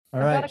All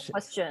I've got right. a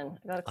question.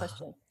 I got a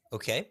question.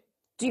 Okay.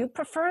 Do you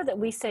prefer that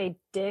we say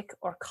dick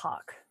or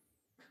cock?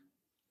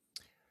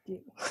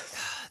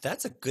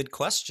 That's a good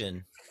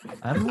question.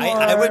 I'm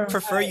I would more.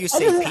 prefer you I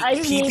say just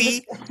need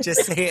pee-pee.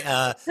 Just say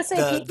to say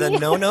the pee-pee.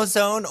 no-no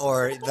zone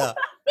or the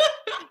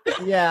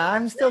Yeah,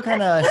 I'm still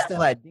kind of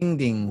still at ding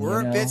ding.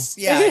 we're a bit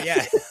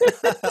yeah.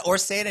 Or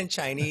say it in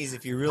Chinese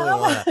if you really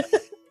want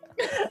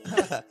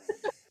to.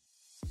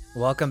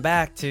 Welcome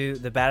back to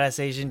the Badass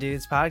Asian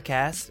Dudes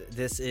podcast.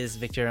 This is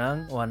Victor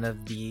Ng, one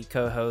of the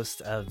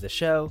co-hosts of the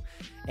show,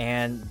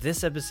 and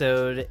this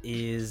episode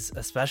is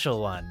a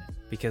special one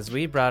because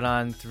we brought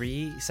on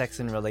 3 sex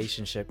and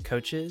relationship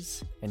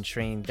coaches and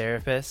trained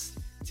therapists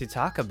to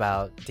talk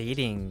about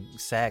dating,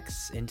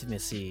 sex,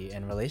 intimacy,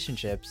 and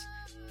relationships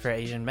for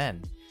Asian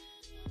men.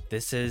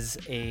 This is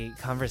a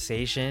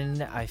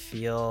conversation I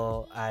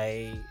feel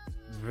I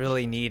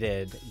really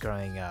needed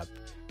growing up,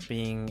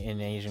 being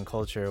in Asian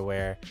culture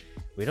where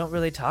we don't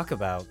really talk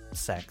about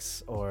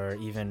sex or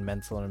even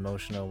mental and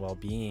emotional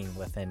well-being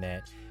within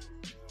it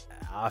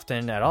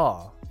often at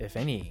all, if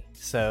any.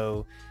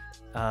 So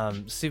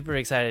super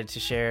excited to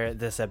share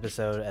this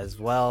episode as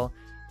well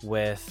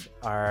with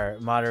our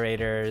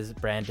moderators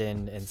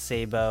Brandon and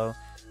Sabo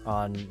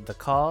on the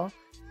call.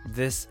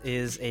 This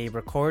is a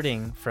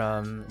recording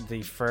from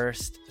the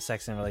first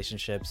Sex and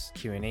Relationships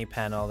Q&A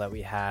panel that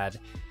we had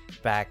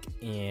back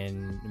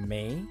in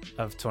May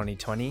of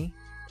 2020.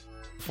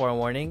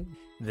 Forewarning,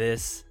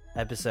 this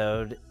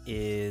episode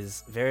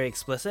is very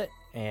explicit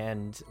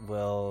and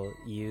will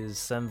use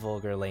some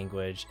vulgar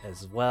language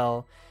as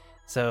well.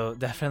 So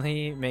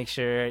definitely make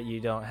sure you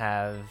don't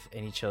have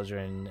any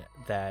children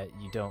that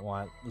you don't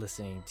want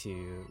listening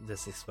to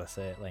this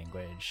explicit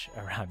language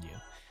around you.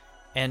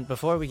 And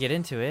before we get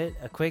into it,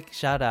 a quick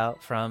shout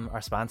out from our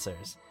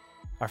sponsors.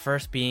 Our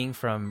first being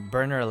from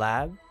Burner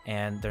Lab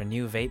and their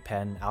new vape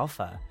pen,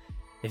 Alpha.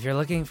 If you're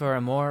looking for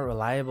a more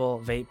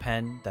reliable vape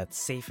pen that's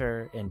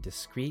safer and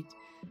discreet,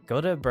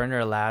 go to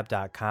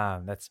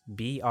burnerlab.com. That's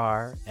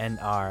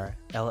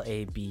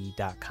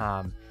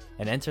BRNRLAB.com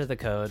and enter the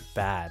code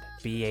BAD,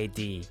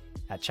 B-A-D,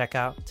 at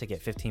checkout to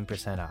get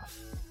 15% off.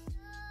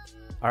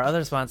 Our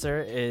other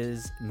sponsor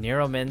is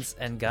Nero Mints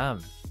and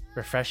Gum.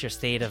 Refresh your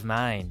state of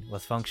mind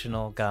with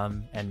functional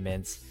gum and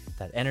mints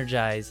that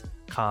energize,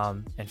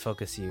 calm, and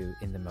focus you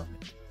in the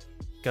moment.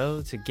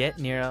 Go to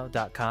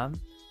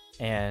getnero.com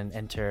and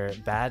enter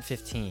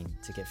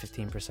BAD15 to get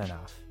 15%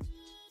 off.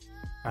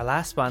 Our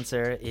last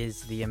sponsor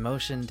is the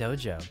Emotion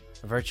Dojo,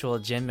 a virtual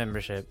gym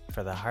membership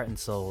for the heart and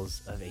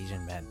souls of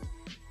Asian men.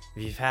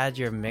 If you've had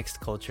your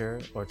mixed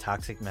culture or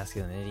toxic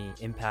masculinity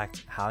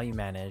impact how you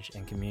manage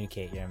and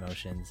communicate your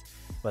emotions,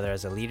 whether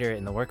as a leader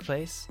in the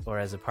workplace or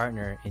as a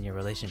partner in your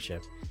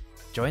relationship,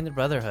 join the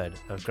brotherhood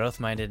of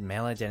growth-minded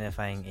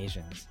male-identifying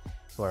Asians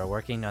who are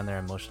working on their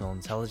emotional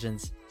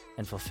intelligence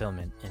and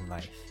fulfillment in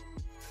life.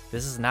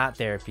 This is not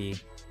therapy,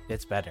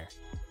 it's better.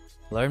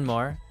 Learn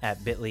more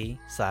at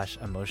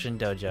bit.ly/emotion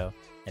dojo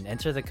and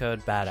enter the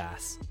code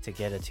BADASS to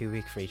get a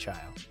 2-week free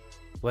trial.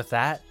 With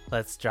that,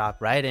 let's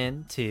drop right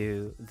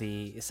into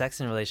the Sex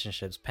and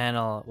Relationships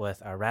panel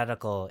with our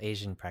radical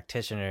Asian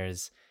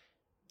practitioners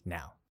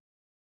now.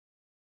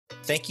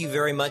 Thank you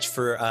very much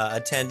for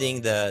attending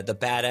the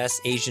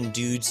Badass Asian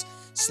Dudes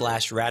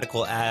 /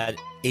 Radical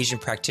Asian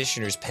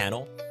Practitioners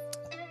panel.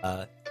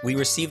 We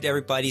received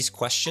everybody's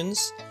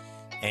questions,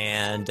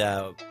 and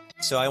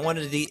so I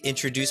wanted to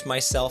introduce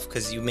myself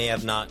because we may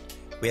not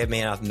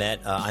have met.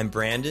 I'm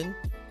Brandon.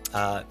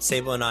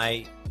 Sabo and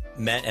I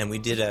met and we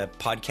did a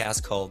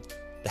podcast called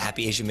the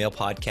Happy Asian Male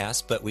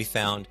Podcast, but we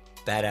found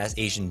Badass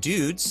Asian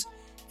Dudes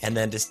and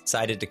then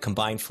decided to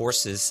combine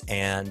forces.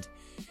 And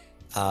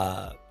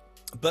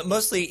but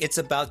mostly it's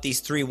about these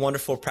 3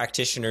 wonderful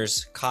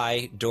practitioners,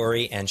 Kai,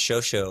 Dory, and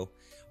Shosho,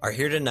 are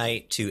here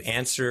tonight to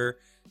answer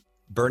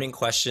burning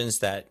questions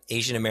that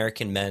Asian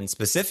American men,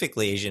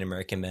 specifically Asian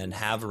American men,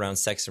 have around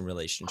sex and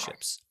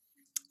relationships.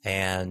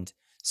 And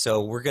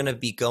so we're going to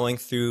be going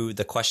through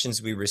the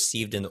questions we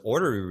received in the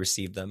order we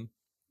received them.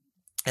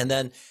 And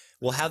then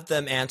we'll have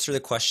them answer the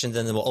questions,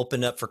 and then we'll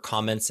open up for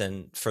comments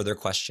and further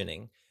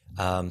questioning.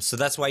 So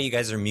that's why you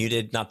guys are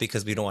muted, not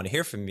because we don't want to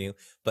hear from you,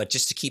 but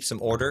just to keep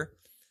some order.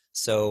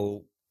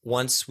 So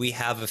once we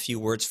have a few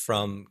words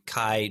from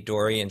Kai,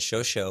 Dory, and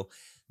Shosho,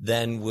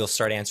 then we'll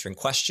start answering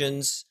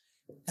questions,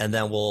 and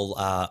then we'll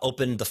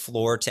open the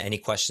floor to any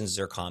questions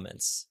or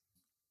comments.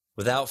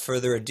 Without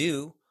further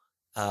ado,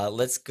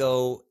 let's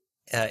go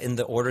in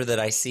the order that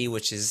I see,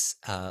 which is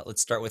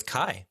let's start with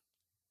Kai.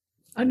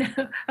 Oh, no.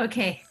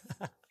 Okay.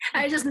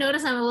 I just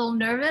noticed I'm a little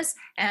nervous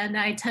and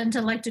I tend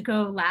to like to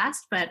go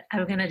last, but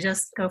I'm going to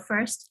just go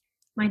first.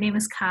 My name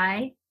is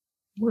Kai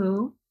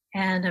Wu,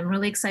 and I'm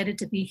really excited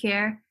to be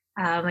here.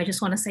 I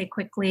just want to say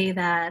quickly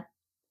that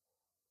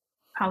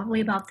probably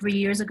about 3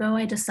 years ago,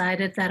 I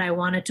decided that I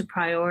wanted to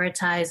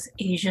prioritize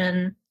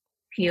Asian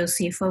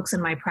POC folks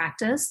in my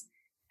practice.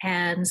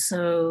 And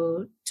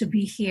so to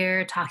be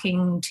here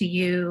talking to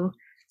you,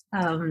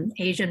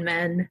 Asian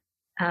men,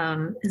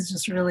 is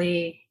just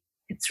really,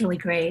 it's really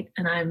great.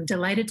 And I'm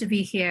delighted to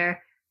be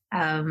here.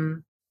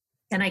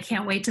 and I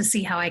can't wait to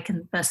see how I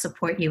can best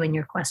support you in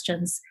your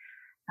questions.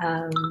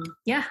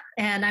 Yeah,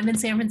 and I'm in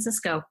San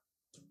Francisco.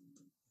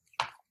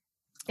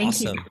 Thank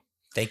Awesome. you.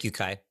 Thank you,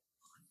 Kai.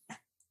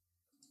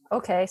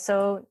 Okay,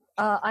 so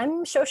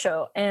I'm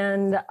Shosho,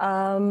 and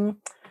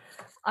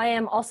I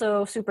am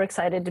also super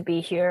excited to be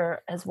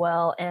here as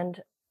well.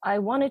 And I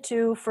wanted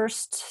to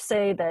first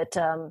say that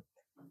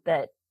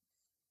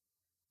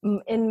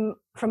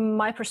from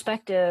my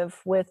perspective,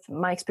 with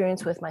my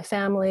experience with my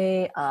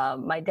family,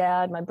 my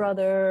dad, my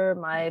brother,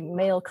 my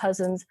male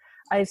cousins,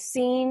 I've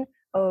seen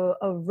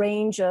a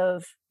range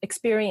of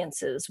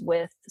experiences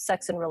with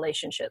sex and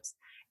relationships,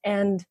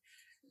 and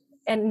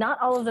not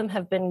all of them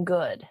have been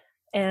good.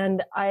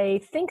 And I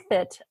think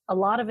that a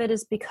lot of it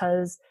is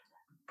because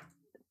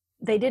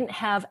they didn't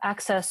have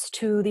access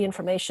to the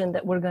information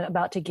that we're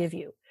about to give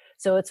you.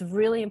 So it's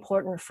really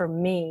important for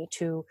me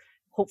to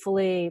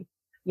hopefully,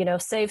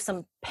 save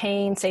some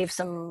pain, save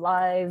some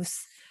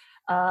lives,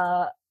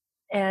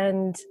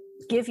 and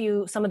give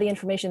you some of the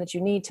information that you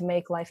need to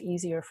make life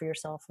easier for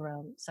yourself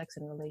around sex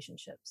and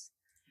relationships.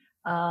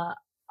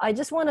 I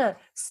just want to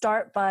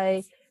start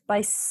by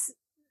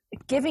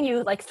giving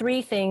you like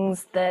 3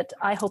 things that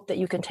I hope that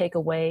you can take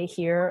away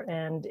here,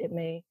 and it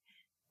may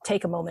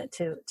take a moment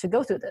to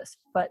go through this.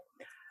 But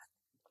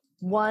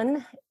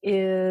one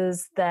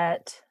is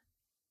that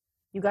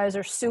you guys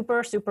are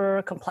super,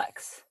 super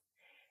complex.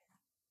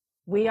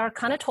 We are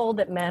kind of told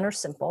that men are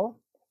simple,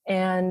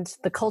 and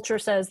the culture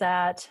says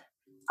that,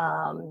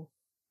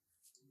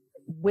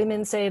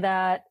 women say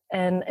that,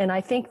 and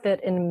I think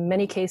that in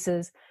many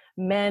cases,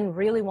 men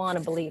really want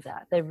to believe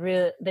that. They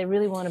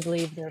really want to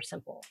believe they're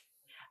simple.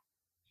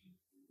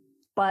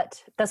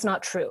 But that's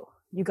not true.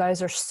 You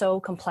guys are so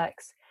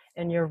complex,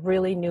 and you're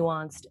really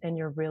nuanced, and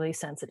you're really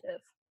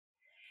sensitive.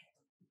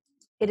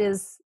 It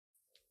is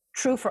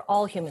true for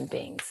all human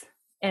beings,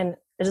 and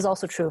it is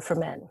also true for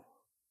men.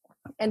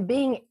 And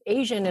being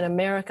Asian in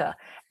America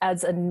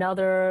adds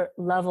another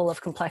level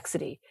of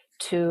complexity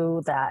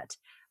to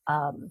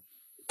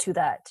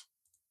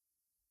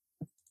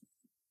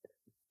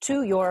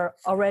your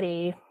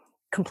already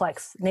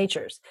complex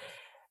natures.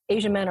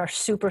 Asian men are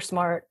super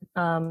smart,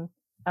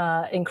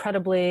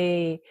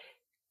 incredibly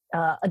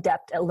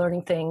adept at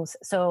learning things.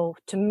 So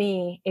to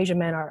me, Asian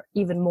men are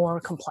even more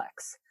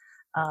complex.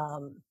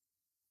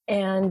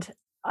 And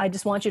I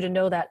just want you to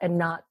know that and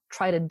not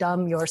try to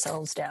dumb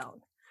yourselves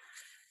down.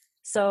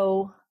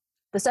 So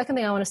the second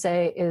thing I want to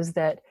say is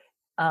that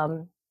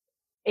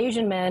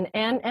Asian men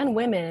and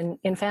women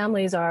in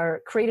families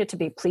are created to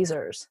be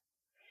pleasers.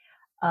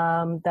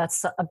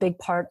 That's a big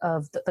part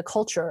of the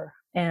culture,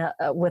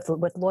 with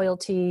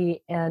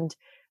loyalty, and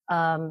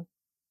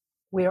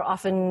we are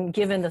often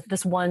given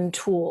this one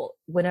tool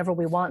whenever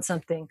we want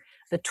something,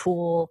 the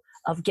tool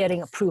of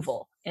getting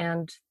approval,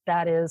 and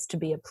that is to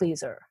be a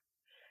pleaser.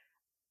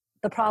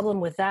 The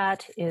problem with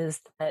that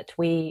is that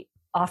we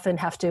often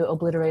have to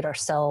obliterate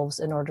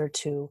ourselves in order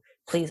to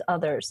please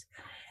others.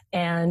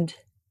 And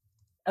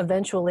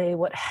eventually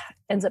what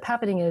ends up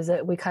happening is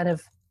that we kind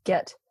of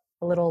get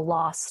a little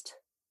lost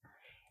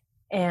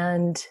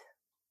and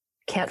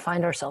can't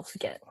find ourselves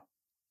again.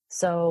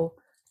 So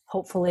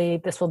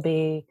hopefully this will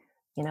be,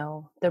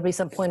 there'll be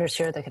some pointers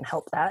here that can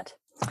help that.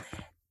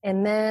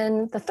 And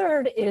then the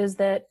third is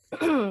that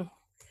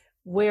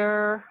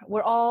we're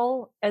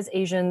all, as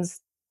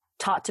Asians,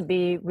 taught to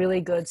be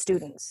really good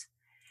students.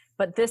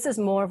 But this is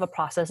more of a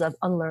process of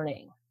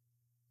unlearning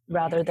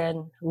rather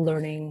than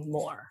learning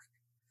more.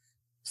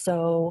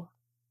 So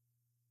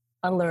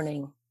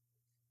unlearning,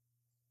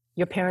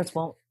 your parents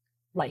won't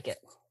like it.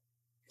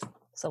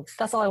 So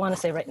that's all I want to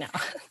say right now.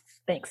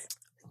 Thanks.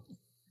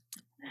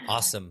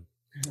 Awesome.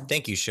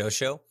 Thank you,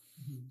 Shosho.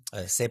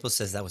 Sable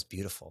says that was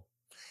beautiful.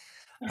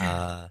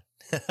 And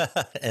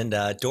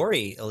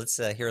Dory, let's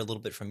hear a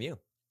little bit from you.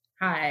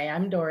 Hi,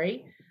 I'm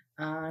Dory.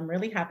 I'm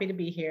really happy to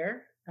be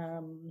here.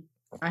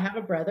 I have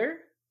a brother,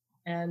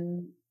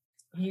 and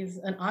he's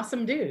an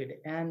awesome dude,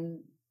 and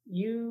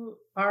you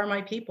are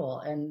my people,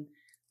 and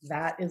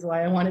that is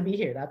why I want to be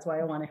here. That's why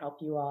I want to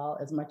help you all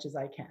as much as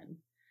I can.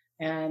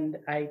 And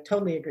I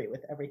totally agree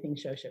with everything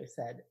Shosho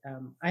said.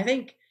 I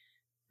think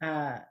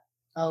a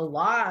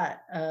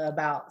lot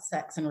about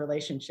sex and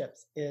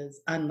relationships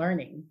is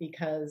unlearning,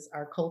 because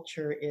our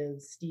culture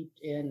is steeped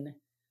in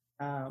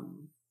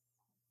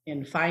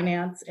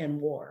finance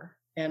and war.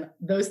 And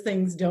those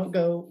things don't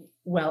go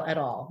well at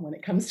all when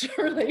it comes to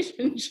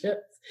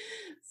relationships.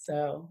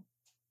 So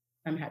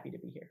I'm happy to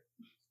be here.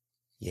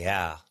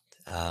 Yeah.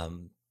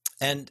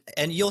 And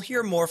you'll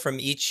hear more from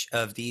each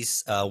of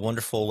these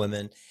wonderful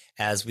women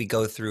as we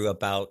go through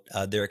about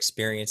their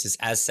experiences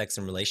as sex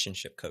and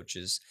relationship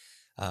coaches.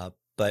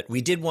 But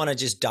we did want to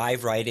just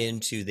dive right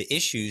into the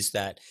issues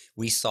that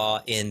we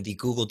saw in the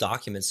Google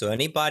document. So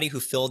anybody who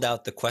filled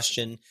out the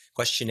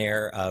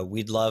questionnaire,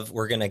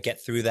 we're going to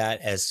get through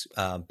that as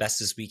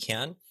best as we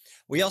can.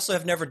 We also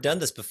have never done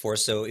this before.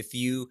 So if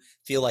you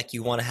feel like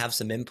you want to have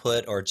some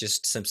input or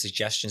just some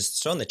suggestions,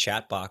 throw in the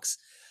chat box.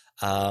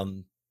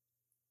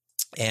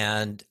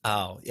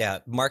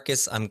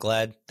 Marcus, I'm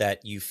glad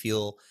that you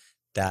feel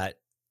that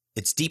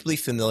it's deeply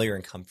familiar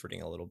and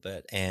comforting a little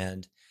bit.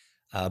 And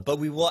but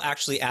we will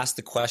actually ask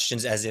the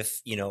questions as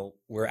if,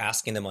 we're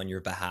asking them on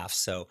your behalf.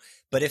 So,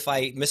 but if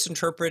I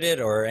misinterpret it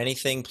or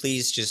anything,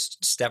 please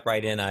just step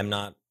right in. I'm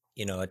not,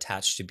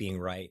 attached to being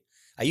right.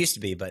 I used to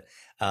be, but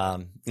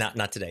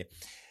not today.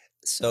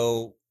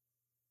 So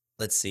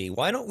let's see.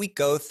 Why don't we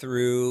go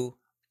through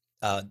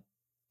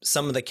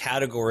some of the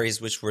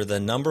categories which were the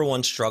number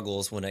one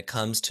struggles when it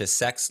comes to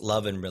sex,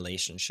 love, and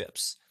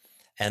relationships.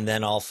 And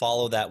then I'll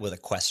follow that with a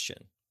question.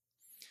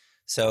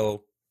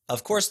 So,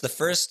 of course, the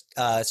first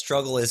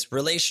struggle is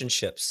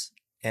relationships.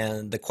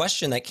 And the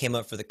question that came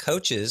up for the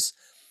coaches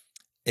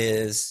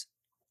is,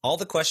 all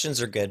the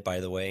questions are good, by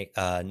the way.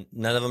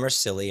 None of them are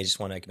silly. I just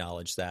want to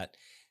acknowledge that.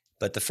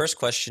 But the first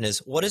question is,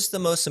 what is the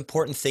most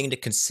important thing to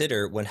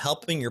consider when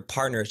helping your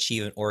partner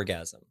achieve an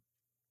orgasm?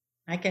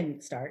 I can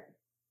start.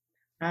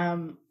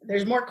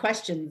 There's more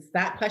questions.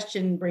 That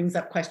question brings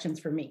up questions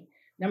for me.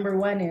 Number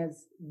one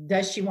is,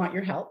 does she want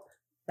your help?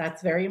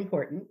 That's very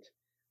important.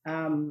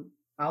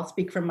 I'll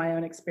speak from my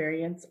own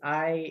experience.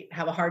 I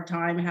have a hard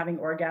time having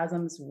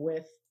orgasms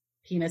with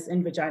penis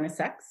and vagina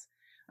sex.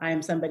 I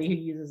am somebody who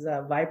uses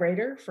a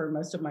vibrator for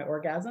most of my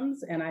orgasms,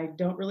 and I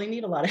don't really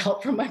need a lot of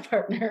help from my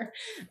partner.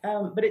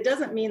 But it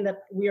doesn't mean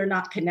that we are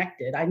not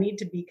connected. I need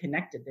to be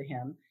connected to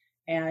him.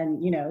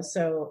 And,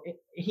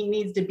 he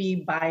needs to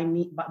be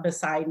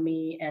beside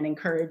me and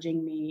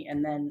encouraging me,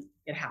 and then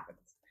it happens.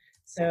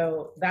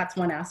 So that's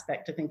one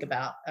aspect to think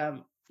about.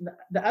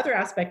 The other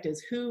aspect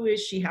is, who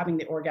is she having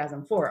the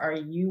orgasm for? Are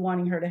you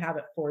wanting her to have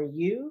it for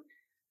you?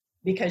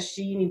 Because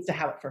she needs to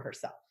have it for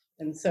herself.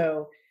 And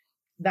so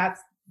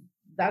that's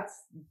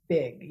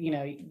big,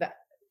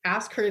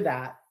 ask her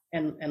that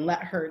and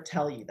let her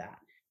tell you that.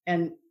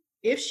 And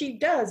if she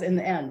does in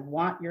the end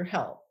want your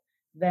help,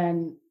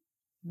 then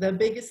the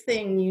biggest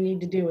thing you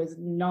need to do is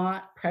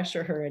not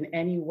pressure her in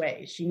any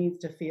way. She needs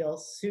to feel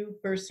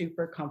super,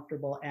 super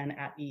comfortable and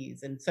at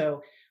ease. And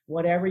so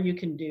whatever you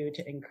can do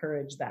to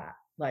encourage that,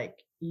 like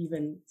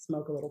even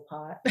smoke a little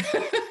pot,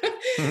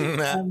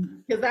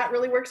 because that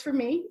really works for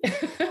me.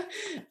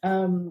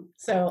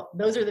 So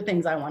those are the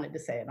things I wanted to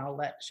say, and I'll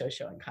let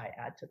Shosho and Kai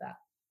add to that.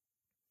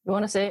 You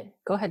want to say it?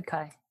 Go ahead,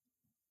 Kai.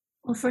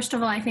 Well, first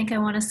of all, I think I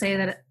want to say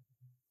that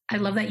I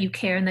love that you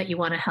care and that you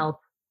want to help.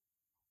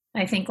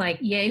 I think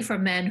yay for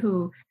men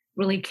who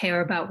really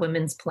care about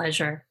women's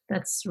pleasure.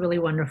 That's really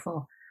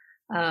wonderful.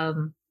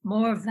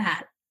 More of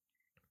that.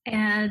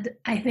 And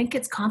I think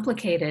it's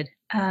complicated.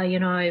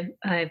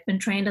 I've been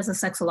trained as a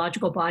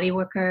sexological body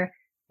worker.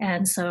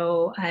 And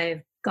so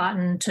I've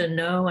gotten to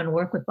know and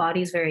work with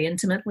bodies very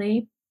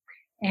intimately.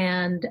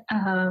 And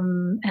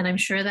I'm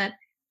sure that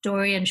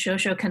Dory and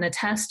Shosho can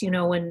attest,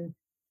 when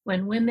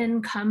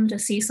women come to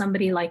see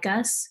somebody like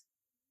us,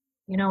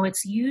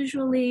 it's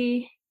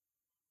usually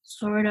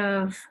sort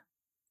of,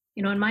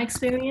 in my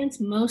experience,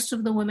 most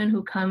of the women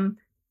who come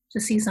to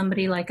see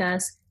somebody like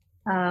us,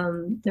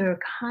 they're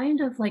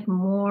kind of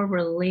more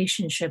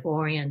relationship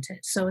oriented.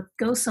 So it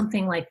goes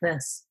something like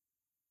this.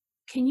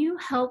 Can you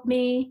help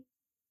me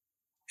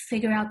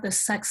figure out the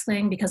sex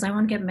thing because I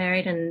want to get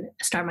married and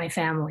start my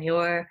family?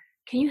 Or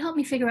can you help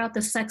me figure out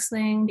the sex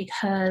thing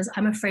because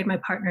I'm afraid my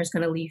partner is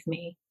going to leave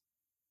me?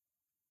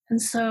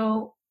 And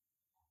so,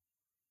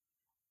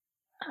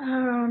 I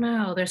don't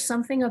know, there's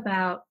something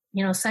about,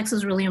 sex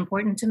is really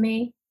important to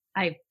me.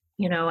 I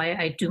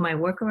do my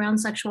work around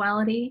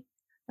sexuality.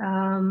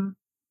 But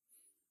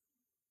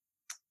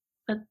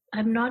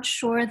I'm not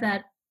sure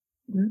that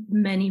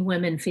many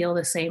women feel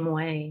the same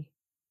way.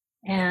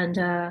 And,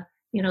 the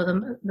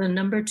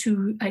number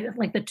two,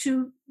 the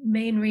two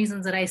main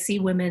reasons that I see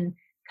women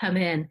come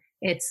in,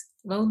 it's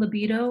low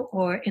libido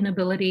or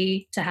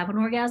inability to have an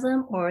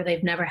orgasm, or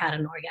they've never had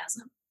an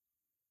orgasm.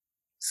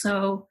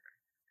 So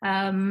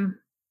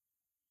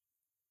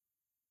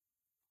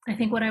I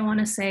think what I want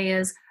to say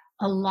is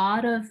a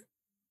lot of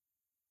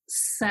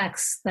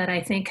sex that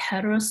I think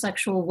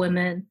heterosexual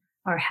women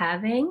are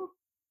having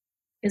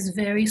is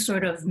very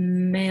sort of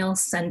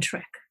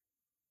male-centric.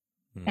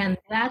 And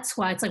that's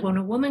why it's when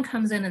a woman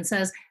comes in and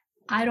says,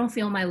 I don't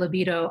feel my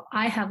libido,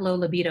 I have low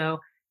libido,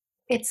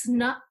 it's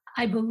not,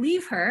 I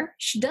believe her,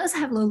 she does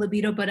have low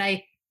libido, but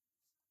I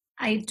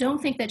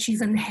don't think that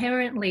she's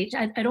inherently,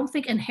 I don't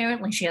think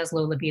inherently she has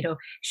low libido.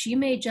 She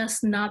may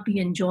just not be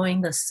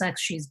enjoying the sex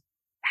she's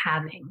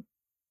having.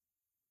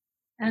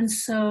 And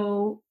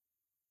so,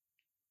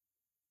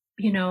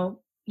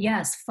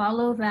 yes,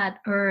 follow that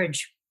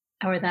urge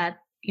or that,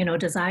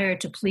 desire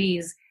to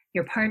please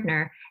your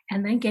partner,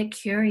 and then get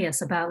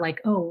curious about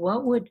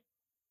what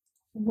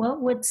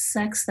would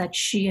sex that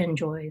she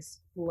enjoys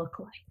look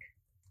like,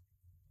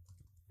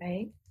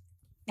 right?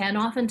 And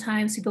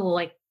oftentimes people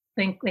will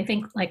think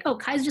oh,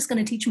 Kai's just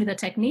going to teach me the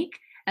technique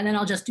and then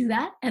I'll just do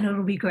that and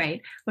it'll be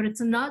great. But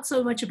it's not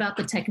so much about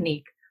the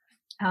technique.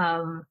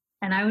 And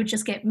I would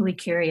just get really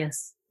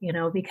curious,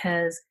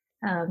 because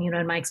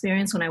in my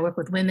experience when I work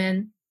with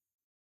women,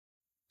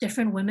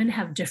 different women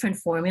have different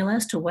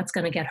formulas to what's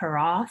going to get her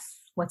off,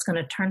 what's going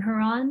to turn her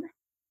on.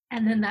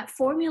 And then that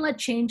formula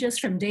changes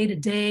from day to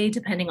day,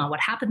 depending on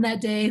what happened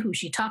that day, who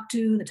she talked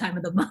to, the time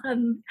of the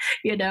month,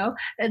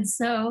 And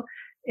so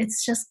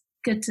it's just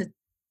good to,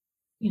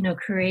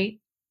 create,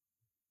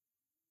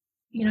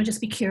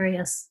 just be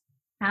curious.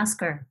 Ask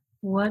her,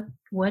 what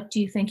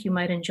do you think you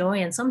might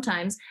enjoy? And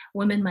sometimes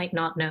women might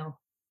not know,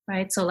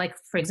 right? So like,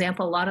 for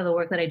example, a lot of the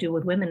work that I do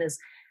with women is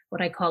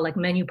what I call like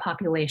menu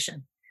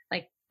population.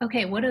 Like,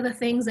 okay, what are the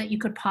things that you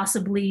could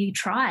possibly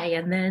try?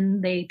 And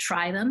then they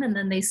try them and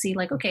then they see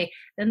like, okay,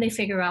 then they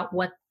figure out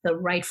what the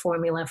right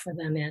formula for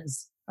them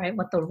is, right?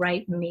 What the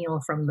right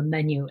meal from the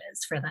menu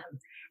is for them.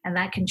 And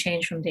that can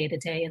change from day to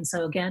day. And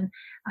so again,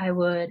 I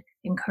would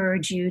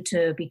encourage you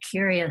to be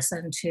curious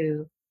and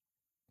to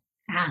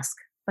ask.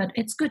 But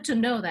it's good to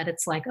know that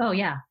it's like, oh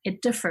yeah,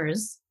 it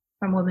differs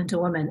from woman to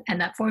woman.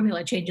 And that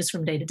formula changes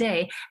from day to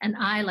day. And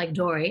I, like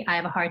Dory, I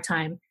have a hard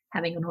time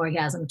having an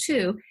orgasm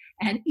too.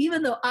 And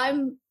even though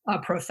I'm a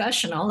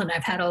professional and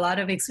I've had a lot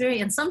of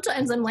experience,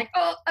 sometimes I'm like,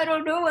 oh, I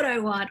don't know what I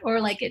want. Or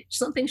like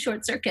something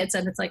short circuits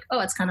and it's like, oh,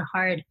 it's kind of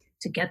hard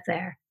to get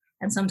there.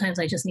 And sometimes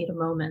I just need a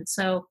moment.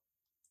 So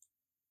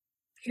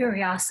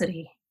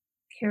curiosity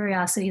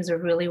is a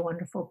really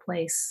wonderful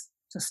place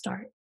to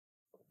start.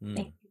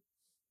 Thank you.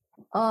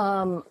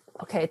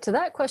 Okay, to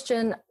that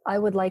question, I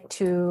would like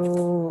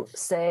to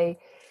say,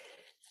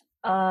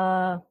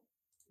 don't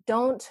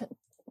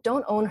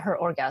own her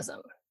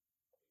orgasm.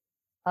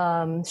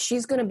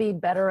 She's going to be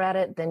better at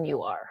it than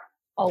you are,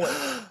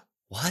 always.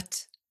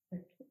 What?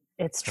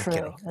 It's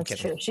true. That's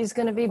true. She's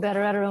going to be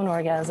better at her own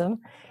orgasm.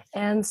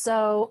 And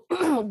so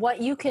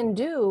what you can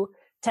do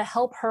to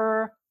help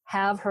her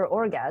have her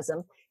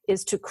orgasm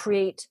is to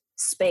create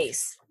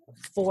space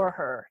for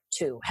her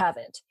to have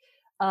it.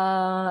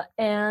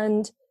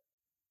 And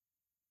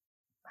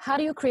how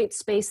do you create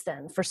space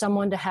then for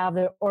someone to have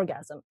their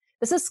orgasm?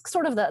 This is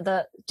sort of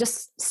the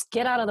just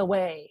get out of the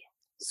way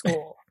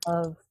school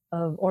of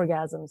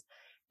orgasms.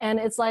 And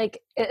it's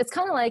like, it's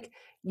kind of like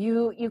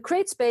you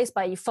create space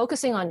by you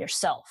focusing on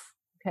yourself.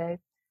 Okay.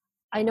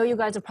 I know you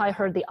guys have probably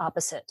heard the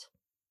opposite,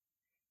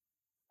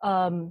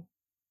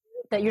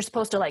 that you're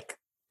supposed to like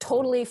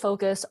totally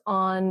focus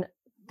on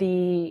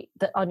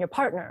on your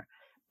partner,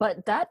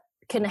 but that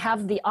can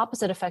have the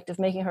opposite effect of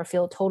making her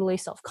feel totally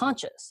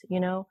self-conscious,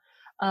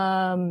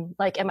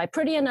 like, am I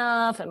pretty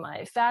enough? Am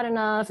I fat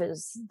enough?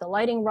 Is the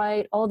lighting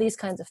right? All these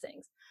kinds of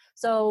things.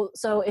 So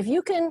if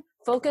you can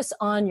focus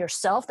on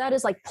yourself, that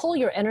is like pull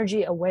your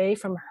energy away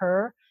from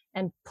her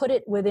and put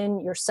it within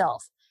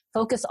yourself.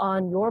 Focus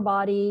on your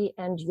body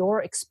and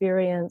your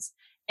experience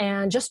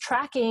and just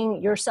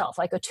tracking yourself,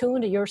 like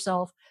attune to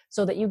yourself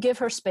so that you give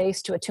her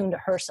space to attune to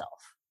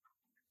herself.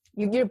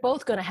 You're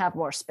both going to have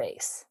more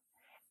space.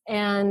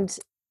 And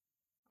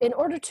in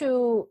order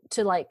to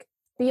like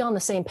be on the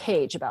same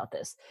page about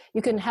this,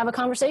 you can have a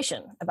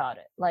conversation about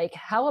it. Like,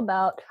 how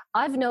about,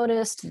 I've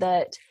noticed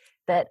that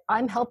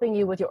I'm helping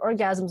you with your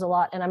orgasms a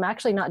lot, and I'm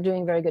actually not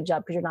doing a very good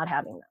job because you're not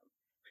having them.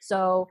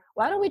 So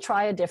why don't we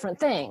try a different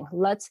thing?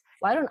 Why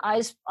don't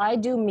I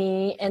do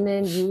me and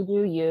then you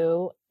do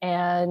you,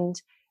 and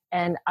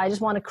I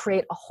just want to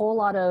create a whole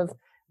lot of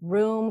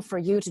room for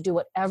you to do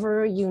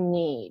whatever you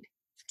need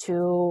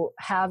to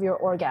have your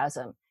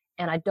orgasm.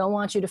 And I don't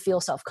want you to feel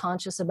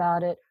self-conscious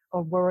about it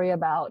or worry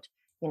about,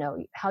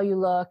 how you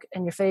look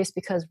and your face,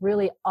 because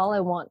really all I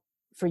want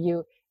for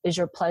you is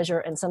your pleasure.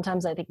 And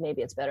sometimes I think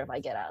maybe it's better if I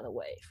get out of the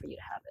way for you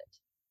to have it.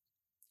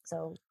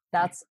 So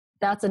that's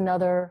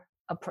another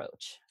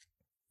approach.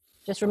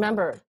 Just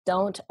remember,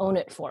 don't own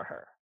it for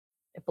her.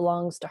 It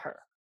belongs to her.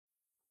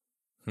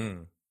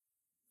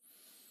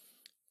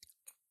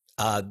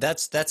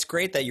 That's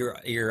great that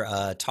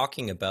you're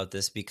talking about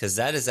this, because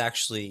that is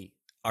actually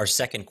our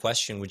second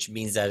question, which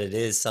means that it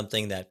is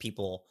something that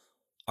people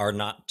are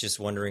not just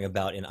wondering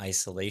about in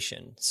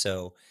isolation.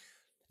 So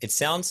it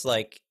sounds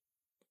like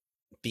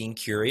being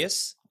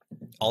curious,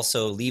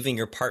 also leaving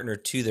your partner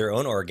to their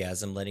own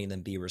orgasm, letting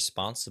them be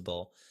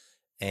responsible,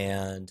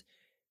 and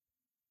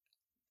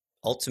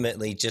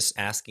ultimately just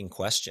asking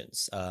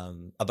questions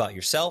about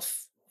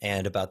yourself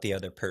and about the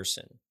other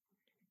person.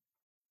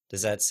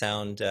 Does that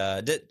sound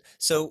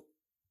so?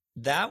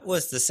 That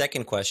was the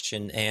second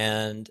question.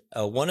 And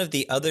one of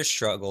the other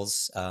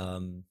struggles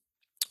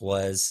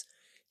was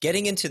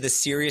getting into the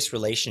serious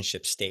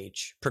relationship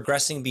stage,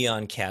 progressing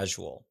beyond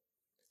casual.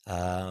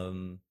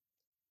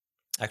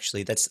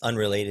 Actually, that's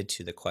unrelated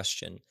to the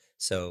question.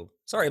 So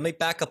sorry, let me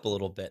back up a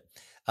little bit.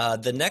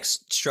 The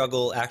next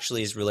struggle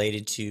actually is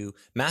related to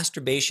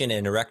masturbation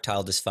and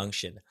erectile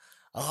dysfunction.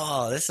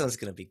 Oh, this one's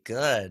going to be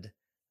good.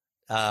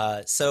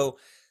 So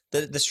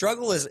the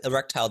struggle is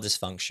erectile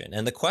dysfunction.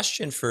 And the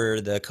question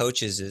for the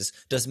coaches is,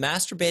 does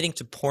masturbating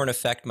to porn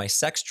affect my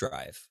sex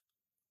drive?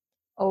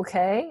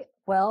 Okay.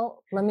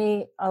 Well,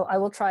 I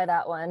will try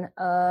that one.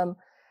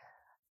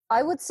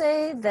 I would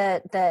say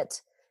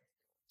that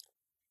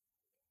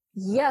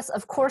yes,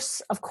 of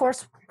course,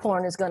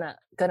 porn is gonna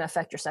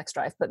affect your sex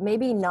drive, but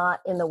maybe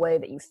not in the way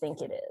that you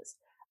think it is.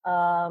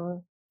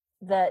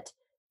 That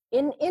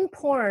in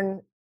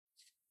porn,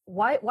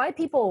 why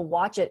people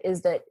watch it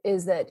is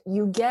that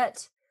you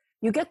get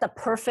you get the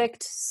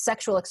perfect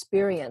sexual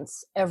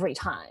experience every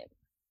time.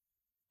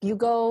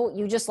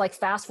 You just like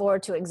fast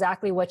forward to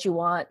exactly what you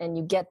want, and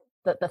you get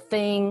the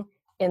thing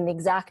in the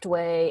exact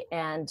way,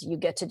 and you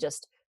get to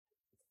just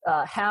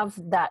have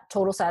that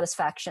total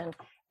satisfaction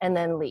and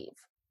then leave,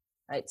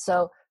 right?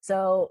 So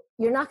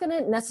you're not going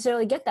to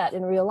necessarily get that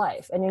in real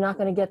life, and you're not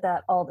going to get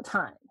that all the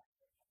time.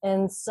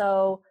 And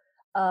so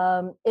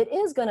it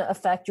is going to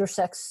affect your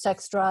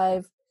sex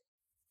drive,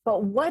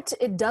 but what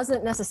it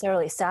doesn't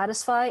necessarily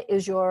satisfy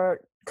is your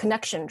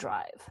connection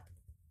drive,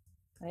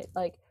 right?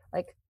 Like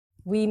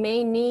we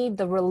may need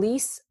the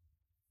release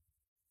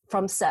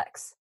from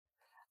sex.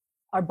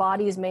 Our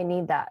bodies may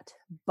need that,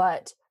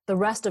 but the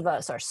rest of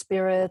us, our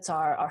spirits,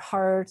 our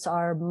hearts,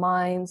 our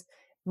minds,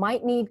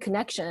 might need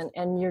connection,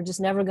 and you're just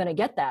never going to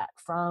get that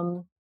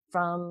from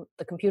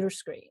the computer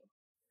screen.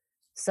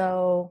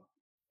 So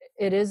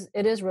it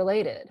is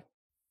related.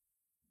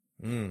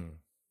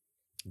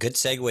 Good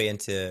segue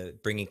into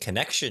bringing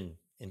connection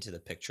into the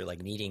picture,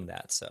 like needing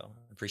that. So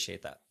I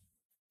appreciate that.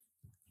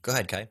 Go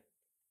ahead, Kai.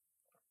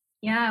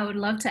 Yeah, I would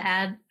love to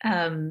add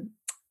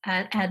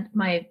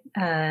my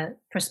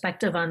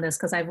perspective on this,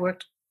 because I've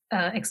worked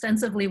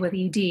extensively with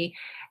ED,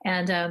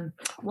 and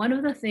one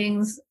of the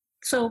things.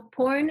 So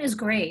porn is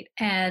great,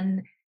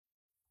 and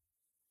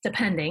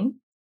depending,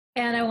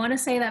 and I want to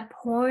say that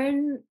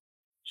porn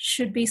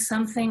should be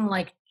something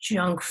like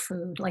junk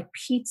food, like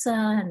pizza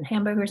and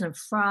hamburgers and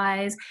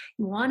fries.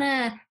 You want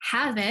to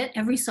have it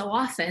every so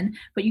often,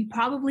 but you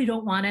probably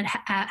don't want to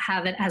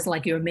have it as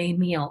like your main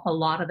meal a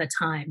lot of the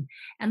time.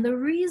 And the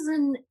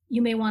reason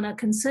you may want to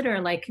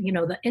consider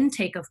the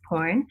intake of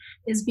porn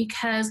is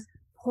because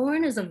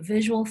porn is a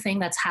visual thing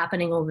that's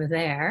happening over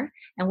there.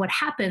 And what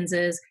happens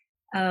is,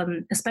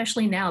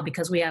 especially now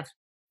because we have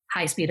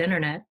high-speed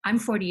internet. I'm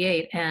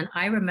 48, and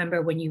I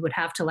remember when you would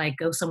have to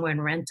go somewhere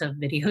and rent a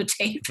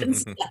videotape and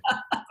stuff,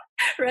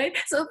 right?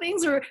 So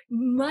things were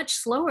much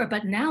slower,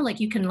 but now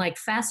you can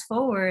fast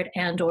forward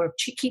or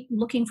keep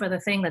looking for the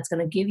thing that's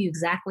going to give you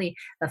exactly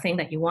the thing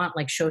that you want,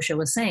 like Shosha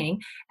was saying.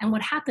 And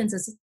what happens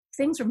is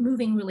things are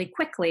moving really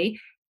quickly,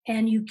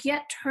 and you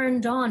get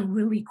turned on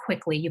really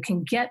quickly. You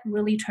can get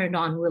really turned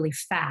on really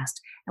fast.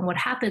 And what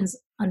happens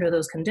under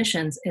those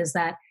conditions is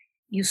that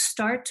you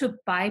start to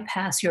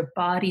bypass your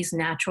body's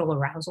natural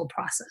arousal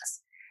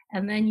process.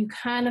 And then you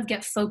kind of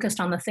get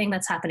focused on the thing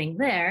that's happening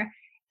there.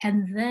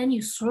 And then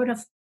you sort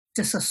of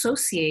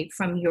disassociate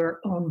from your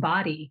own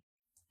body.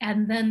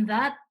 And then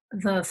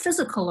the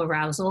physical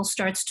arousal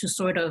starts to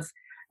sort of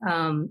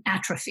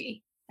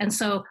atrophy. And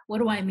so what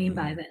do I mean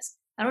by this?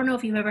 I don't know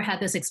if you've ever had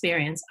this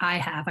experience. I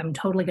have. I'm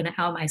totally going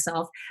to out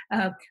myself.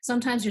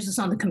 Sometimes you're just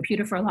on the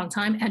computer for a long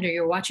time and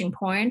you're watching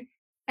porn.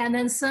 And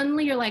then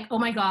suddenly you're like, oh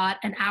my God,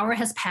 an hour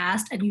has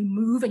passed, and you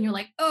move and you're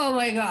like, oh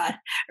my God,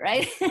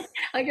 right?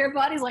 Your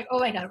body's like, oh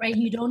my God, right?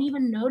 You don't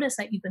even notice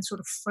that you've been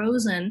sort of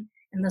frozen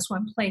in this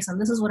one place.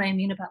 And this is what I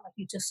mean about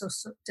you just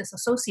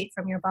disassociate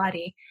from your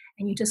body,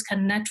 and you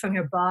disconnect from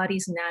your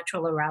body's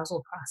natural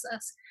arousal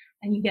process.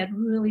 And you get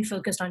really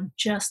focused on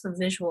just the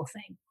visual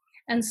thing.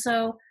 And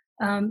so,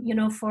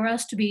 for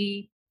us to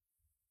be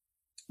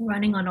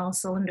running on all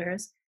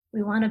cylinders,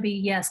 we want to be,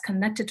 yes,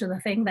 connected to the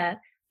thing that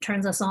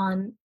turns us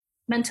on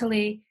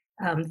mentally,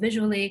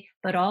 visually,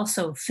 but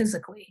also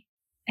physically.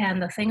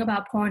 And the thing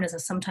about porn is that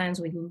sometimes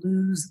we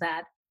lose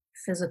that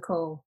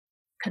physical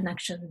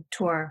connection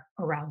to our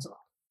arousal.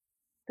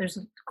 There's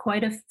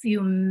quite a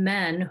few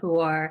men who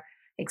are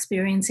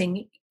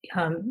experiencing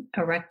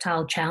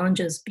erectile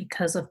challenges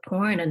because of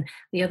porn. And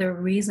the other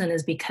reason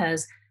is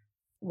because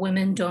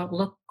women don't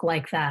look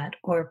like that,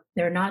 or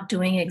they're not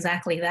doing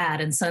exactly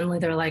that. And suddenly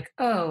they're like,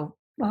 oh,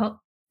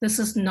 well, this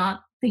is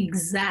not the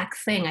exact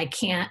thing. I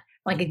can't,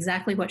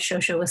 exactly what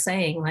Shosha was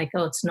saying,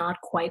 oh, it's not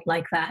quite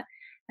like that.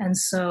 And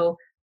so,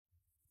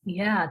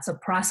 yeah, it's a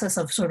process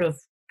of sort of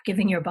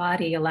giving your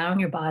body, allowing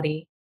your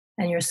body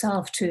and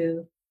yourself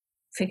to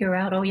figure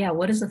out, oh yeah,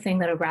 what is the thing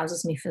that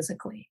arouses me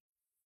physically?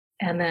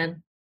 And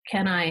then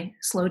can I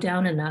slow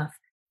down enough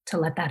to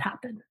let that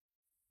happen?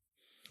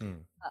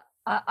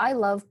 I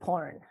love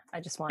porn.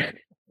 I just wanted to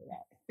say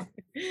that.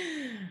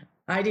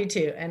 I do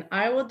too. And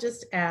I will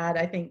just add,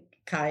 I think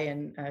Kai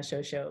and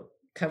Shosho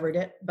covered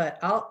it, but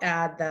I'll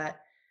add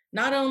that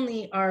not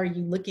only are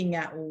you looking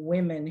at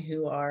women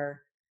who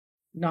are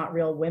not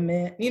real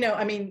women,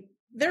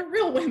 they're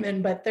real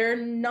women, but they're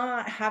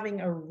not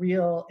having a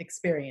real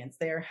experience.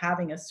 They're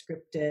having a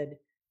scripted,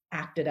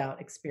 acted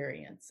out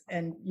experience.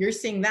 And you're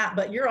seeing that,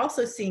 but you're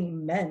also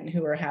seeing men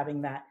who are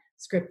having that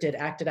scripted,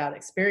 acted out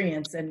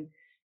experience. And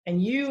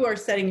you are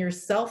setting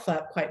yourself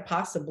up quite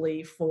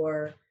possibly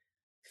for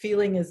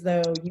feeling as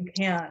though you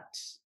can't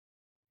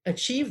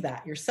achieve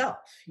that yourself.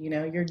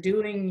 You're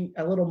doing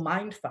a little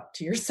mind fuck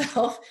to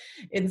yourself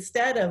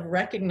instead of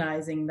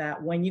recognizing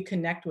that when you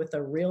connect with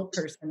a real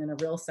person in a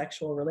real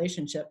sexual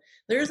relationship,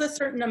 there's a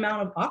certain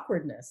amount of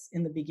awkwardness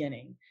in the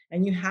beginning,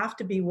 and you have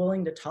to be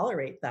willing to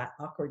tolerate that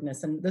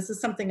awkwardness. And this is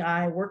something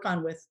I work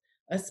on with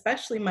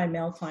especially my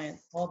male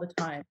clients all the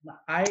time.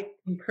 I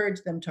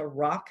encourage them to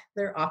rock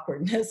their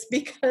awkwardness,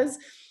 because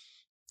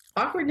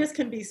awkwardness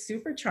can be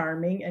super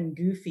charming and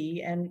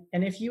goofy. And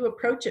if you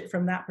approach it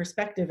from that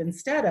perspective,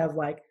 instead of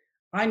like,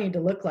 I need to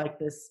look like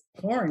this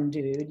porn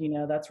dude,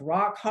 that's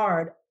rock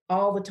hard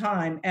all the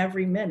time,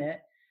 every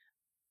minute,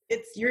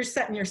 you're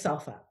setting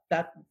yourself up.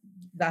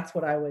 That's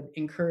what I would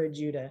encourage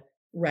you to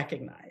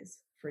recognize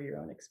for your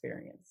own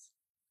experience.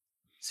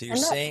 So you're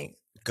saying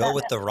go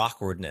with the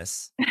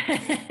rockwardness.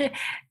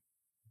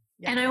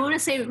 And I want to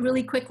say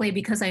really quickly,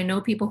 because I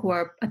know people who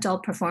are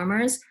adult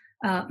performers,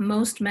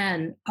 most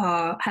men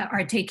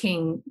are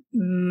taking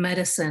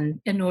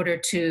medicine in order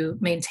to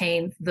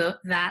maintain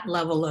that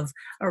level of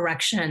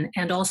erection.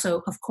 And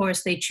also, of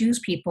course, they choose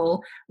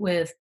people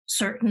with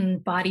certain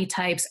body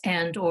types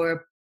and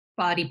or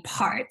body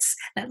parts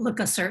that look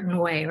a certain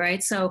way,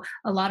 right? So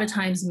a lot of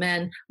times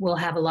men will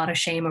have a lot of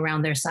shame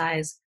around their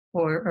size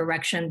or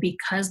erection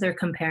because they're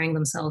comparing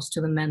themselves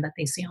to the men that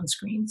they see on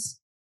screens.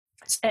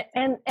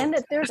 And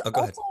that there's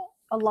also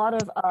a lot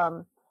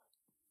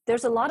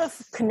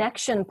of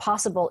connection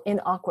possible in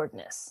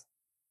awkwardness.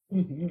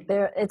 Mm-hmm.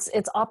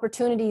 It's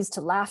opportunities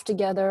to laugh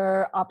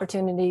together,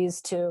 opportunities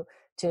to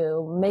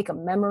make a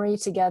memory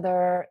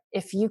together.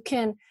 If you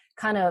can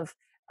kind of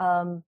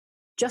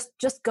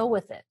just go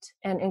with it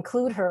and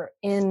include her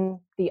in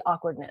the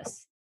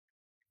awkwardness.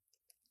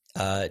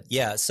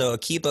 So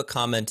Akiba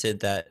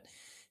commented that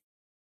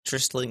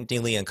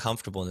interestingly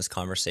uncomfortable in this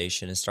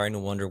conversation and starting to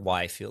wonder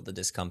why I feel the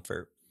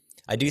discomfort.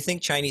 I do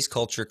think Chinese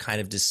culture kind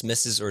of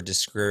dismisses or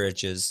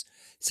discourages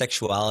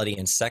sexuality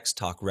and sex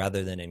talk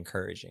rather than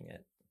encouraging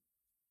it.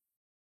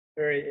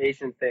 Very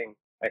Asian thing,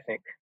 I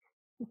think.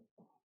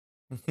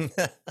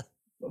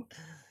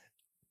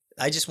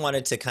 I just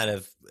wanted to kind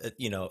of,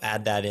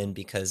 add that in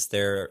because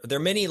there are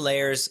many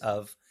layers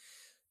of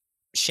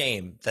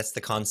shame. That's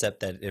the concept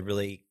that it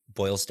really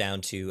boils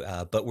down to.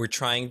 But we're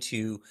trying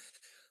to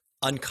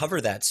uncover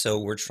that. So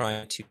we're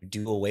trying to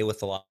do away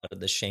with a lot of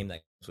the shame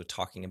that comes with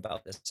talking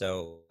about this.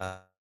 So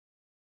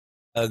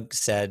Doug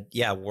said,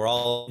 yeah, we're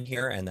all in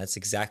here. And that's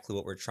exactly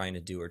what we're trying to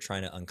do. We're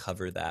trying to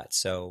uncover that.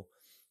 So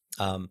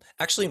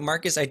actually,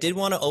 Marcus, I did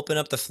want to open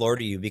up the floor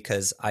to you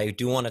because I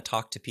do want to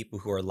talk to people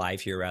who are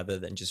live here rather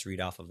than just read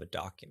off of a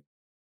document.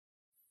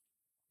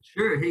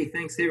 Sure. Hey,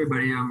 thanks. Hey,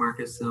 everybody. I'm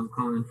Marcus. I'm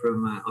calling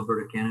from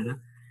Alberta, Canada.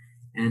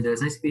 And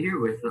it's nice to be here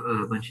with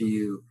a bunch of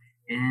you.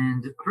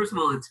 And first of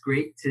all, it's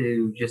great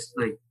to just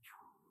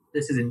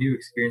this is a new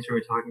experience for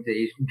me talking to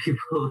Asian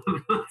people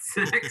about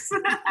sex.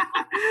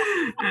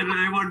 And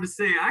I wanted to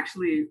say,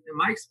 actually, in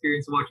my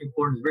experience of watching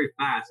porn is very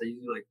fast. I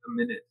usually a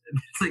minute.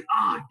 And it's like,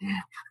 oh,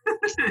 damn.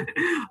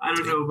 I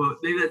don't know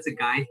about, maybe that's a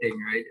guy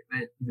thing, right?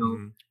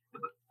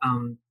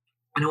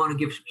 And I want to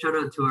give shout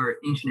out to our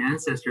ancient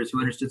ancestors who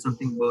understood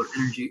something about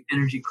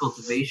energy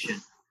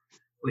cultivation,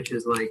 which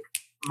is my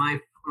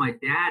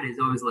dad is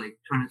always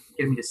trying to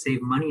get me to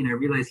save money. And I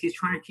realize he's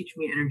trying to teach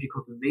me energy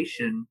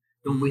cultivation.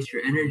 Don't waste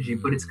your energy,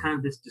 but it's kind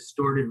of this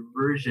distorted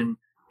version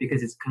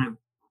because it's kind of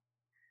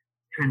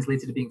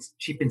translates to being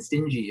cheap and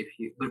stingy.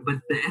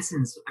 But the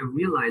essence, I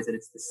realize that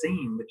it's the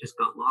same, but just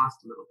got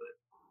lost a little bit.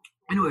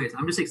 Anyways,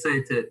 I'm just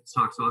excited to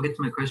talk, so I'll get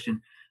to my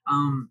question.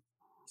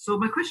 So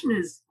my question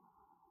is,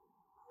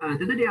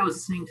 the other day I was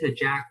listening to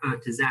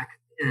Zach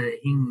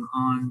Hing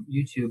on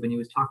YouTube, and he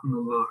was talking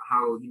about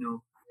how,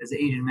 as an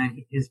Asian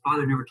man, his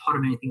father never taught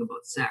him anything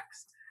about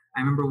sex. I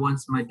remember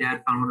once my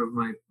dad found one of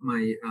my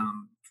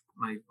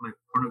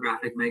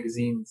pornographic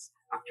magazines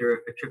after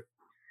a trip,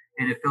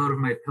 and it fell out of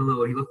my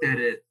pillow. He looked at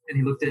it, and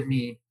he looked at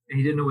me, and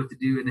he didn't know what to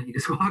do, and then he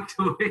just walked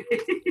away.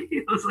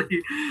 I was like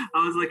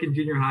in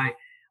junior high.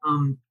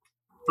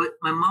 But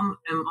my mom,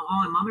 and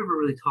all my mom ever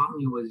really taught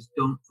me was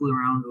don't fool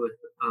around with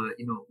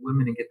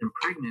women and get them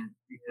pregnant,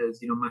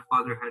 because my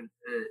father's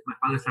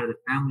side of the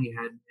family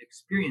had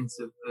experience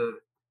of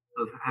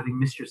having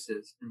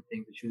mistresses and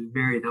things. And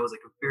that was a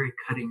very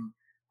cutting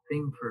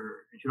thing for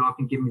her, and she would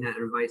often give me that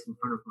advice in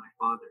front of my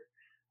father,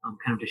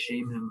 kind of to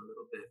shame him a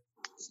little bit.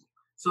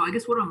 So I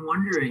guess what I'm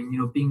wondering,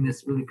 being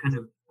this really kind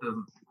of a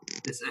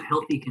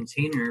healthy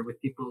container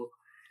with people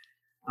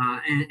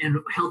and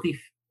healthy,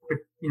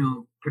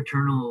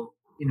 paternal,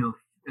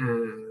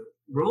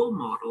 role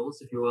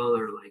models, if you will,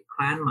 or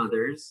clan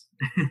mothers,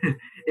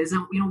 is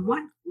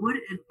what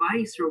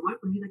advice or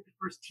what would be the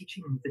first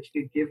teaching that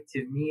you could give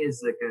to me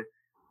as an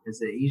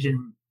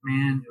Asian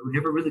man who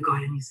never really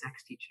got any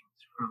sex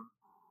teachings from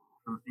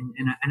and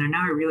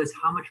now I realize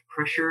how much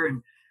pressure,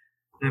 and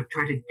I've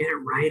tried to get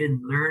it right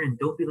and learn and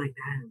don't be like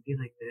that and be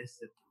like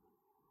this.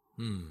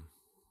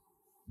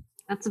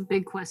 That's a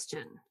big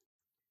question.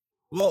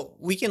 Well,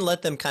 we can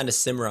let them kind of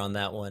simmer on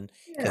that one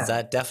because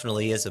that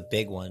definitely is a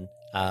big one.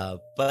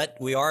 But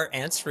we are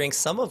answering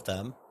some of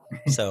them.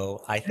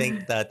 So I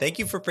think that thank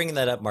you for bringing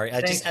that up, Mark.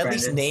 Just at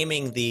least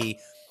naming the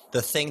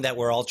thing that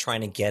we're all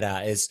trying to get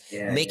at is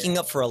making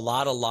up for a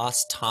lot of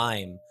lost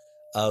time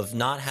of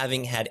not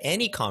having had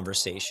any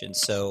conversation.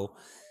 So,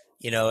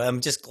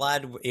 I'm just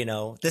glad,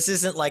 this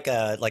isn't like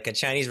a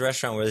Chinese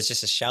restaurant where there's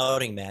just a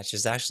shouting match.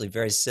 It's actually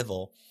very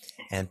civil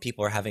and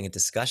people are having a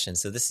discussion.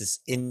 So this is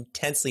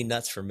intensely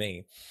nuts for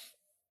me.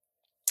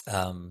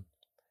 We'll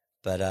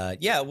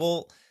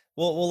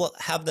we'll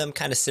have them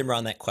kind of simmer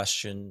on that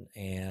question,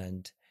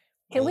 and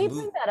Can we'll we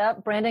bring that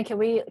up, Brandon? Can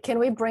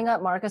we bring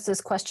up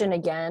Marcus's question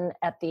again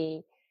at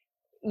the,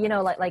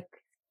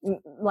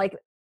 like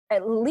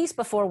at least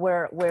before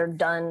we're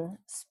done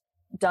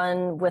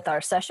with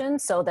our session,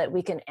 so that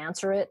we can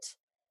answer it?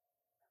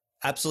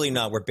 Absolutely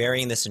not. We're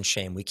burying this in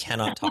shame. We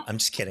cannot talk. I'm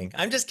just kidding.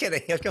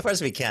 Of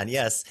course we can.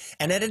 Yes.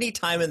 And at any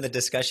time in the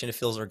discussion, it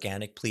feels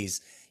organic,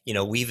 please,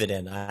 weave it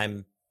in.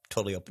 I'm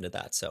totally open to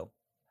that. So,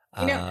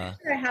 actually,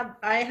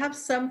 I have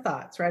some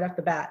thoughts right off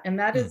the bat. And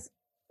that is,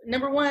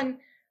 number one,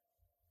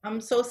 I'm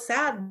so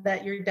sad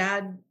that your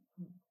dad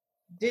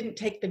didn't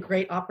take the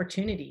great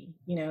opportunity,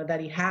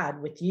 that he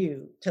had with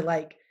you to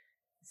like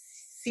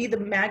see the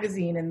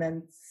magazine and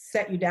then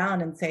set you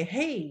down and say,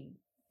 hey,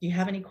 do you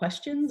have any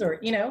questions,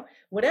 or,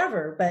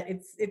 whatever. But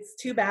it's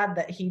too bad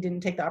that he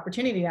didn't take the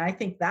opportunity. And I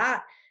think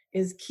that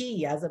is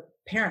key as a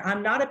parent.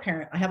 I'm not a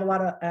parent. I have a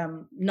lot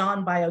of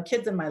non-bio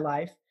kids in my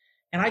life,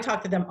 and I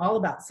talk to them all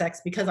about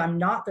sex because I'm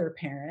not their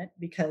parent,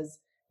 because,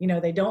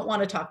 they don't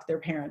want to talk to their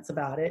parents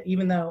about it,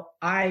 even though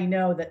I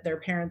know that their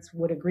parents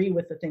would agree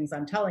with the things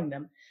I'm telling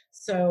them.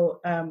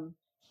 So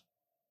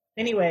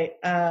anyway,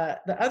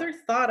 the other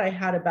thought I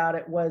had about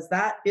it was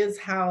that is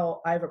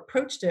how I've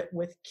approached it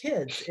with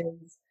kids,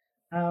 is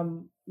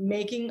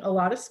making a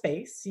lot of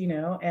space,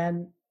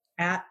 and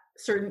at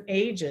certain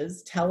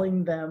ages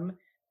telling them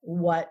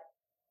what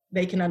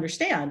they can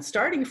understand,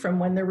 starting from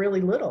when they're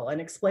really little,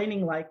 and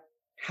explaining like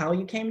how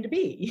you came to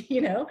be.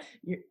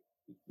 Your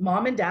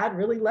mom and dad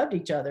really loved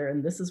each other,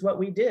 and this is what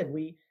we did.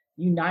 We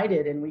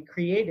united and we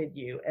created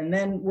you. And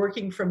then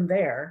working from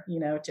there,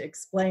 to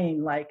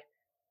explain like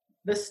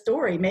the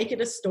story, make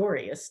it a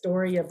story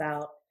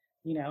about,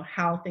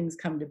 how things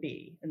come to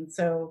be. And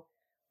so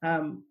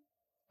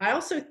I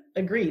also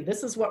agree,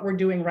 this is what we're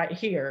doing right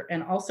here.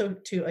 And also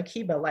to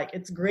Akiba, like,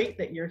 it's great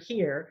that you're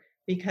here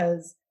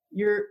because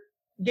you're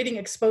getting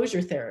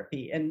exposure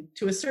therapy. And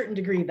to a certain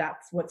degree,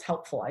 that's what's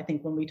helpful, I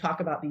think, when we talk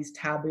about these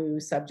taboo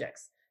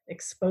subjects.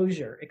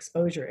 Exposure.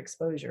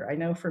 I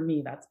know for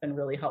me, that's been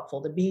really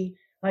helpful, to be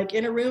like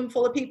in a room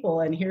full of people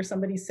and hear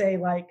somebody say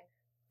like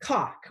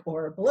cock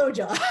or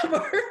blowjob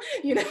or,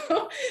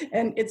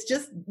 and it's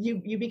just,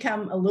 you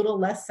become a little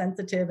less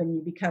sensitive, and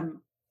you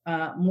become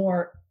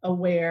more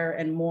aware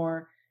and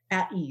more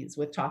at ease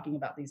with talking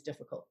about these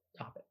difficult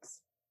topics.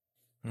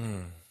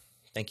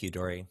 Thank you,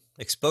 Dory.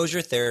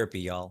 Exposure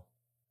therapy, y'all.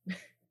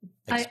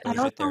 I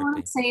also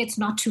want to say it's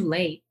not too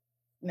late.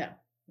 No.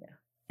 Yeah.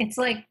 It's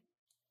like,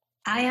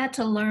 I had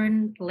to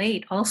learn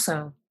late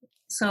also.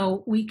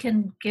 So we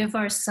can give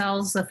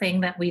ourselves the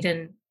thing that we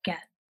didn't get.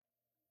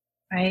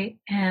 Right.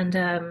 And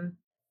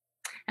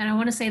I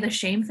want to say the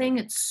shame thing,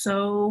 it's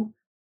so,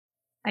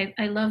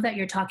 I love that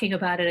you're talking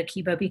about it,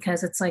 Akiba,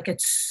 because it's like,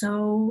 it's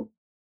so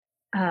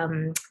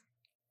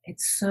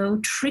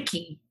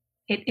tricky.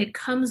 It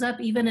comes up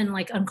even in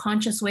like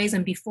unconscious ways.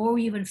 And before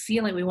we even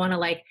feel it, we want to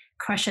like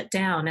crush it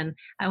down. And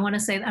I want to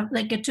say that,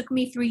 like, it took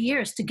me 3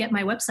 years to get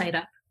my website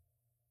up.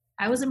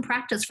 I was in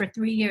practice for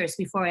 3 years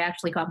before I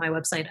actually got my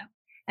website up.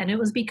 And it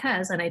was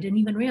because, and I didn't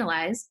even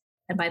realize,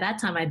 and by that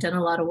time I'd done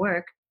a lot of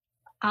work,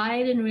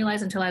 I didn't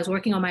realize until I was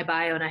working on my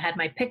bio and I had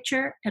my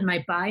picture and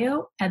my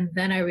bio. And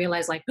then I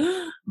realized like,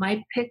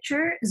 my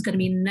picture is going to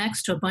be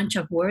next to a bunch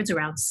of words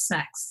around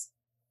sex.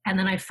 And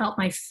then I felt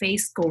my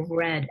face go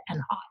red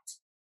and hot.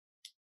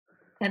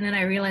 And then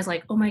I realized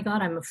like, oh my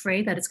God, I'm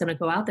afraid that it's going to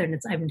go out there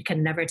and I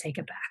can never take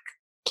it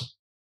back.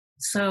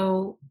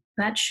 So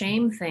that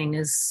shame thing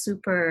is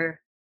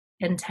super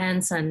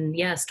intense. And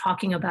yes,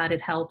 talking about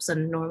it helps,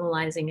 and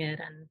normalizing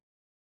it.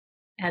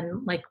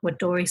 And like what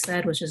Dory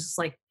said, which is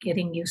like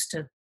getting used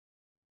to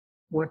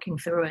working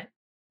through it.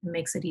 It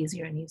makes it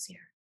easier and easier.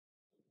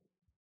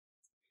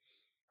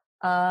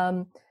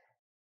 So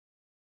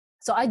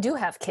I do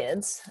have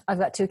kids. I've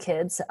got 2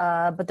 kids,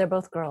 but they're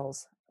both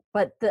girls.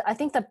 But I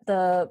think that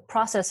the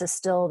process is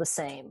still the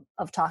same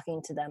of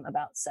talking to them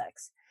about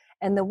sex.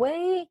 And the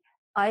way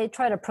I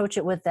try to approach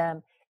it with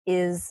them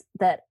is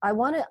that I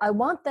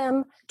want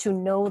them to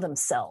know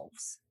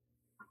themselves.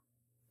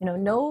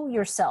 Know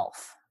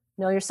yourself.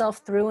 Know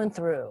yourself through and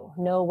through.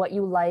 Know what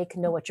you like,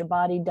 know what your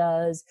body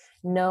does,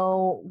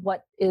 know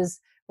what is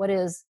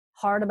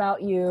hard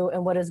about you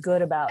and what is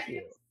good about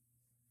you.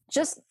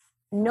 Just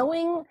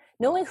knowing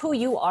who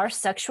you are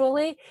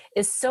sexually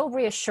is so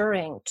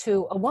reassuring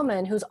to a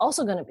woman who's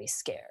also going to be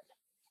scared.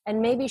 And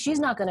maybe she's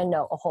not going to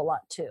know a whole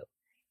lot too.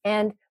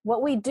 And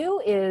what we do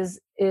is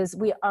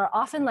we are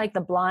often like the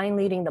blind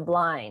leading the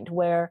blind,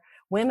 where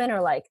women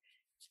are like,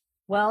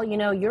 well,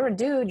 you're a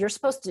dude, you're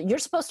supposed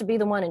to be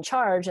the one in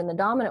charge and the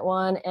dominant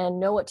one and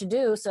know what to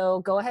do.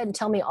 So go ahead and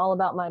tell me all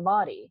about my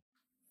body.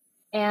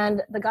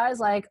 And the guy's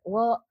like,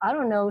 well, I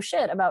don't know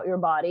shit about your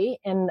body,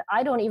 and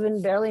I don't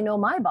even barely know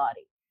my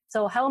body.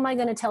 So how am I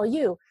going to tell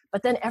you?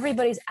 But then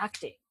everybody's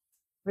acting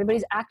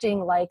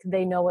like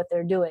they know what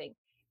they're doing.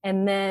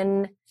 And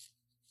then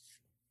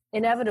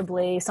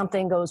inevitably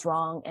something goes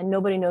wrong and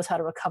nobody knows how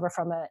to recover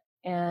from it.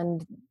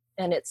 And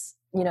it's,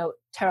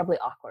 terribly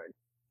awkward.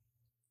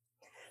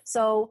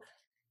 So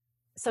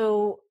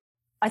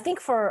I think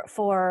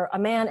for a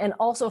man and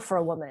also for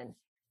a woman,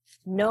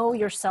 know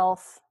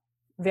yourself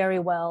very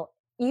well,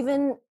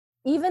 even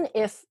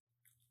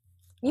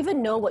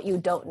know what you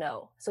don't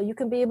know. So you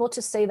can be able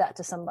to say that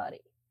to somebody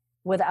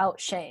without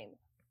shame,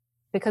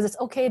 because it's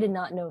okay to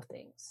not know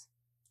things.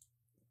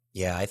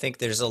 Yeah, I think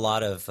there's a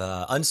lot of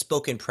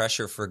unspoken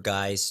pressure for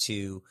guys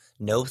to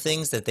know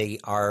things that they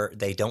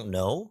don't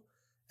know,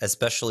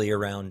 especially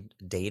around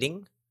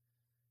dating.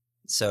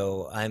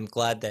 So I'm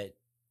glad that,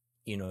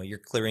 you know, you're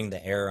clearing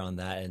the air on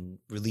that and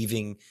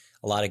relieving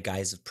a lot of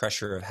guys of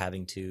pressure of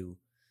having to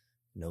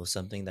know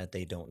something that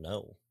they don't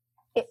know.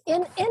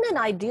 In an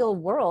ideal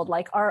world,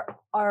 like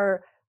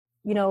our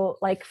you know,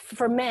 like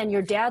for men,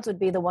 your dads would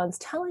be the ones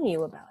telling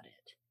you about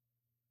it,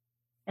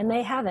 and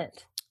they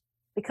haven't,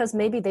 because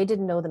maybe they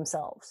didn't know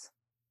themselves.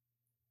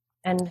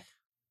 And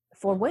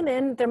for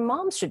women, their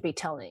moms should be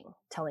telling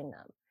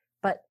them,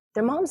 but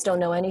their moms don't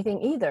know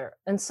anything either.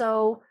 And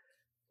so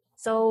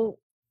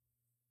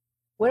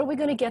where are we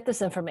going to get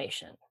this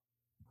information?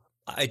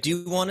 I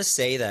do want to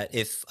say that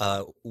if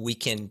we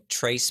can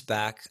trace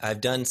back,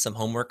 I've done some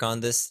homework on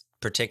this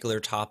particular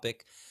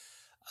topic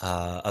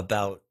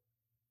about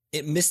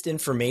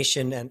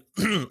misinformation and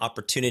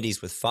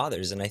opportunities with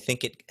fathers. And I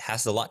think it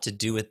has a lot to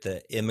do with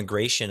the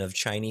immigration of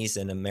Chinese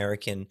and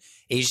American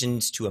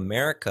Asians to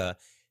America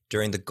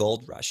during the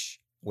gold rush,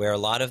 where a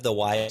lot of the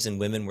wives and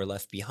women were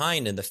left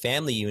behind and the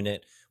family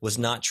unit was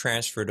not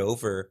transferred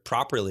over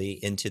properly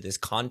into this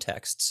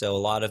context. So a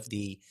lot of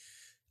the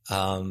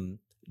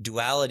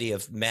duality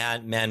of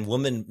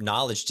man-woman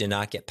knowledge did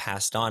not get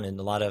passed on, and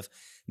a lot of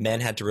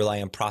men had to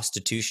rely on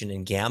prostitution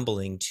and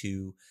gambling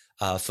to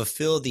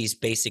fulfill these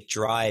basic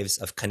drives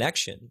of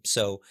connection.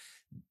 So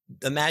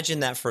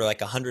imagine that for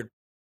like 100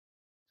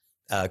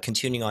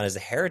 continuing on as a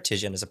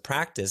heritage and as a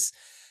practice,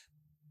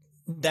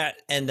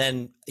 that, and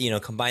then, you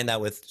know, combine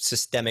that with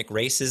systemic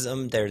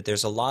racism.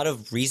 There's a lot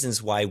of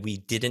reasons why we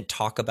didn't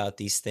talk about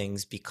these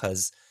things,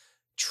 because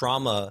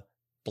trauma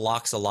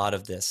blocks a lot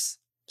of this.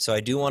 So I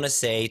do want to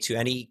say to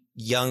any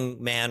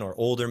young man or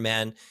older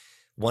man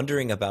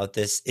wondering about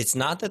this, it's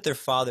not that their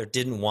father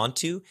didn't want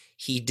to,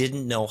 he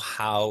didn't know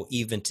how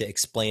even to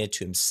explain it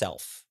to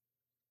himself.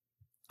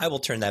 I will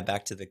turn that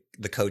back to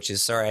the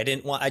coaches. Sorry,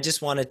 I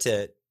just wanted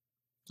to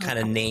kind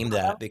of name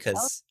that,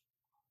 because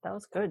that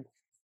was good.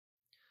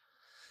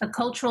 The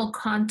cultural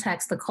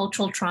context, the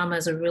cultural trauma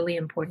is a really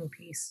important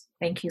piece.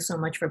 Thank you so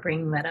much for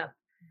bringing that up.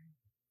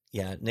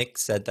 Yeah, Nick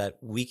said that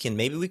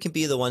maybe we can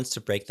be the ones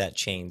to break that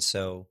chain.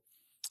 So,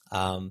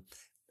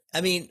 I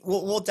mean,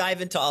 we'll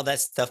dive into all that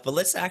stuff, but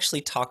let's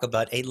actually talk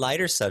about a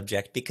lighter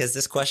subject, because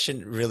this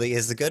question really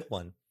is a good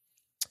one.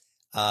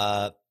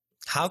 How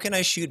can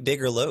I shoot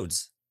bigger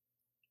loads?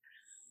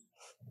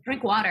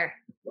 Drink water.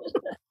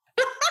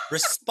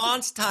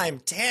 Response time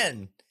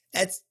 10.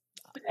 It's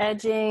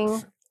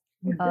edging,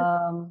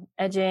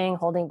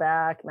 holding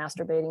back,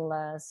 masturbating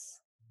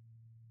less.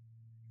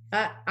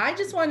 I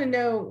just want to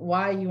know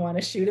why you want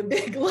to shoot a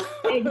big load.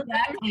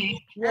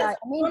 Exactly. Yeah,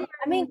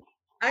 I mean,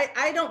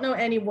 I don't know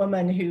any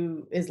woman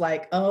who is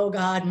like, oh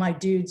God, my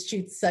dude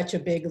shoots such a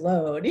big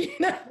load. You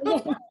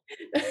know?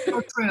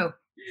 So true.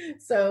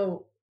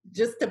 So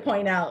just to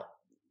point out,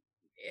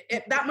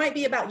 that might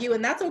be about you,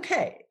 and that's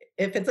okay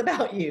if it's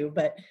about you,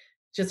 but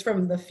just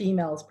from the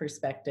female's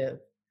perspective.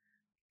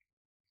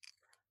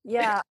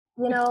 Yeah,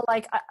 you know,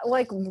 like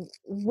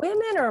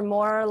women are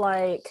more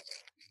like,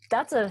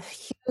 that's a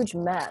huge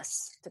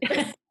mess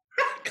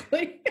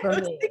Exactly. for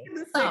me.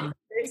 Some.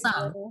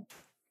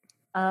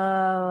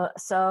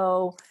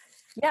 So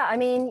yeah, I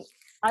mean,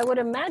 I would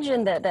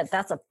imagine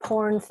that's a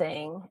porn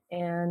thing,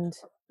 and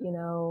you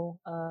know,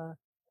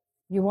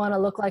 you want to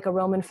look like a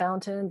Roman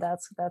fountain,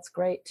 that's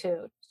great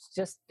too.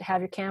 Just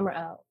have your camera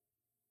out.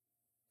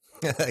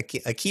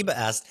 Akiba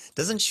asked,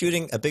 doesn't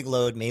shooting a big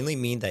load mainly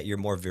mean that you're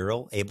more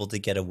virile, able to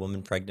get a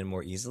woman pregnant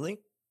more easily?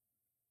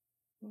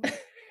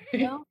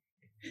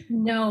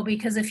 No,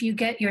 because if you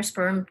get your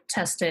sperm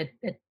tested,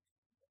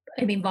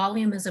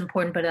 volume is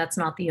important, but that's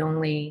not the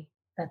only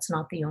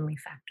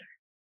factor.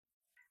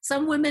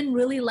 Some women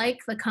really like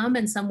the cum,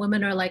 and some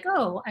women are like,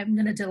 oh, I'm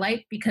going to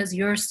delight because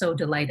you're so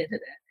delighted in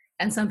it.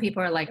 And some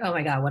people are like, oh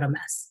my God, what a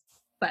mess.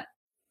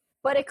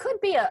 But it could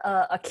be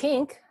a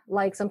kink.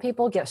 Like some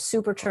people get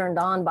super turned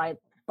on by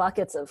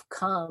buckets of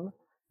cum,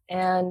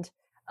 and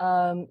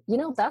you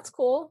know, that's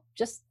cool.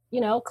 Just, you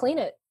know, clean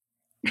it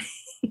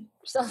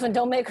yourself and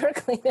don't make her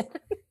clean it.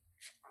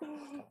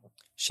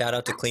 Shout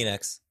out to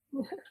Kleenex.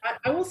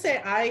 I will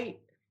say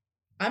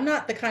I'm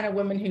not the kind of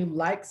woman who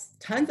likes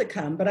tons of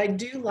cum, but I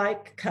do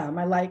like cum.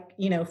 I like,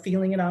 you know,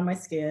 feeling it on my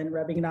skin,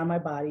 rubbing it on my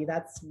body.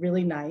 That's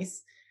really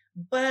nice.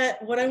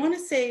 But what I want to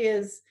say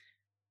is,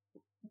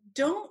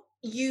 don't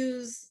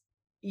use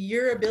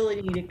your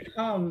ability to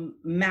come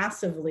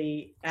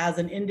massively as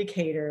an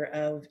indicator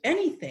of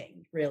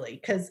anything, really,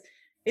 because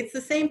it's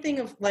the same thing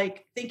of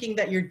like thinking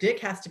that your dick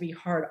has to be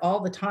hard all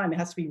the time. It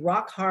has to be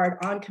rock hard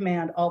on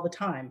command all the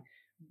time.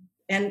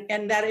 And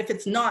that if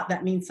it's not,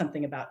 that means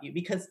something about you,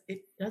 because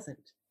it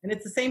doesn't. And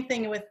it's the same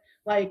thing with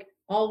like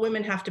all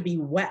women have to be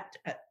wet,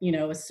 you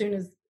know, as soon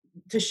as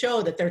to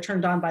show that they're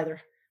turned on by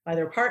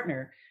their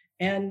partner.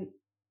 And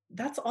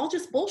that's all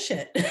just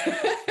bullshit.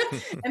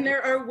 And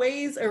there are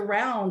ways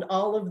around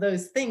all of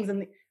those things.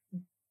 And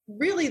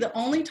really the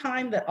only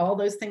time that all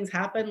those things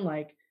happen,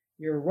 like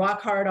you're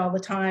rock hard all the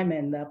time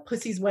and the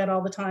pussy's wet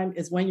all the time,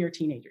 is when you're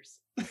teenagers.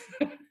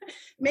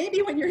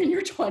 Maybe when you're in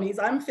your 20s.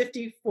 I'm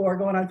 54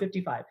 going on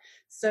 55.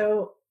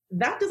 So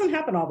that doesn't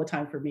happen all the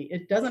time for me.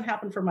 It doesn't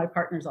happen for my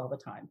partners all the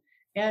time.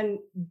 And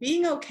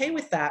being okay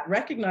with that,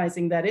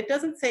 recognizing that it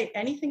doesn't say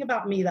anything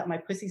about me that my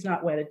pussy's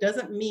not wet. It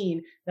doesn't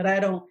mean that I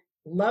don't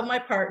love my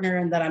partner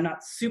and that I'm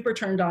not super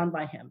turned on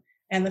by him.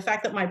 And the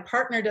fact that my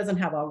partner doesn't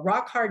have a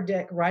rock hard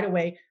dick right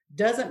away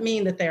doesn't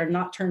mean that they're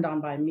not turned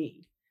on by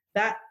me.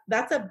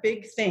 That's a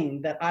big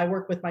thing that I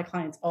work with my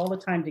clients all the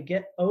time to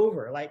get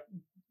over. Like,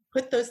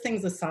 put those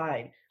things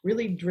aside.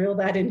 Really drill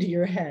that into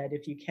your head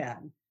if you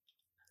can.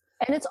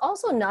 And it's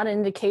also not an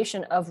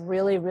indication of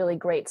really, really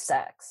great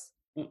sex.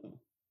 Mm-mm.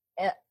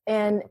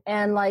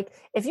 And like,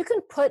 if you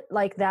can put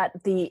like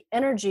that, the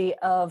energy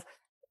of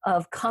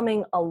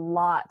coming a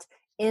lot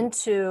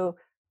into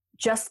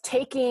just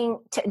taking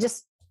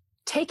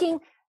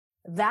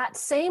that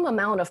same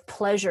amount of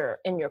pleasure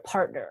in your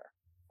partner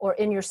or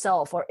in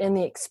yourself or in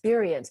the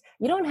experience,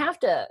 you don't have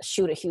to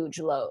shoot a huge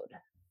load.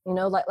 You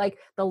know, like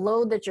the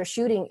load that you're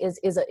shooting is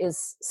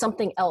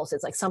something else.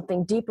 It's like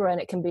something deeper,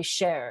 and it can be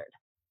shared.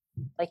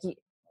 Like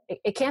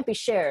it can't be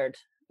shared.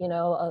 You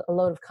know, a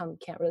load of cum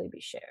can't really be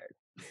shared.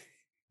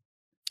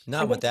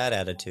 Not with that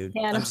attitude.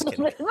 Yeah, I'm just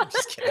kidding. I'm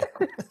just kidding.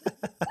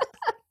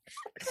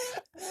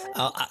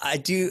 I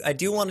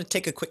do want to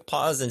take a quick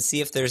pause and see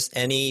if there's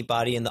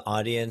anybody in the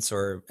audience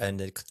or in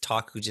the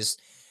talk who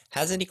just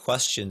has any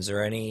questions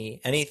or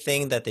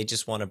anything that they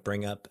just want to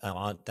bring up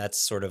on that's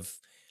sort of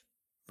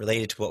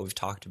related to what we've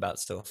talked about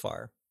so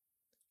far.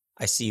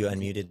 I see you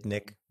unmuted,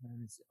 Nick.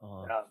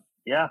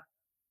 Yeah,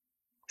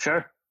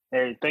 sure.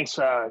 Hey, thanks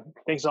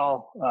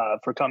all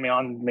for coming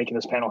on, making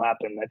this panel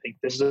happen. I think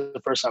this is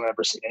the first time I've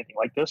ever seen anything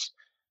like this.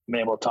 I'm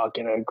able to talk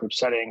in a group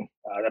setting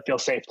that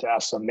feels safe to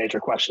ask some major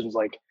questions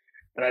like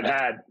that I've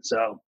had.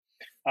 So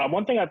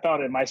one thing I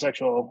found in my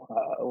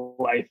sexual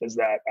life is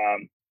that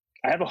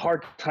I have a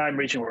hard time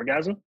reaching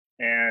orgasm.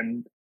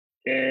 And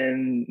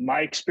in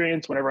my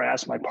experience, whenever I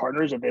ask my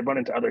partners if they've run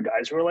into other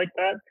guys who are like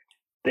that,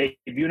 they've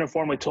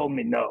uniformly told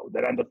me no,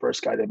 that I'm the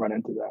first guy they've run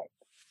into that.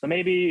 So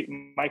maybe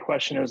my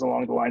question is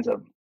along the lines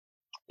of,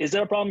 is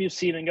there a problem you've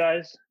seen in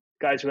guys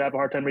who have a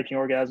hard time reaching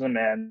orgasm?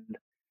 And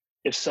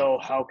if so,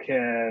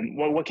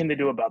 what can they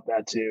do about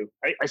that too?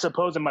 I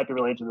suppose it might be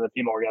related to the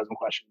female orgasm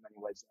question in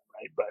many ways,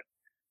 right? But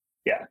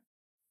yeah.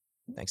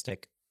 Thanks,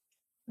 Nick.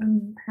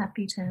 I'm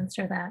happy to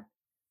answer that.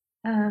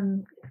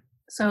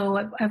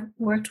 So I've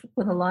worked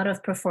with a lot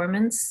of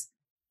performance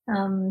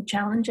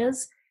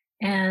challenges,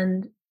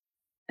 and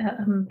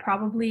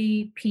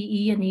probably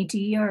PE and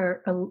ED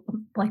are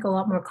like a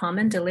lot more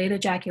common. Delayed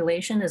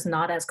ejaculation is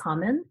not as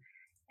common.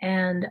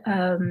 And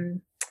I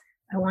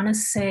want to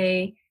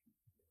say,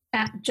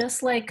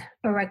 just like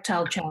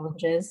erectile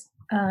challenges,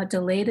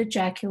 delayed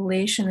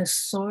ejaculation is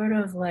sort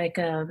of like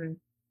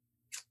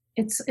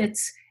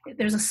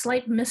there's a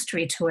slight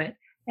mystery to it,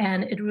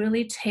 and it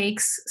really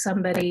takes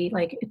somebody,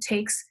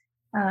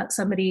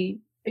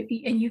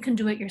 and you can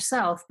do it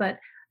yourself, but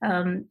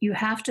you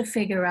have to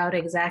figure out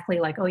exactly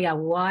like, oh yeah,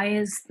 why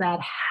is that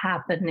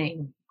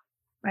happening,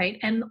 right?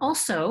 And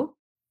also,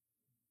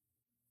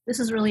 this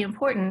is really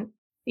important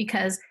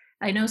because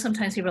I know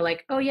sometimes people are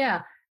like, oh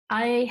yeah,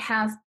 I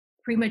have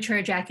premature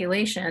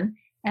ejaculation,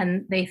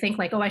 and they think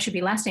like, oh, I should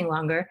be lasting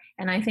longer.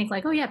 And I think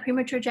like, oh yeah,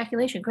 premature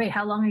ejaculation, great.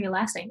 How long are you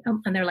lasting?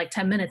 And they're like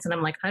 10 minutes. And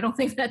I'm like, I don't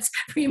think that's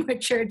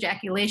premature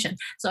ejaculation.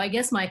 So I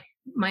guess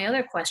my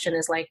other question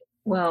is like,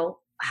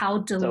 well, how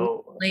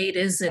delayed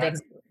is it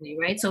exactly,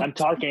 right? So I'm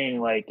talking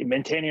like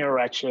maintaining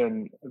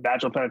erection,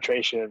 vaginal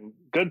penetration,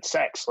 good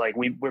sex. Like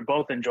we're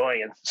both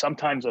enjoying it.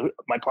 Sometimes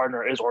my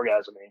partner is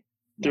orgasming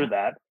through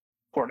that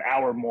for an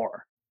hour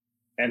more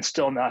and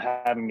still not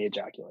having me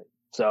ejaculate.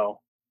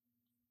 So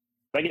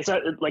like it's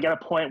at a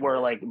point where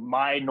like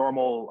my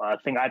normal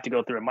thing I have to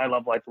go through in my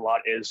love life a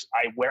lot is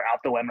I wear out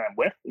the women I'm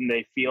with, and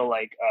they feel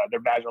like their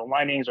vaginal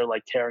linings are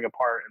like tearing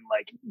apart, and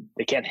like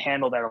they can't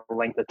handle that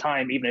length of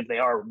time, even if they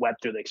are wet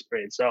through the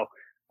experience. So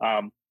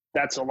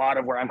that's a lot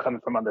of where I'm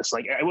coming from on this.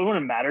 Like it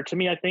wouldn't matter to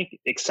me, I think,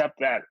 except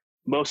that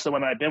most of the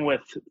women I've been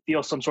with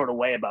feel some sort of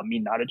way about me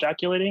not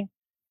ejaculating,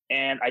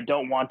 and I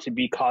don't want to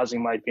be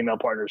causing my female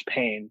partners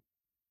pain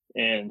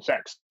in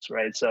sex,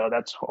 right? So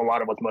that's a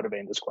lot of what's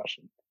motivating this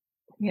question.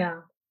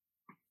 Yeah.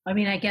 I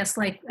mean, I guess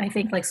I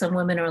think like some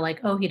women are like,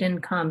 oh, he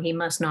didn't come, he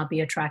must not be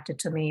attracted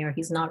to me, or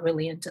he's not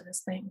really into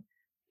this thing.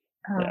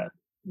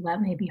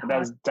 That may be hard.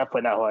 That's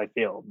definitely not how I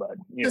feel, but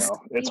it's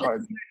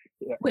hard.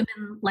 Yeah.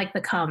 Women like the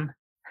cum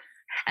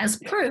as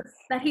proof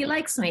that he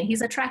likes me,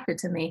 he's attracted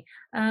to me.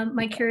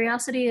 My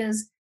curiosity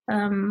is,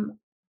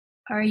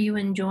 are you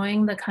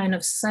enjoying the kind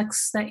of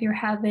sex that you're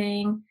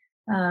having?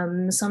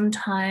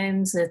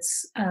 Sometimes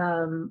it's,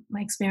 my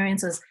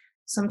experience is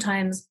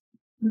sometimes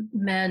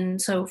men.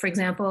 So for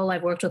example,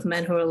 I've worked with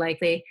men who are like,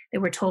 they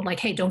were told like,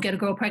 hey, don't get a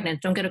girl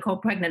pregnant, don't get a girl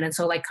pregnant. And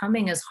so like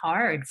coming is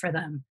hard for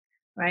them.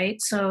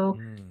 Right. So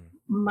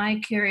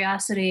my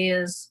curiosity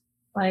is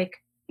like,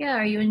 yeah,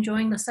 are you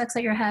enjoying the sex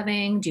that you're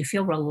having? Do you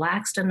feel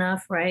relaxed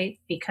enough? Right.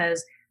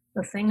 Because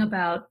the thing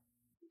about,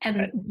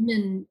 and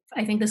women,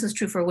 I think this is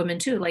true for women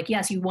too. Like,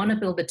 yes, you want to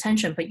build the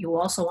tension, but you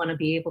also want to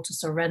be able to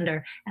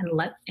surrender and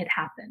let it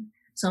happen.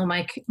 So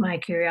my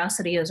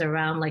curiosity is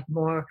around like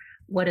more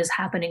what is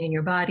happening in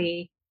your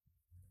body.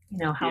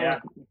 You know, how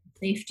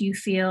safe do you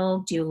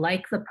feel? Do you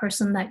like the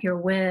person that you're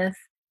with?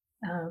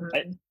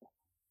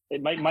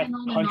 My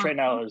hunch right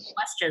now is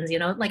questions. You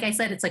know, like I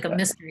said, it's like a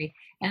mystery,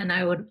 and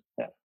I would,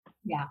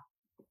 yeah.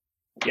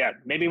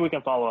 Maybe we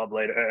can follow up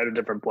later at a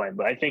different point.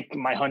 But I think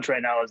my hunch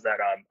right now is that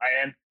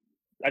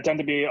I tend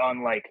to be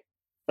on like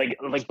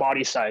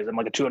body size. I'm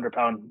like a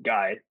 200-pound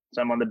guy,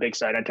 so I'm on the big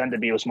side. I tend to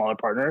be with smaller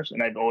partners,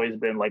 and I've always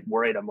been like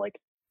worried I'm like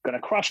gonna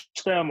crush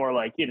them, or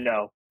like, you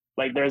know,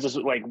 like there's this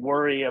like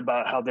worry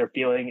about how they're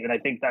feeling, and I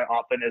think that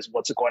often is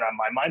what's going on in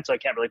my mind. So I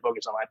can't really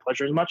focus on my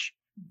pleasure as much.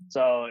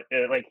 So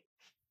like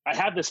I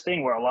have this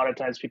thing where a lot of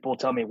times people will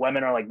tell me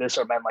women are like this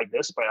or men like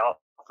this, but I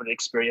often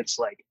experience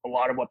like a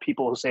lot of what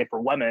people say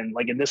for women.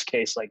 Like in this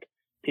case, like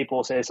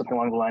people say something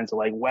along the lines of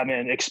like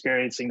women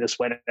experiencing this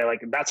way,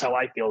 like that's how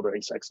I feel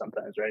during sex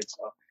sometimes, right?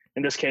 So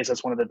in this case,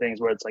 that's one of the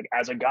things where it's like,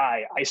 as a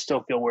guy, I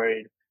still feel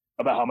worried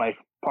about how my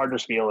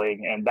partner's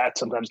feeling, and that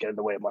sometimes gets in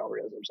the way of my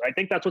orgasms. I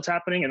think that's what's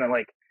happening, and then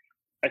like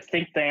I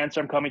think the answer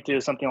I'm coming to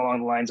is something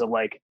along the lines of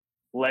like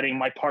letting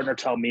my partner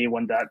tell me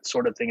when that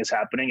sort of thing is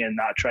happening, and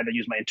not trying to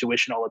use my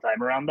intuition all the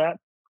time around that,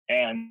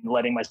 and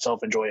letting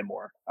myself enjoy it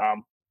more.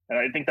 And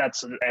I think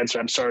that's the answer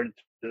I'm starting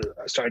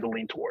to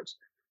lean towards.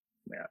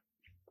 Yeah.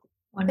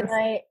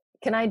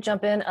 Can I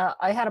jump in?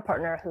 I had a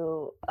partner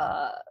who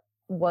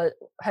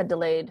had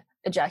delayed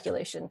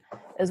ejaculation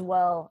as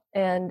well,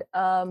 and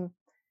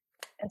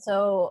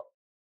so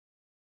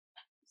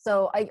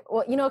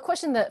a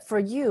question that for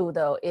you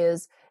though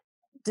is,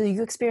 do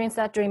you experience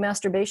that during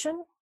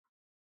masturbation?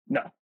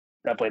 No,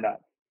 definitely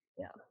not.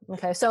 Yeah.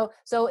 Okay. So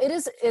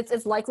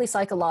it's likely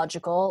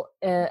psychological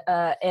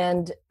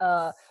and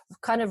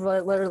kind of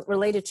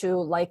related to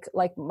like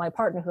my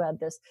partner who had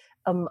this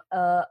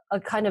a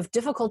kind of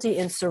difficulty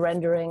in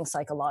surrendering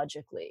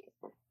psychologically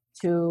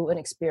to an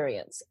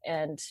experience,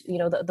 and you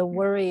know the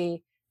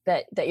worry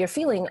that you're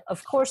feeling,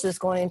 of course, is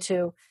going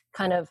to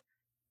kind of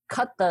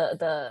cut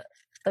the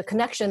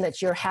connection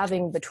that you're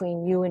having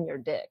between you and your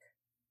dick.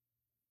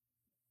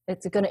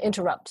 It's going to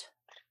interrupt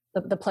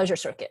the pleasure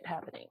circuit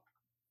happening.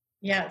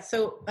 Yeah.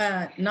 So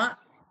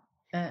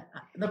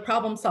the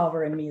problem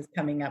solver in me is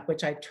coming up,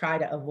 which I try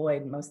to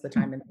avoid most of the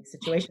time in these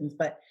situations.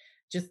 But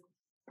just,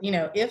 you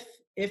know,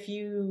 if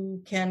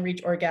you can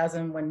reach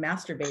orgasm when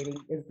masturbating,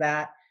 is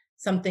that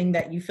something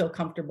that you feel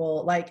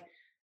comfortable? Like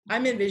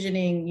I'm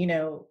envisioning, you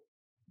know,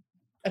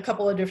 a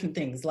couple of different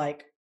things,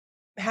 like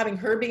having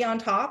her be on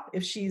top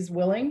if she's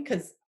willing,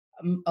 because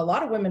a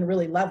lot of women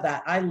really love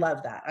that. I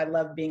love that. I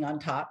love being on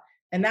top.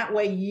 And that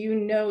way, you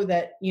know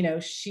that, you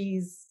know,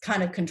 she's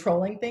kind of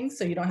controlling things.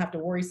 So you don't have to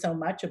worry so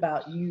much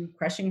about you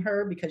crushing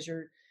her because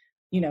you're,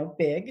 you know,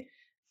 big.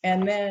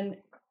 And then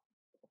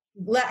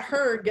let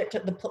her get to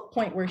the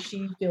point where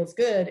she feels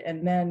good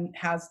and then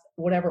has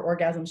whatever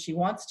orgasm she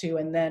wants to.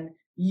 And then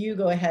you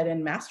go ahead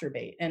and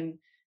masturbate. And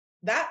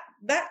that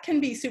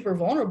can be super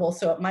vulnerable.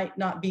 So it might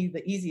not be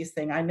the easiest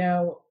thing. I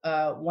know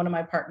one of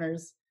my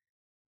partners,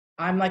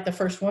 I'm like the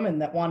first woman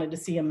that wanted to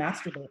see him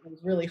masturbate. It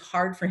was really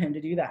hard for him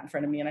to do that in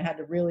front of me. And I had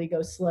to really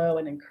go slow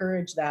and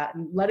encourage that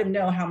and let him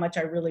know how much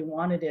I really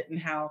wanted it and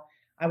how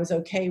I was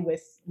okay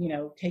with, you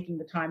know, taking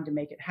the time to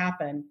make it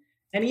happen.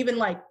 And even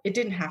like, it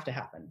didn't have to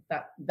happen.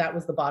 That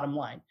was the bottom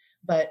line.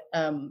 But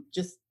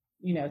just,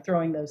 you know,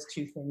 throwing those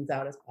two things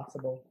out as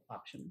possible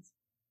options.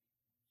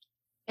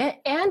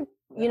 And,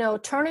 you know,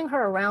 turning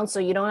her around so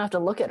you don't have to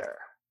look at her.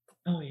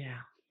 Oh, yeah.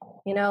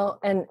 You know,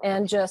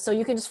 and just so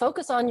you can just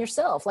focus on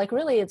yourself. Like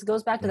really, it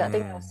goes back to that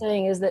thing I was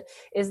saying is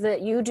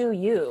that you do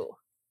you.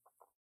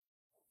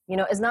 You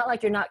know, it's not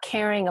like you're not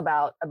caring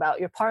about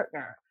your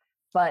partner,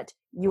 but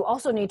you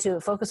also need to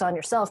focus on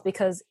yourself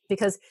because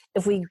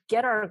if we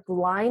get our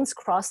lines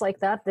crossed like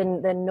that,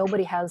 then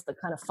nobody has the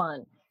kind of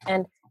fun.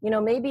 And you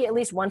know, maybe at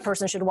least one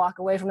person should walk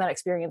away from that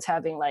experience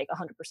having like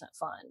 100%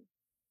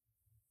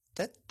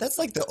 fun. That's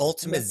like the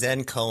ultimate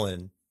Zen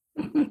koan.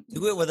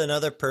 Do it with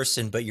another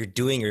person, but you're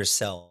doing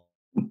yourself.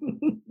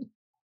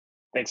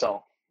 Thanks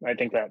all. I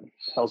think that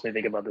helps me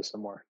think about this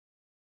some more.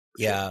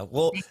 Yeah.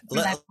 Well,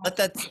 let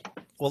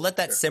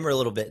that simmer a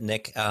little bit,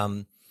 Nick.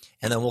 And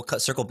then we'll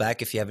circle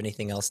back if you have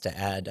anything else to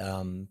add.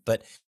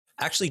 But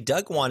actually,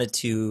 Doug wanted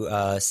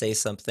to say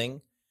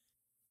something.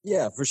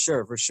 Yeah, for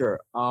sure.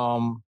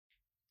 I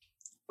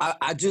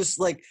just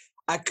like,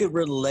 I could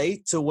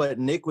relate to what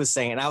Nick was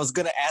saying. I was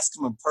going to ask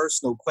him a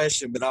personal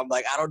question, but I'm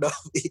like, I don't know.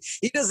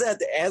 He doesn't have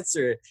to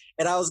answer it.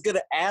 And I was going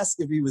to ask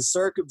if he was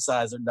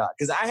circumcised or not.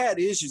 Because I had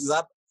issues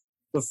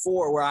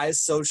before where I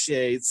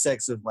associated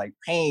sex with like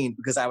pain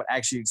because I would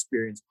actually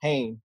experience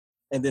pain.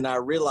 And then I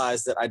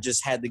realized that I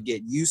just had to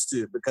get used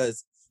to it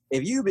because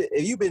if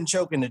you've been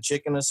choking a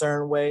chicken a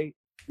certain way,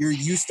 you're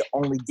used to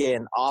only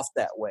getting off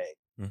that way.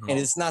 Mhm. And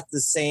it's not the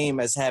same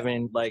as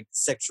having like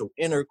sexual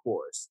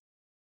intercourse.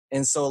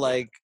 And so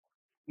like,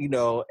 you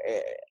know,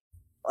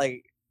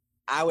 like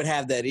I would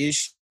have that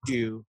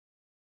issue,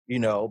 you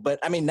know, but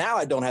I mean, now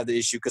I don't have the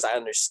issue because I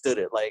understood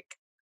it. Like,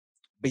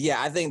 but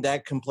yeah, I think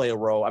that can play a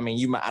role. I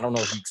mean, I don't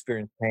know if you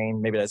experience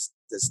pain. Maybe that's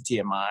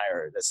TMI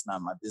or that's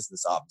not my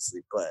business,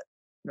 obviously, but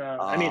No,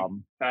 I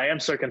mean, I am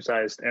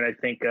circumcised, and I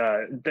think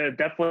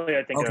definitely,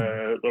 I think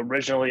Okay.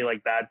 originally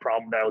like bad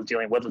problem that I was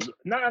dealing with was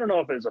I don't know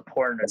if it was a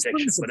porn That's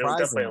pretty addiction, but it was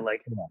definitely surprising.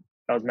 like Yeah.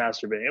 I was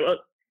masturbating.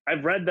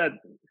 I've read that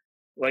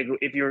like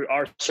if you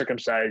are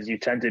circumcised, you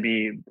tend to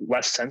be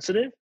less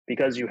sensitive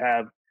because you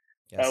have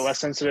less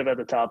sensitive at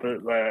the top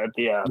of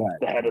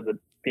the head of the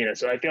penis.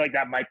 So I feel like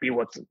that might be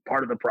what's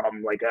part of the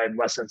problem. Like I'm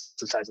less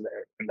sensitized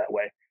in that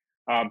way.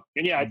 And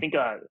yeah, I think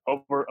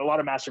over a lot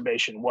of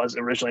masturbation was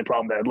originally a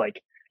problem that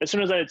like as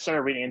soon as I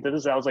started reading into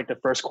this, that was like the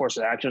first course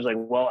of action. I was like,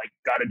 well, I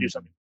got to do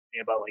something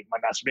about like my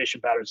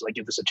masturbation patterns, like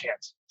give this a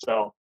chance.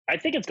 So I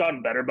think it's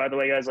gotten better, by the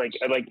way, guys. Like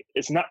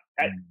it's not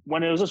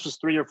when this was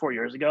 3 or 4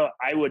 years ago,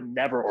 I would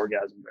never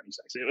orgasm during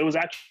sex. It was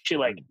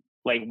actually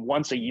like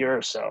once a year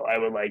or so I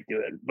would like do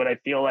it. But I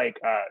feel like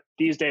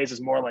these days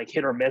is more like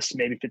hit or miss,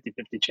 maybe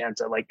 50-50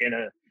 chance that like in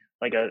a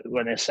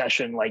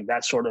session like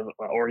that sort of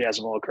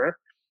orgasm will occur.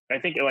 I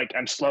think like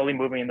I'm slowly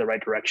moving in the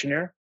right direction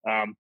here.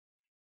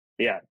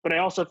 Yeah, but I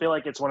also feel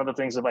like it's one of the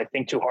things if I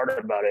think too hard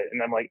about it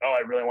and I'm like, oh,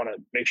 I really want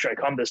to make sure I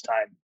come this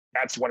time,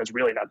 that's when it's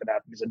really not going to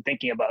happen because I'm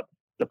thinking about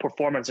the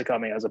performance of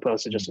coming as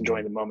opposed to just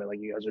enjoying the moment like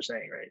you guys are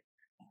saying, right?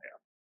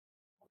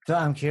 So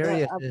I'm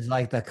curious, is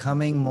like the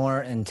coming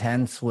more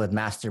intense with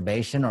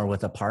masturbation or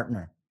with a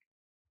partner?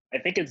 I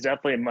think it's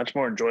definitely much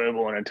more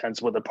enjoyable and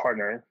intense with a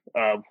partner.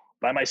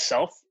 By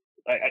myself,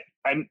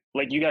 I'm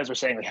like you guys were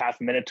saying, like half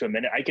a minute to a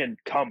minute. I can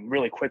come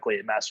really quickly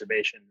at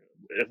masturbation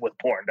with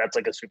porn. That's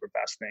like a super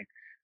fast thing.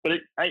 But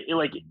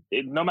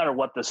no matter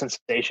what the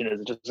sensation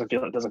is, it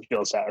doesn't feel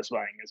as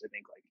satisfying as I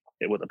think like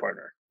it with a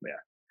partner. Yeah.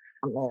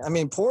 I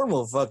mean, porn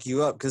will fuck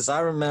you up because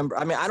I remember.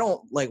 I mean, I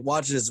don't like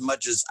watch it as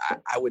much as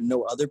I would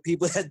know other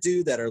people that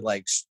do that are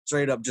like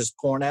straight up just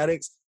porn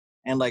addicts.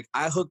 And like,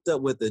 I hooked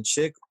up with a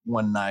chick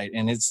one night,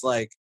 and it's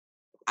like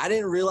I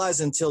didn't realize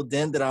until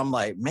then that I'm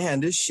like, man,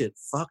 this shit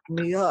fucked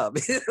me up.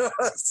 You know what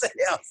I'm saying?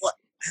 I was like,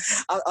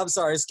 I'm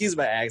sorry, excuse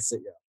my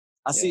accent. Yeah.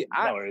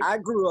 I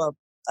grew up.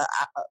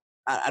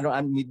 I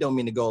don't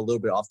mean to go a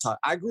little bit off topic.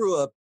 I grew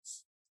up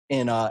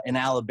in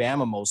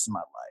Alabama most of my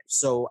life.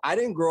 So I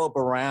didn't grow up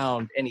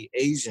around any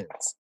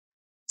Asians.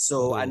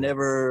 So I've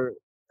never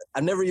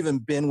even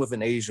been with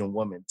an Asian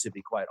woman, to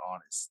be quite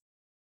honest.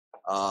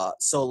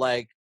 So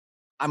like,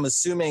 I'm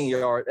assuming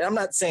I'm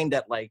not saying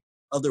that like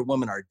other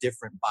women are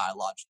different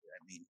biologically.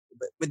 I mean,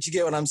 but you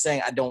get what I'm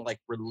saying? I don't like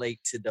relate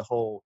to the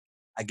whole,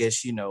 I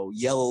guess,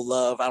 yellow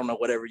love. I don't know,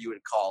 whatever you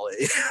would call it.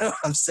 You know what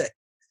I'm saying?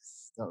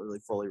 Don't really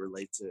fully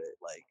relate to it.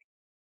 Like,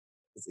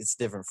 it's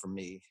different for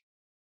me.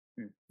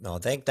 No,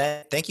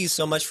 thank you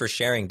so much for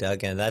sharing,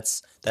 Doug. And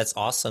that's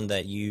awesome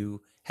that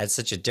you had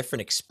such a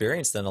different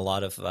experience than a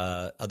lot of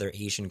other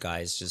Asian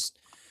guys.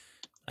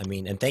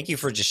 And thank you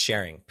for just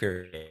sharing,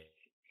 period.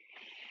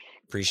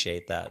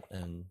 Appreciate that.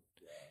 And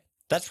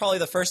that's probably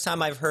the first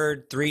time I've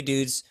heard three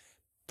dudes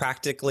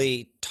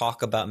practically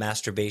talk about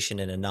masturbation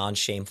in a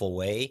non-shameful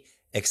way,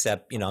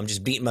 except, I'm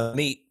just beating my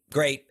meat.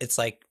 Great. It's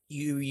like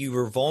you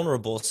were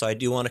vulnerable. So I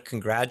do want to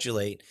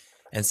congratulate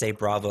and say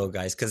bravo,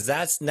 guys, because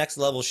that's next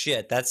level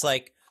shit. That's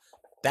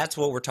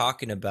what we're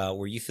talking about,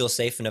 where you feel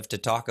safe enough to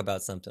talk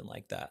about something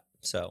like that.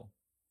 So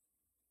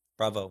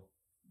bravo.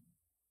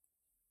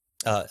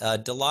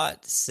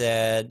 Delot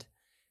said,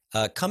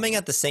 coming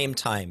at the same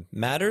time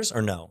matters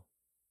or no?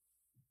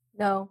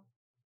 No.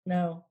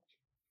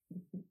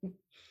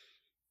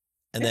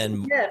 And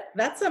then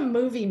that's a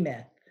movie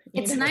myth.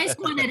 It's nice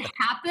when it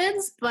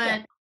happens,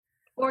 but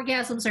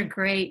orgasms are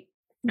great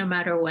no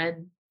matter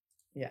when.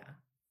 Yeah.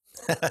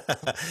 I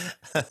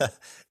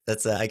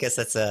guess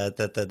that's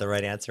the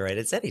right answer, right?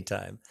 It's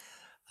anytime.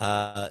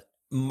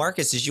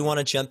 Marcus, did you want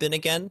to jump in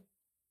again?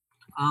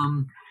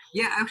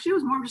 Yeah, actually, it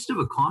was more just of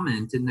a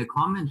comment, and the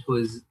comment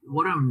was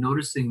what I'm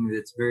noticing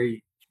that's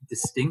very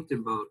distinct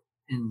about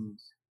and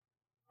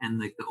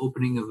like the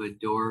opening of a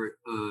door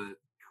to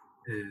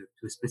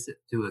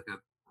like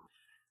a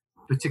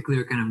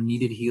particular kind of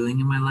needed healing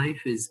in my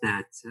life is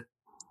that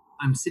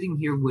I'm sitting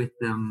here with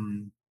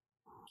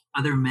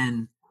other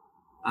men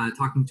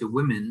talking to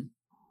women,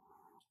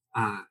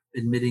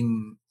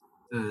 admitting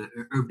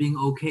or being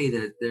okay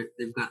that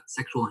they've got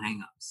sexual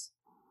hangups.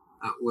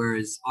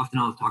 Whereas often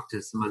I'll talk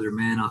to some other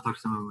men, I'll talk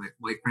to some of my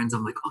white friends.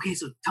 I'm like, okay,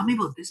 so tell me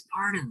about this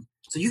part, and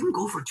so you can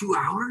go for 2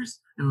 hours,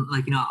 and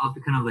like I'll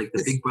be kind of like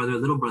the big brother,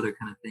 little brother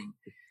kind of thing,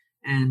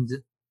 and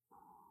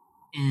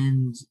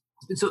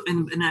so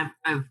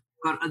I've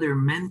got other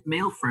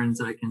male friends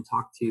that I can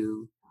talk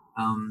to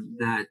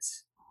that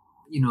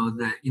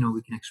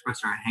we can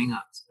express our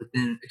hangups, but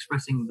then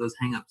expressing those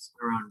hangups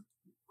around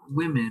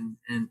women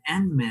and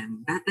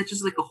men, that's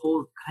just like a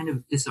whole kind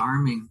of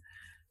disarming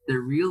that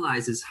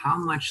realizes how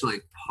much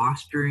like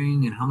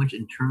posturing and how much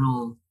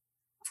internal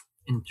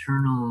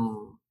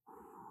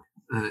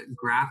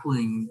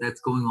grappling that's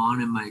going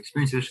on in my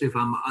experience, especially if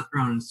I'm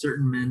around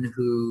certain men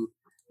who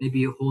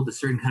maybe hold a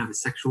certain kind of a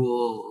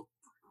sexual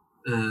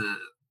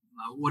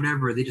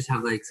whatever. They just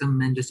have like, some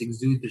men just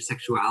exude their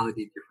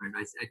sexuality different.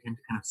 I tend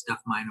to kind of stuff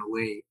mine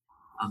away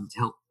to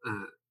help.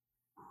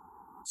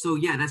 So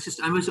yeah, that's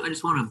just, I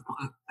just want to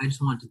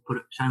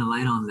shine a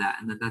light on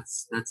that, and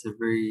that's a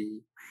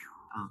very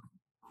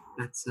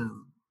that's a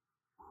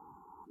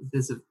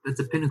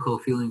pinnacle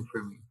feeling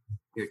for me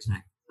here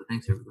tonight. So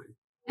thanks everybody.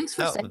 Thanks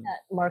for saying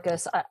that,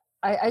 Marcus.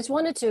 I just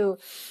wanted to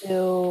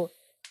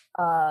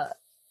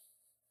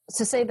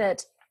say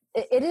that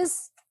it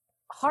is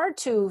hard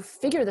to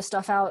figure this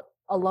stuff out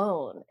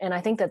alone, and I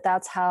think that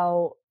that's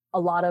how a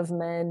lot of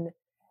men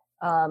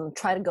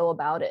try to go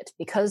about it,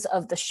 because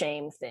of the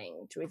shame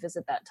thing, to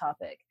revisit that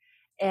topic.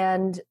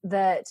 And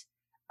that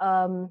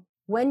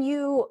when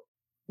you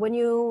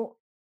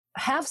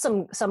have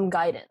some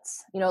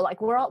guidance,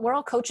 like we're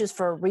all coaches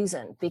for a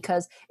reason,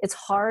 because it's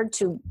hard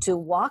to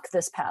walk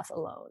this path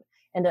alone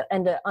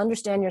and to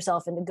understand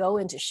yourself and to go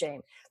into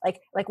shame.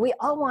 Like we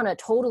all want to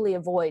totally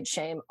avoid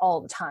shame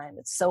all the time.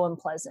 It's so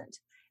unpleasant.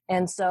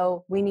 And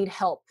so we need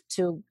help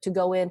to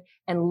go in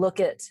and look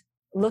at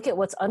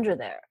what's under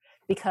there,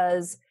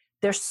 because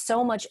there's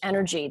so much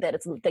energy that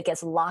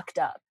gets locked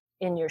up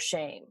in your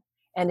shame.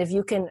 And if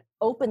you can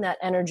open that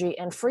energy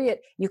and free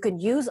it, you can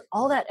use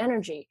all that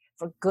energy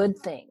for good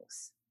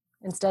things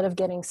instead of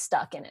getting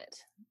stuck in it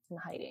and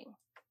hiding.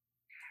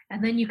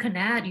 And then you can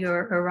add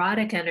your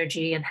erotic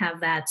energy and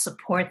have that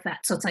support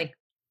that. So it's like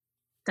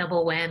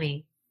double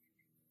whammy.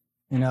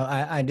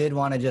 I did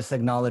want to just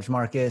acknowledge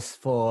Marcus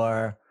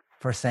for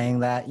saying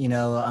that.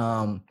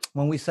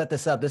 When we set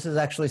this up, this is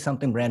actually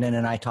something Brandon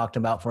and I talked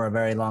about for a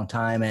very long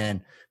time.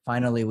 And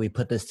finally we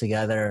put this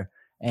together.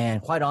 And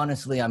quite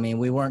honestly, I mean,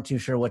 we weren't too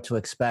sure what to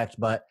expect,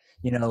 but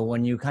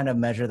when you kind of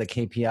measure the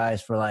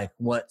KPIs for like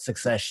what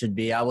success should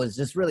be, I was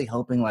just really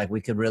hoping like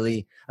we could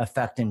really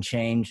affect and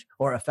change,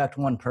 or affect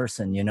one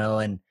person,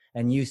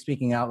 and you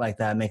speaking out like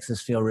that makes us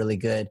feel really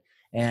good.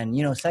 And,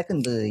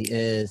 secondly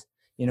is,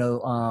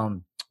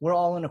 we're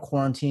all in a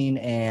quarantine,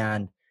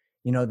 and,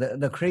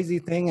 the crazy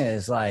thing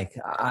is like,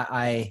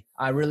 I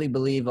really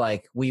believe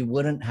like we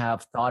wouldn't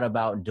have thought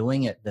about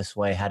doing it this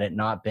way had it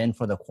not been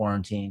for the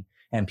quarantine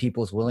and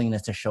people's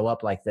willingness to show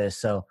up like this.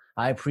 So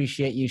I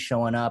appreciate you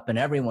showing up, and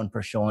everyone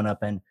for showing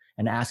up and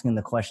asking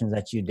the questions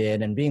that you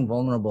did and being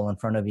vulnerable in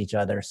front of each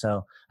other.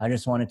 So I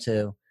just wanted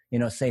to,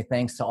 say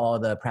thanks to all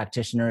the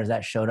practitioners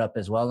that showed up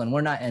as well. And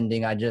we're not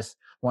ending. I just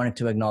wanted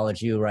to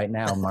acknowledge you right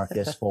now,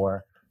 Marcus,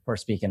 for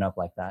speaking up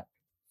like that.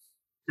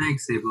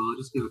 Thanks, Abel. I'll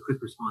just give a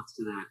quick response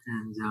to that.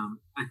 And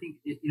I think,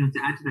 to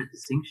add to that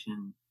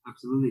distinction,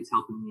 absolutely it's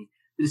helping me.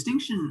 The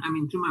distinction, I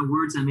mean, through my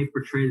words, I may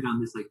portray it on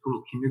this like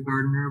total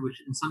kindergartner,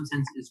 which in some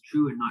sense is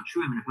true and not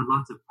true. I mean, I've had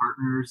lots of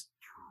partners.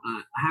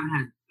 I haven't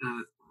had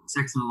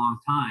sex in a long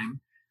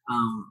time,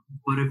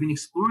 but I've been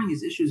exploring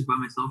these issues by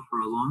myself for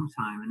a long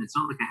time. And it's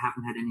not like I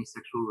haven't had any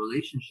sexual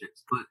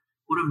relationships. But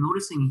what I'm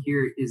noticing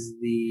here is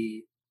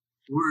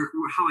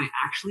how I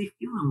actually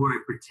feel and where I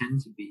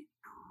pretend to be.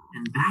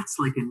 And that's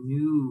like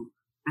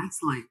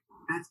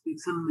that's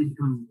suddenly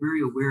becoming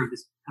very aware of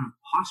this kind of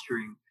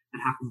posturing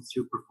that happens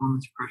through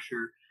performance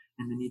pressure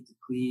and the need to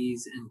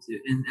please, and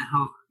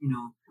how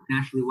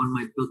naturally one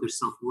might build their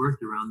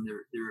self-worth around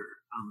their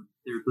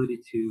ability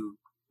to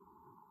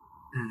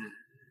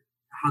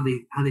how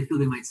they feel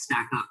they might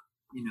stack up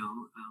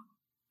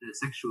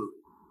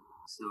sexually.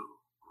 So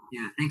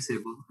yeah, thanks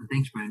Abel, and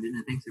thanks Brandon,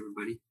 and thanks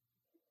everybody.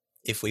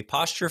 If we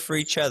posture for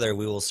each other,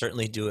 we will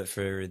certainly do it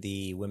for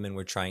the women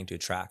we're trying to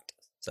attract.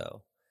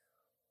 So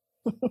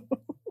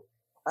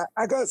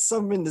I got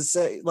something to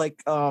say.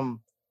 Like,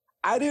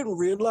 I didn't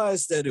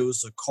realize that it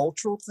was a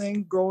cultural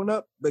thing growing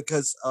up,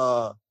 because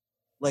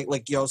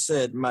like y'all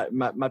said,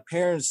 my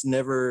parents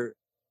never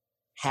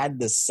had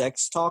the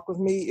sex talk with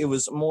me. It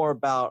was more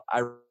about,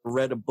 I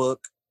read a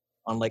book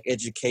on like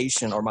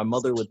education, or my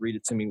mother would read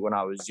it to me when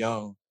I was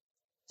young.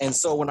 And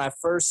so when I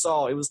first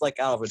saw it, was like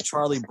out of a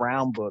Charlie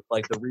Brown book,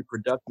 like the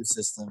reproductive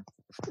system.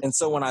 And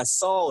so when I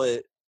saw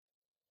it,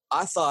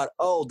 I thought,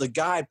 oh, the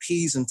guy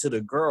pees into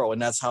the girl,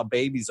 and that's how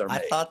babies are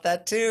made. I thought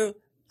that too.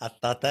 And I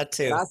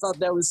thought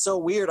that was so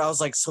weird. I was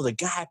like, so the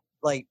guy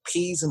like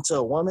pees into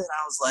a woman?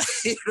 I was like,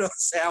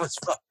 I was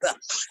fucked up.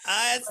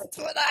 That's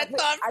what I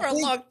thought for a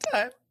long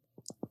time.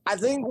 I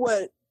think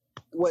what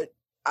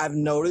I've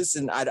noticed,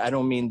 and I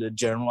don't mean to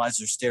generalize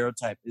or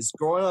stereotype, is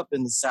growing up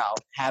in the South,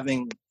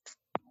 having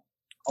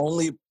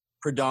only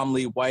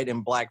predominantly white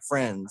and black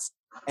friends,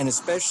 and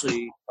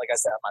especially, like I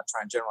said, I'm not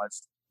trying to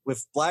generalize,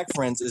 with black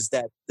friends, is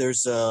that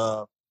there's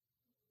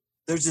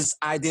this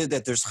idea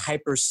that there's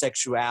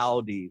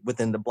hypersexuality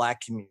within the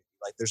black community.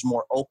 Like there's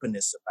more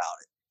openness about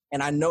it.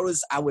 And I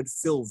noticed I would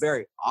feel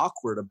very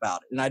awkward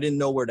about it. And I didn't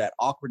know where that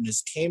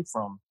awkwardness came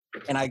from.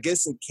 And I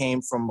guess it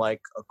came from like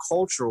a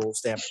cultural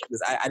standpoint,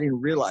 because I didn't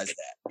realize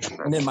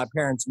that. And then my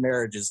parents'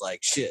 marriage is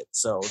like shit.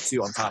 So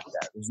too, on top of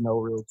that, there's no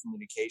real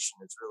communication.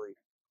 It's really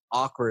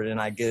awkward. And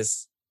I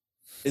guess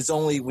it's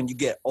only when you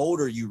get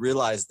older you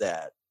realize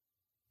that.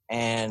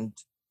 And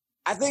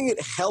I think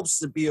it helps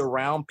to be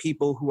around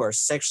people who are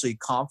sexually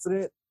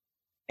confident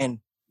and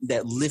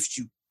that lift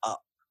you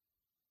up.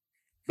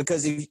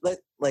 Because if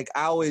like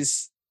I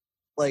always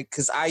like,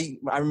 because I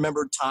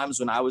remember times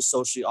when I was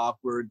socially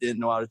awkward, didn't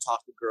know how to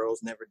talk to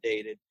girls, never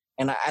dated.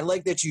 And I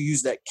like that you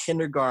use that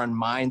kindergarten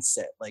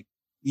mindset, like,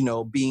 you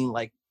know, being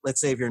like, let's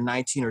say if you're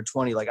 19 or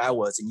 20, like I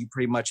was, and you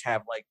pretty much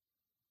have like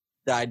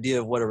the idea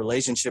of what a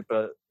relationship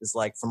is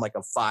like from like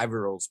a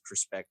 5-year-old's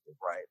perspective,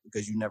 right?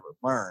 Because you never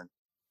learn.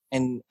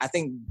 And I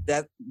think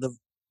that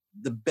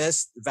the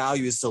best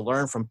value is to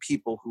learn from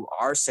people who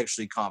are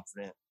sexually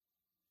confident,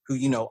 who,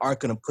 you know,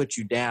 aren't going to put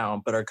you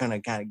down, but are going to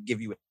kind of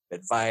give you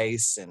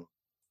advice and,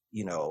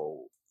 you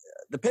know,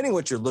 depending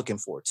what you're looking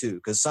for too.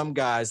 Because some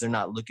guys, they're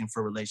not looking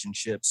for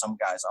relationships. Some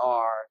guys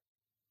are.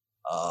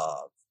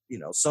 You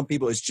know, some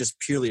people it's just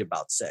purely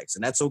about sex,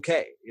 and that's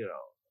okay. You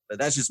know, but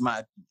that's just my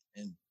opinion.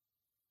 And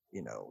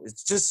you know,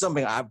 it's just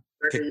something I've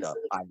picked up.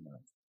 I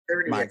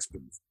learned my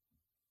experience.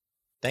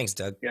 Thanks,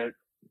 Doug.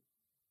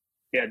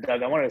 Yeah,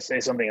 Doug. I wanted to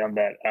say something on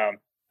that.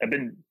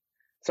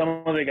 Some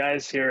of the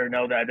guys here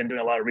know that I've been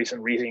doing a lot of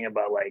recent reading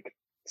about like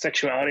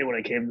sexuality when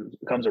it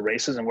comes to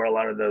races and where a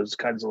lot of those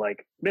kinds of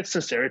like myths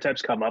and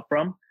stereotypes come up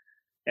from.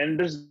 And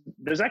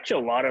there's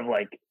actually a lot of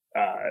like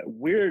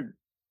weird.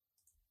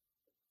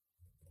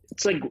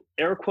 It's like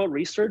air quote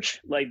research.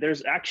 Like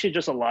there's actually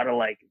just a lot of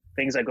like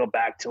things that go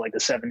back to like the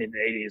 70s and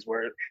 80s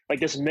where like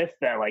this myth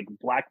that like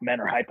black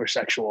men are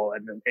hypersexual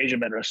and then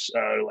Asian men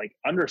are like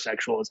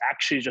undersexual is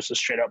actually just a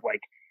straight up like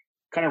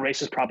kind of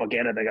racist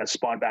propaganda that got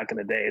spawned back in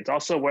the day. It's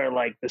also where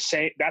like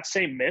that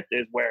same myth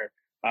is where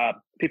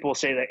people will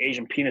say that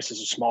Asian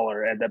penises are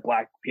smaller and that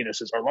black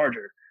penises are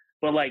larger.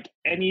 But like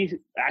any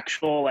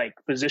actual like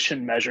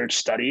physician measured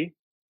study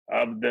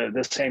of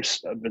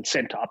the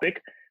same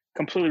topic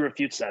completely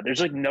refutes that.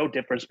 There's like no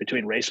difference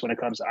between race when it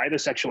comes to either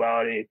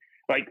sexuality.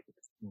 Like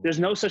there's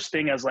no such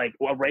thing as like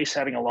a race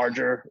having a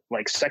larger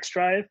like sex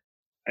drive,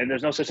 and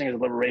there's no such thing as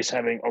a race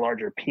having a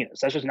larger penis.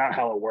 That's just not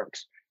how it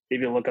works if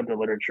you look up the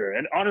literature.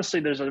 And honestly,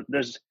 there's an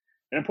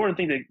important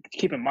thing to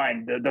keep in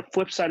mind. The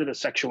flip side of the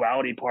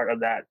sexuality part of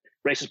that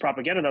racist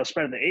propaganda that was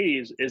spread in the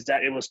 80s is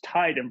that it was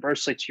tied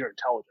inversely to your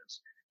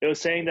intelligence. It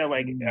was saying that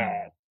like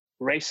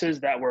races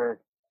that were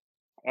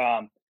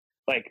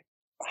like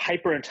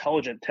hyper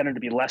intelligent tended to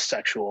be less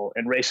sexual,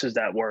 and races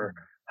that were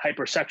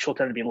hypersexual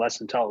tended to be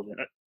less intelligent.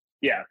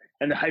 Yeah,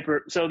 and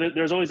so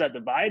there's always that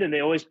divide, and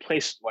they always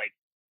place like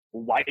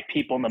white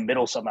people in the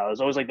middle somehow. There's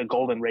always like the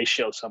golden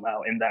ratio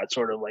somehow in that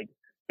sort of like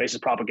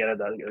racist propaganda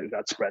that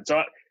got spread.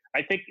 So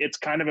I think it's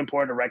kind of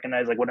important to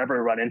recognize like whenever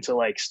we run into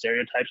like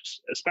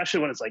stereotypes,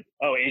 especially when it's like,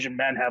 oh, Asian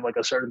men have like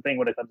a certain thing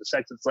when it comes to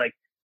sex. It's like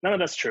none of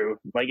that's true.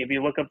 Like if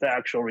you look up the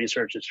actual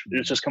research,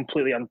 it's just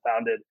completely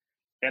unfounded.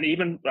 And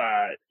even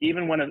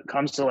when it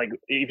comes to like,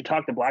 if you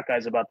talk to black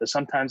guys about this,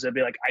 sometimes they'll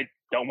be like, I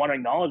don't want to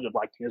acknowledge the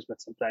black penis myth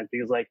sometimes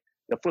because like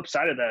the flip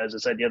side of that is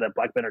this idea that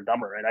black men are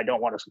dumber, and I don't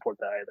want to support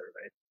that either,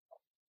 right?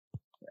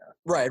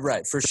 Yeah.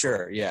 Right, for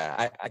sure.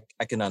 Yeah,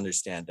 I can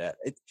understand that.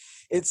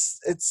 It's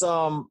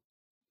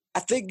I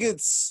think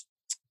it's.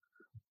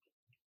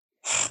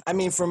 I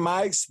mean, from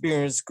my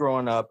experience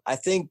growing up, I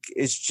think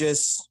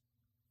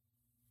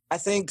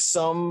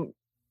some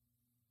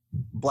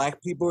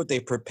Black people,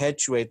 they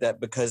perpetuate that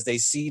because they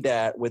see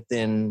that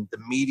within the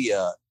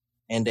media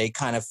and they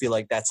kind of feel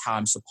like that's how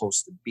I'm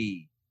supposed to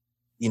be.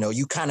 You know,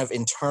 you kind of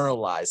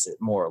internalize it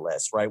more or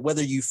less, right?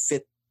 Whether you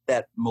fit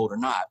that mode or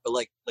not. But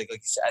like you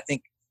said, I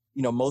think,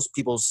 you know, most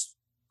people's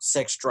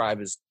sex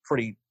drive is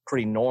pretty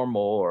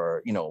normal,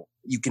 or, you know,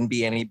 you can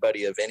be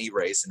anybody of any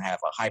race and have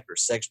a hyper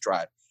sex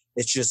drive.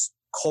 It's just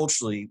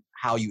culturally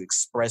how you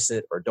express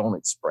it or don't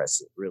express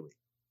it, really.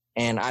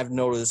 And I've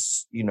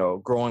noticed, you know,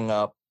 growing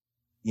up,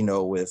 you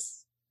know, with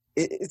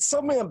it's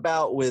something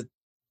about with,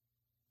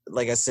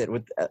 like I said,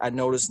 I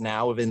notice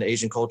now within the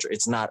Asian culture,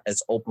 it's not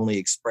as openly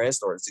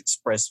expressed, or it's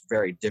expressed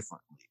very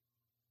differently,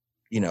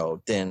 you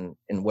know, than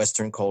in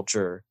Western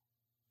culture.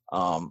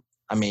 I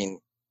mean,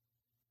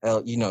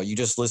 you know, you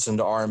just listen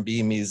to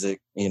R&B music,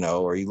 you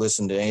know, or you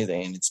listen to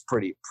anything, and it's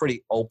pretty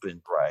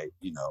open, right?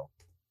 You know,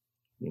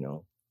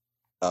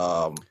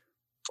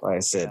 like I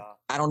said, yeah.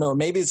 I don't know.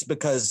 Maybe it's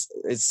because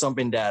it's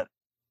something that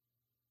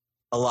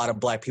a lot of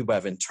Black people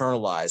have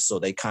internalized, so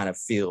they kind of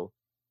feel,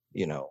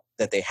 you know,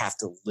 that they have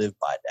to live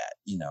by that,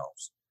 you know.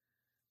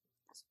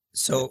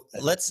 So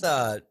let's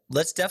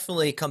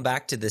definitely come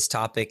back to this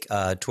topic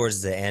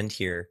towards the end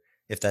here,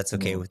 if that's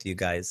okay with you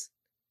guys.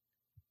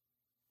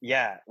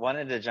 Yeah,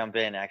 wanted to jump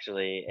in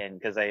actually, and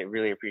because I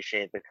really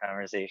appreciate the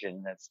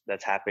conversation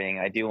that's happening.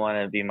 I do want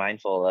to be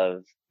mindful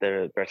of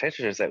the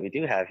participants that we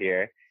do have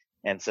here,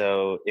 and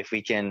so if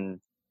we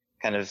can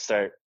kind of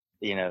start,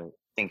 you know,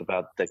 think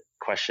about the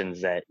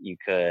questions that you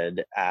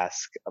could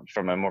ask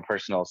from a more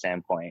personal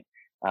standpoint,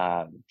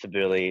 to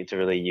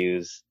really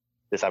use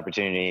this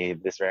opportunity,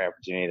 this rare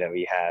opportunity that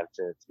we have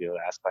to be able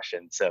to ask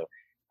questions. So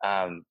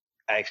I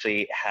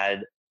actually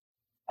had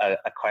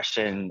a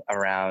question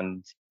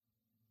around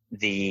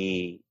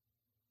the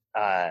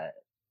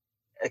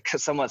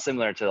somewhat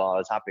similar to all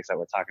the topics that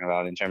we're talking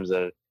about in terms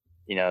of,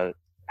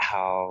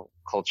 how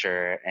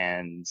culture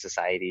and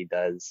society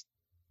does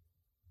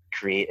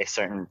create a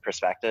certain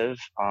perspective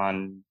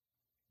on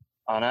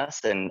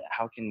us, and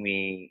how can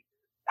we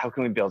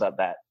build up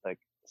that like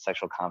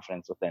sexual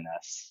confidence within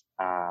us,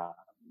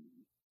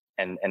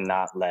 and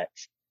not let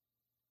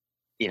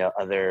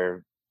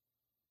other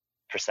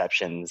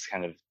perceptions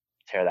kind of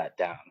tear that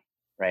down,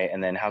 right?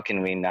 And then how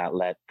can we not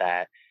let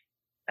that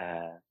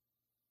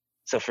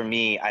so for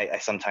me, I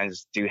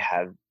sometimes do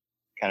have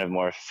kind of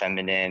more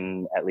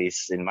feminine, at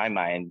least in my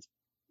mind,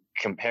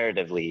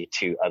 comparatively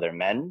to other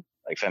men,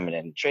 like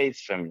feminine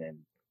traits, feminine,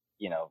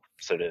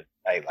 sort of,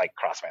 I like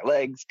cross my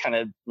legs kind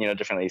of,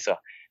 differently. So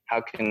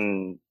how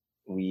can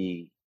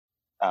we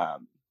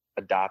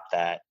adopt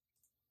that,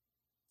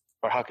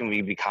 or how can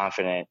we be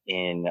confident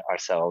in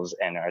ourselves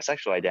and our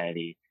sexual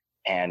identity,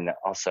 and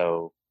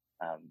also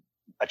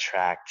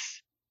attract,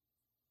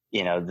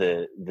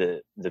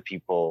 the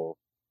people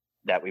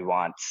that we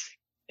want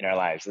in our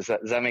lives? Does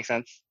that make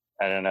sense?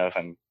 I don't know if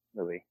I'm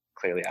really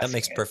clearly asking. That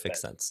makes perfect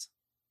sense.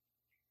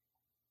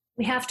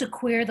 We have to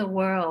queer the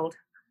world.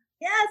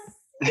 Yes.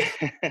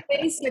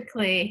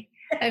 Basically,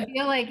 I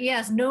feel like,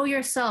 yes, know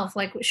yourself.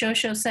 Like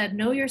Shosho said,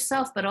 know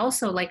yourself, but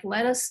also like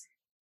let us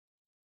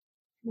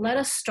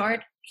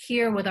start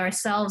here with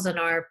ourselves and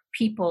our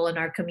people and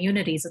our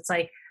communities. It's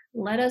like,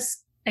 let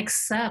us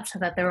accept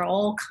that there are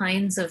all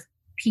kinds of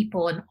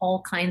people in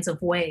all kinds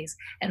of ways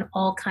and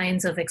all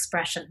kinds of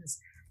expressions,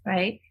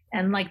 right?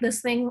 And like this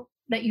thing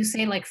that you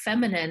say, like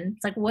feminine,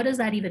 it's like, what does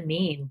that even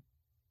mean?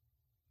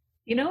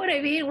 You know what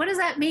I mean? What does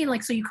that mean?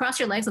 Like, so you cross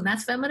your legs and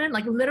that's feminine?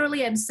 Like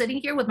literally I'm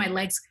sitting here with my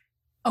legs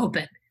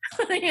open,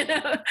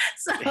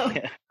 So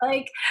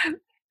like,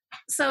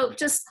 so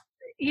just,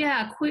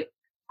 yeah,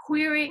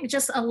 queering,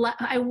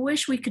 I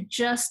wish we could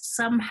just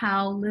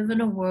somehow live in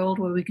a world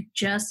where we could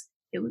just,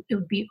 it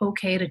would be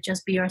okay to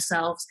just be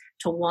ourselves,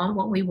 to want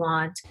what we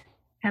want.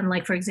 And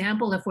like, for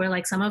example, if we're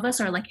like, some of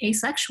us are like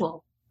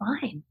asexual,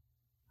 fine,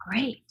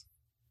 great.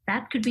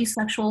 That could be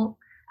sexual,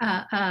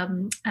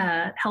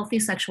 healthy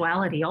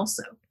sexuality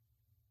also,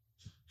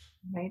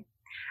 right?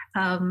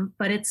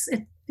 But it's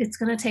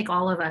going to take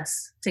all of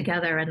us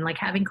together, and like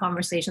having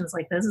conversations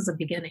like this is a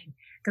beginning,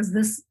 because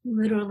this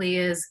literally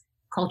is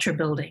culture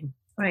building,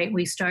 right?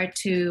 We start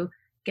to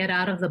get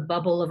out of the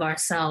bubble of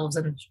ourselves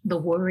and the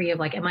worry of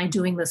like, am I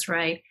doing this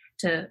right?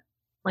 To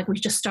like, we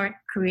just start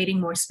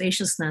creating more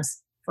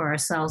spaciousness for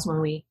ourselves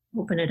when we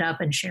open it up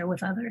and share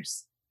with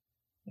others.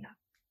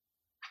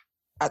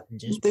 I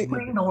think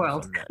in the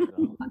world.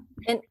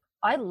 And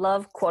I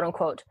love quote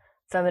unquote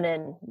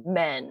feminine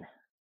men.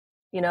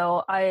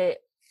 I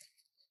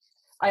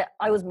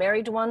was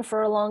married to one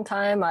for a long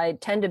time. I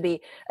tend to be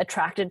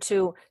attracted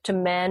to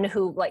men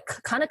who like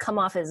kind of come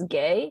off as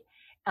gay,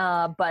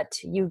 but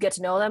you get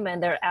to know them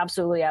and they're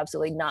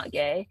absolutely not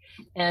gay,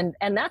 and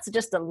that's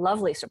just a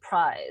lovely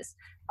surprise.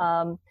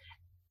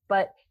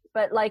 But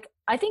like,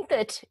 I think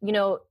that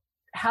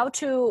how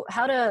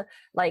to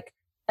like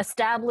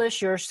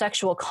establish your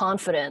sexual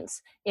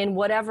confidence in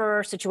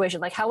whatever situation,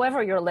 like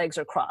however your legs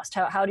are crossed,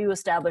 how do you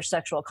establish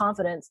sexual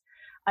confidence?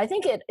 I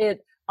think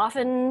it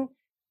often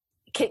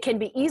can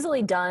be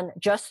easily done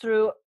just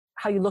through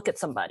how you look at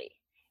somebody.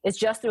 It's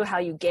just through how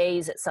you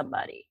gaze at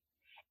somebody,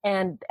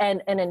 and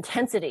an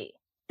intensity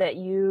that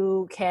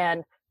you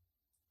can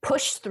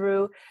push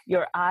through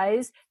your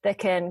eyes that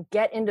can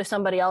get into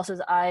somebody else's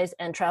eyes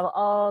and travel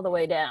all the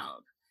way down.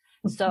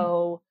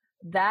 So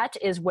that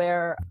is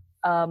where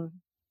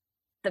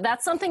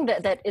that's something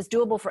that is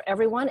doable for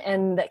everyone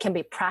and that can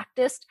be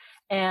practiced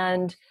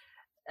and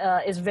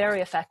is very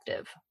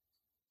effective.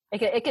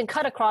 It can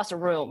cut across a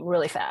room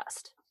really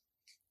fast.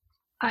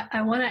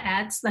 I want to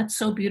add, that's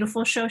so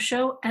beautiful,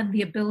 Shosho, and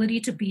the ability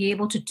to be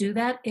able to do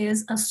that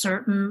is a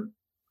certain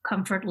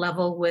comfort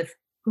level with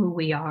who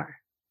we are.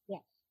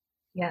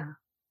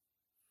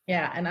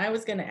 Yeah, and I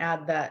was going to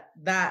add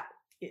that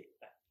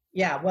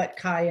what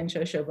Kai and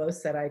Shosho both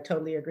said, I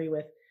totally agree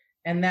with,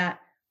 and that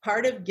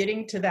part of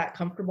getting to that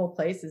comfortable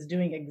place is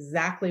doing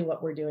exactly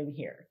what we're doing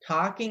here,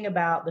 talking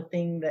about the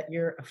thing that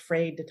you're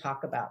afraid to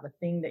talk about, the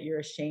thing that you're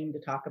ashamed to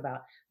talk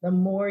about. The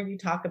more you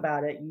talk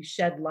about it, you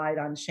shed light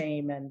on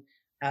shame. And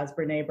as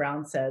Brene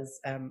Brown says,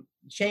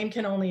 shame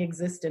can only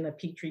exist in a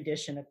petri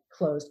dish in a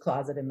closed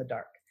closet in the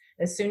dark.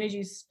 As soon as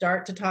you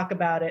start to talk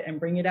about it and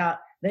bring it out,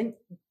 then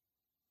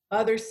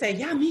others say,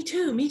 yeah, me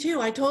too,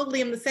 I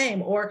totally am the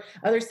same. Or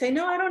others say,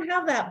 no, I don't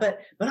have that,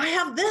 but I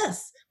have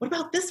this. What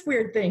about this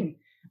weird thing?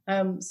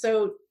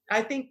 So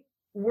I think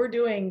we're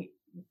doing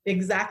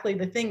exactly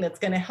the thing that's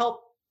going to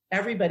help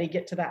everybody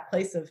get to that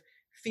place of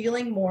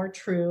feeling more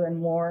true and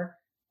more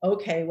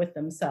okay with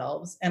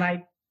themselves. And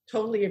I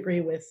totally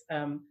agree with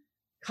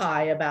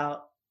Kai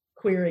about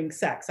queering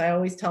sex. I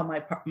always tell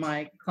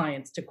my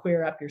clients to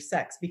queer up your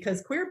sex,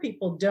 because queer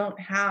people don't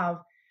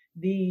have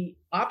the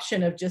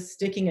option of just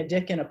sticking a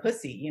dick in a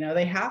pussy.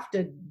 They have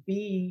to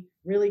be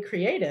really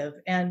creative.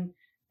 And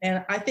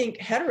I think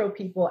hetero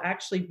people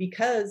actually,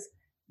 because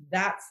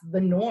that's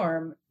the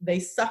norm, they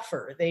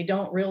suffer. They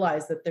don't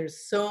realize that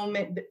there's so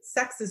many,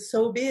 sex is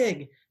so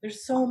big.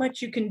 There's so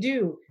much you can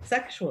do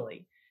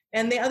sexually.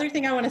 And the other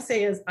thing I want to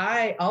say is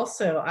I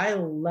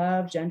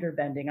love gender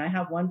bending. I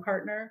have one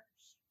partner.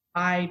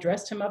 I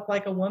dressed him up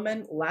like a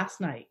woman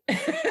last night.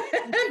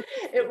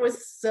 It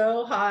was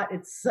so hot.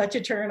 It's such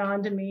a turn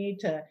on to me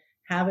to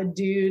have a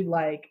dude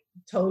like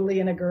totally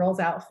in a girl's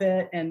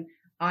outfit, and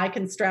I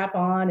can strap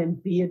on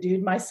and be a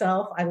dude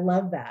myself. I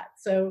love that.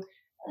 So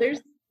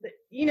there's,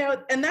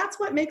 and that's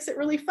what makes it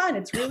really fun.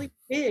 It's really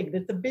big.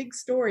 That's a big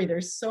story.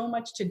 There's so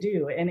much to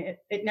do, and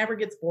it never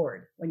gets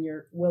bored when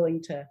you're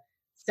willing to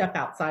step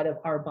outside of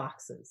our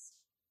boxes.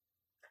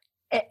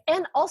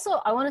 And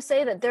also, I want to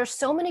say that there's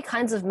so many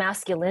kinds of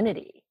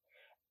masculinity.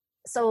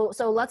 So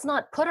let's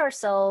not put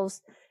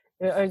ourselves,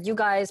 or you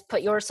guys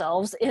put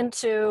yourselves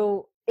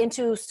into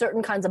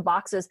certain kinds of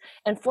boxes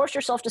and force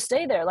yourself to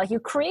stay there. Like, you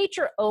create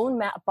your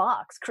own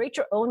box, create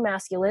your own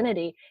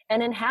masculinity,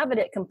 and inhabit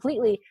it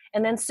completely.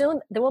 And then soon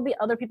there will be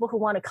other people who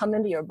want to come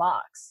into your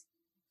box.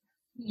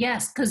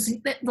 Yes, because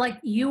like,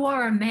 you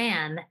are a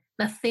man.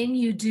 The thing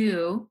you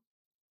do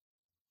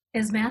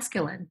is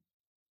masculine,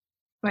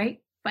 right?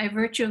 By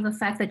virtue of the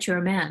fact that you're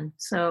a man.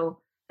 So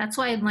that's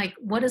why I'm like,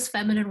 what is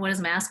feminine? What is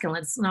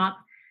masculine? It's not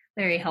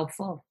very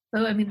helpful.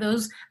 So, I mean,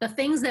 the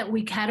things that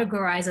we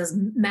categorize as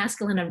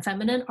masculine and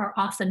feminine are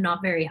often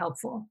not very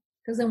helpful,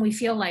 because then we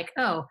feel like,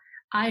 oh,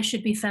 I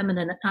should be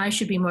feminine, I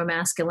should be more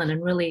masculine,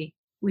 and really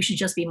we should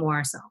just be more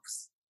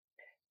ourselves.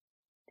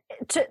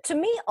 To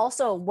me,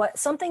 also,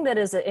 something that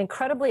is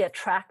incredibly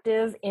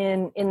attractive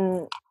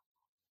in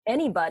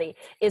anybody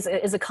is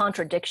a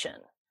contradiction,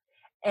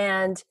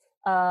 and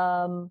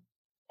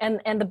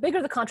the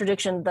bigger the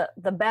contradiction,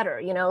 the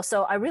better,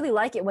 So I really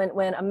like it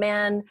when a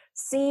man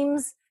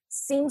seems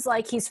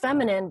like he's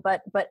feminine,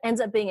 but ends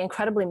up being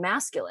incredibly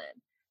masculine.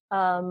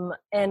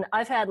 And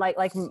I've had like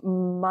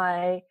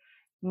my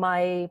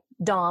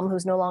dom,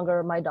 who's no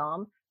longer my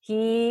dom,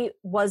 he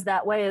was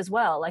that way as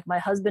well. Like, my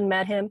husband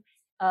met him,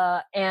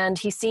 and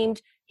he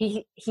seemed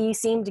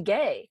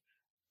gay,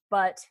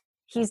 but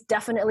he's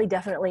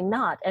definitely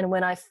not. And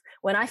when I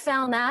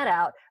found that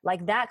out,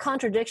 like, that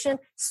contradiction,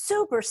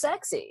 super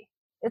sexy.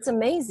 It's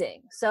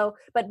amazing. So,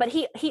 but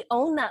he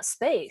owned that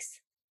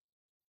space,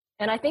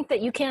 and I think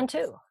that you can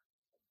too.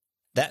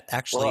 That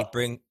actually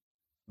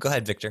go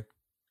ahead, Victor.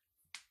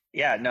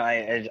 Yeah, no,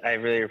 I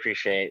really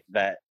appreciate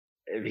that,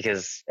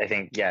 because I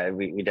think, yeah,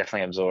 we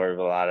definitely absorb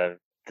a lot of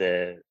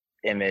the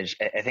image.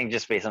 I think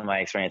just based on my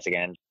experience,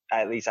 again,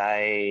 at least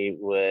I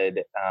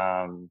would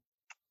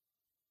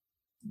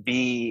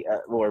be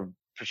or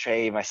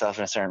portray myself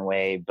in a certain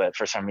way, but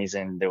for some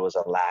reason there was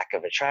a lack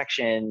of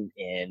attraction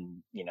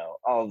in,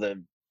 all the,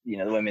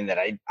 the women that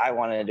I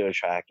wanted to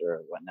attract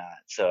or whatnot.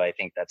 So I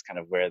think that's kind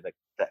of where that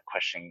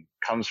question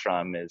comes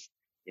from, is,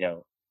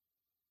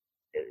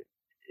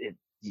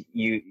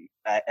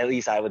 at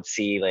least I would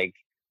see like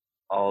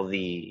all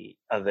the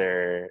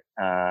other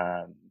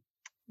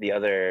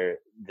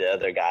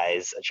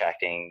guys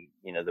attracting,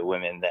 the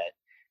women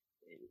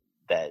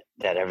that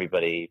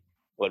everybody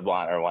would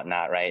want or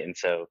whatnot, right? And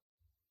so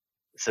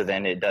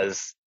then it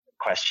does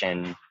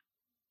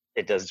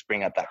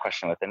bring up that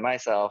question within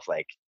myself,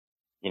 like,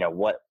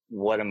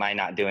 what am I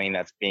not doing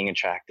that's being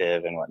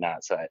attractive and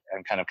whatnot? So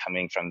I'm kind of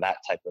coming from that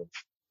type of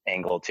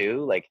angle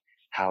too. Like,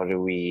 how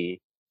do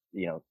we,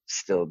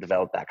 still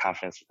develop that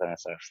confidence within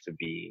ourselves to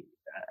be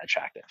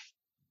attractive?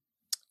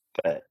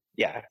 But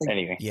yeah,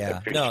 anyway. Yeah,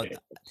 no,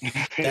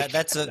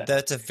 that's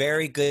a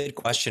very good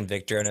question,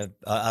 Victor, and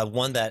a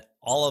one that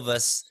all of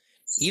us,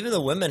 even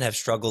the women, have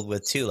struggled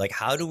with too. Like,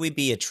 how do we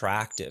be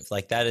attractive?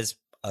 Like, that is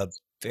a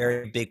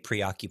very big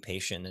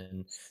preoccupation,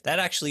 and that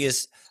actually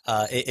is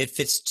it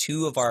fits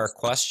two of our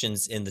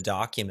questions in the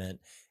document.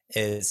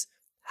 Is,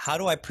 how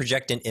do I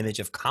project an image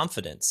of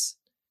confidence?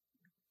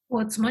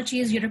 Well, it's much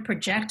easier to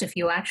project if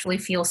you actually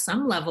feel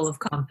some level of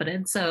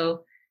confidence.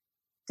 So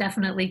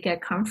definitely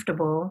get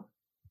comfortable,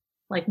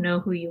 like, know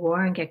who you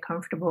are and get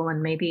comfortable,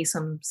 and maybe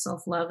some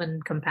self-love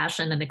and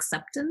compassion and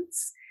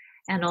acceptance,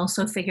 and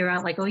also figure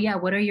out, like, oh yeah,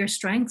 what are your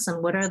strengths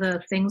and what are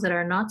the things that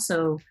are not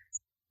so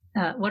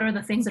what are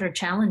the things that are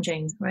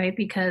challenging, right?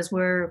 Because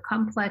we're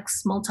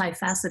complex,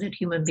 multifaceted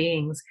human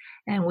beings,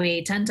 and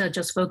we tend to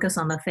just focus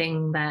on the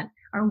thing that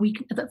our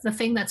the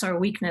thing that's our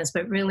weakness.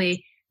 But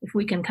really, if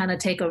we can kind of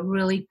take a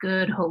really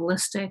good,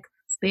 holistic,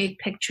 big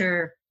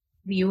picture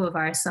view of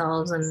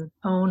ourselves and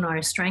own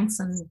our strengths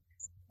and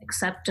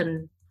accept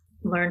and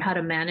learn how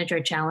to manage our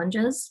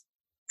challenges,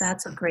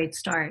 that's a great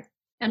start.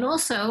 And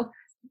also,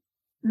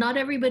 not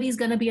everybody's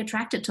going to be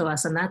attracted to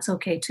us, and that's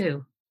okay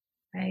too,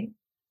 right?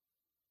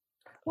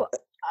 Well,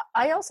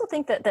 I also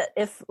think that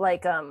if,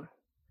 like,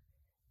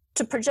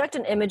 to project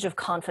an image of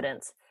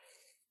confidence,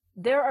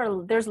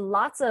 there's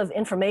lots of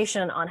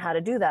information on how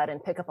to do that in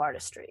pickup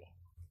artistry.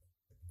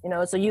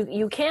 So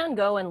you can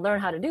go and learn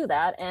how to do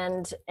that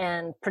and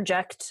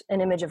project an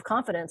image of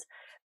confidence,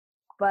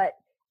 but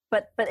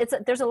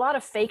there's a lot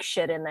of fake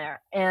shit in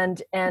there,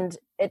 and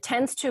it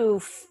tends to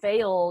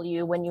fail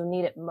you when you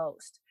need it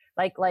most.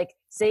 Like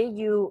say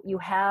you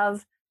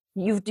have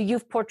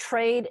you've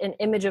portrayed an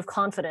image of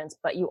confidence,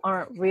 but you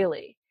aren't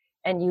really,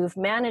 and you've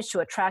managed to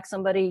attract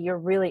somebody you're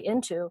really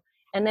into,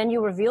 and then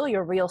you reveal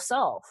your real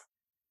self.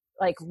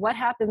 Like, what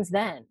happens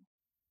then?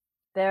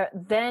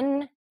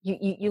 Then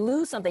you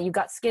lose something. You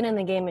got skin in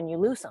the game and you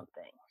lose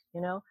something,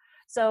 you know?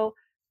 So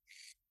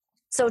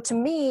to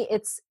me,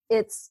 it's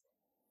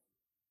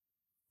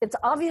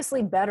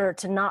obviously better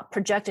to not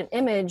project an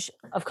image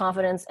of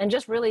confidence and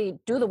just really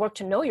do the work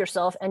to know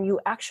yourself, and you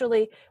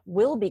actually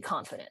will be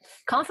confident.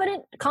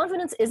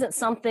 Confidence isn't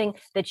something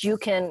that you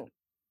can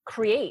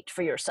create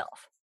for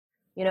yourself.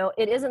 You know,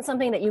 it isn't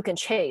something that you can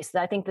chase.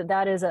 I think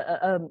that is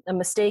a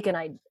mistaken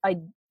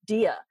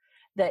idea,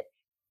 that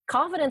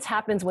confidence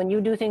happens when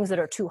you do things that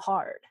are too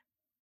hard.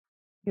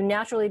 You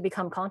naturally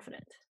become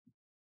confident.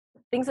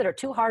 Things that are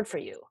too hard for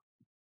you,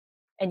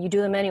 and you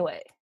do them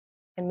anyway.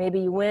 And maybe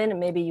you win and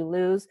maybe you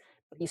lose,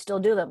 but you still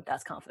do them.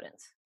 That's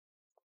confidence.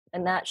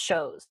 And that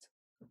shows.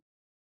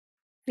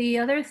 The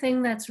other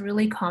thing that's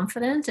really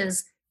confident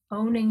is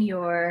owning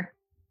your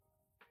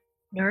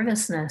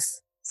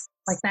nervousness.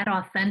 Like that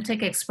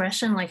authentic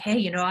expression, like, hey,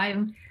 you know,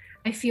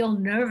 I feel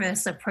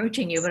nervous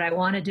approaching you, but I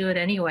want to do it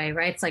anyway,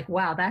 right? It's like,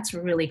 wow, that's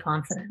really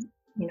confident.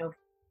 You know,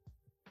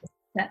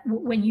 that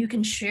when you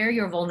can share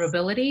your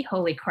vulnerability,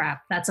 holy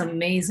crap, that's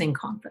amazing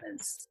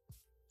confidence.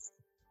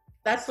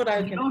 That's what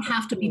You don't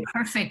have to be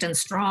perfect and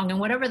strong and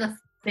whatever the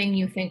thing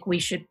you think we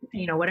should,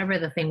 you know, whatever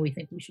the thing we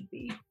think we should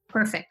be,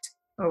 perfect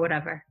or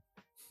whatever.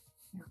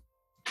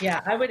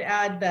 Yeah, I would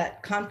add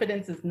that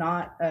confidence is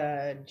not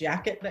a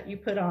jacket that you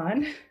put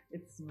on.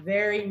 It's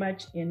very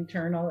much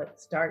internal. It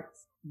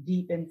starts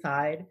deep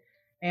inside.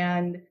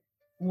 And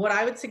what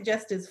I would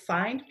suggest is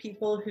find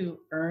people who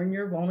earn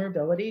your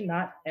vulnerability.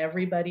 Not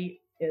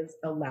everybody is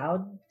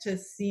allowed to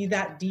see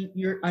that deep,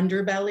 your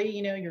underbelly,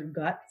 you know, your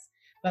guts,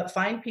 but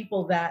find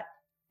people that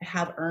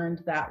have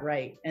earned that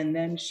right, and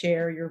then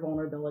share your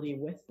vulnerability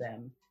with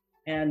them.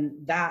 And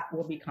that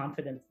will be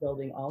confidence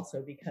building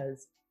also,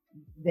 because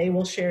they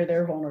will share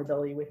their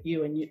vulnerability with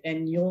you,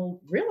 and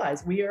you'll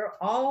realize we are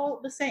all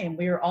the same.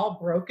 We are all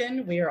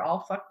broken. We are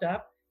all fucked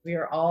up. We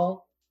are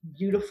all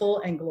beautiful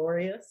and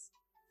glorious.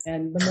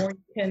 And the more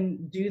you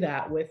can do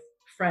that with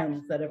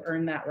friends that have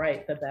earned that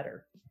right, the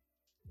better.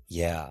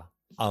 Yeah.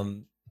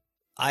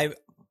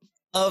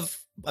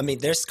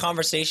 This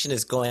conversation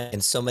is going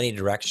in so many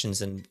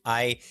directions, and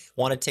I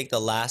want to take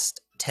the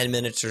last 10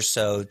 minutes or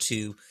so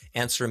to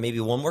answer maybe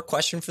one more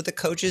question for the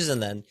coaches,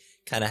 and then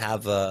kind of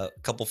have a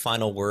couple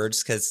final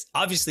words, because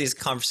obviously this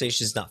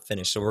conversation is not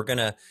finished.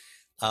 So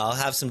I'll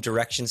have some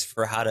directions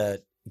for how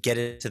to get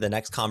into the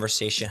next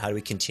conversation. How do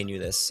we continue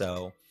this?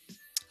 So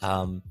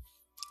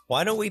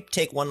why don't we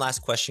take one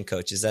last question,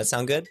 Coach? Does that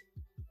sound good?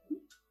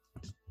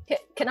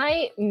 Can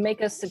I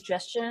make a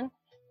suggestion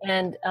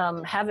and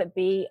have it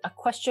be a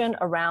question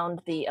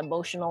around the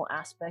emotional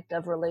aspect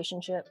of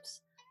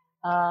relationships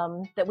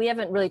that we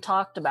haven't really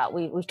talked about?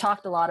 We've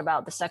talked a lot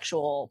about the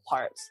sexual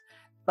parts,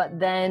 but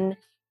then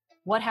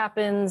what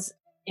happens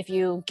if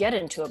you get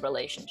into a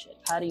relationship?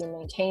 How do you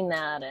maintain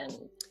that? And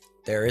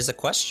there is a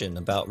question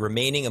about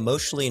remaining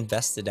emotionally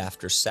invested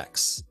after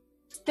sex.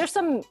 There's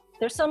some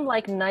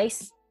like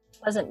nice,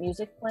 pleasant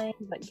music playing,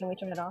 but can we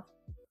turn it off?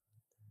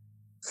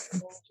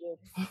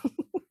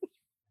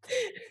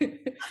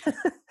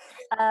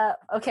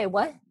 Okay,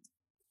 what?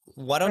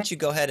 Why don't you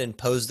go ahead and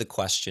pose the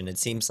question? It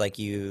seems like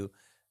you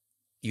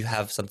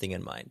have something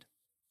in mind.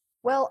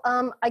 Well,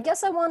 I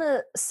guess I want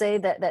to say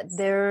that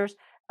there's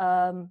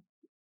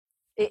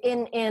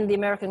in the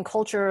American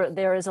culture,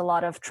 there is a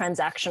lot of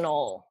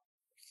transactional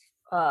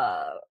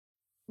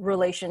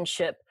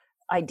relationship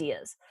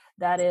ideas.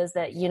 That is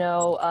that, you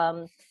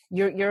know,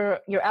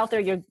 you're out there,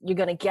 you're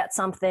going to get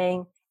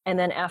something, and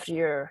then after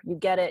you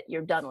get it,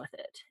 you're done with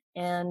it,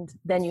 and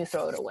then you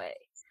throw it away.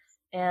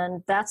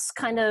 And that's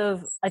kind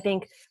of, I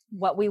think,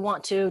 what we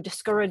want to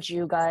discourage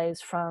you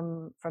guys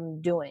from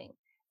doing.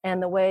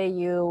 And the way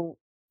you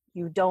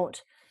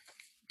don't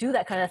do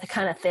that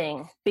kind of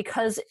thing,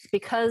 because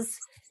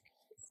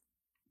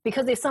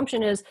the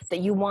assumption is that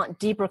you want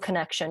deeper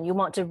connection. You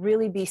want to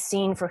really be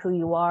seen for who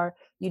you are.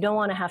 You don't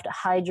want to have to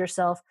hide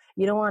yourself.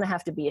 You don't want to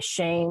have to be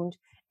ashamed,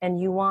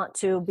 and you want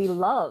to be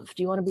loved.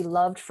 You want to be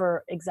loved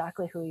for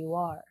exactly who you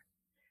are.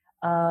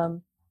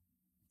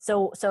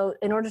 So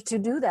in order to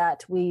do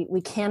that,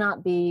 we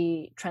cannot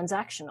be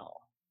transactional,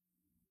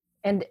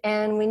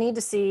 and we need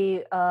to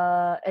see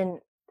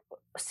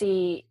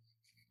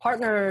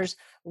partners,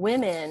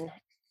 women,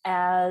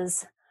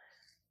 as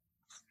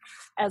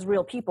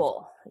real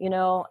people, you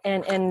know,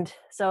 and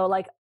so,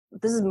 like,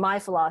 this is my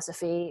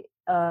philosophy.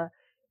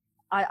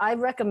 I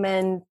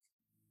recommend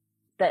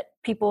that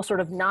people sort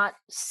of not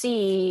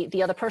see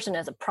the other person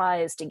as a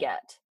prize to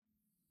get,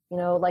 you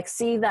know, like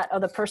see that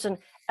other person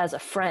as a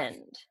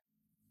friend,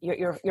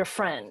 your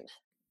friend.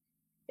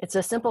 It's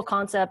a simple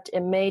concept. It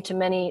may to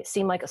many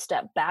seem like a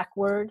step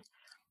backward,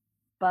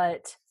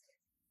 but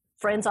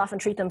friends often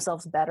treat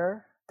themselves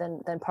better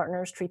than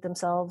partners treat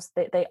themselves.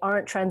 They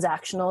aren't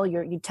transactional.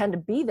 You tend to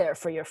be there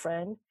for your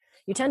friend.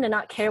 You tend to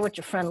not care what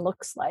your friend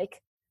looks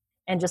like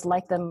and just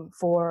like them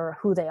for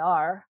who they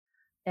are.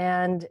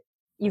 and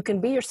you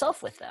can be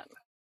yourself with them.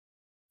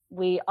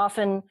 We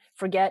often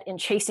forget in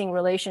chasing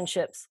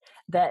relationships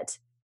that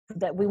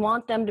we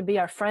want them to be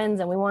our friends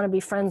and we want to be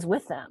friends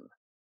with them.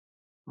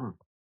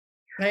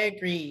 I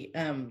agree.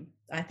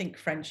 I think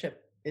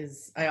friendship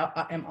is,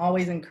 I am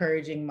always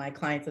encouraging my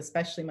clients,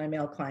 especially my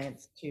male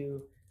clients,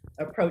 to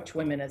approach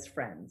women as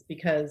friends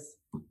because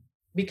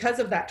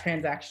of that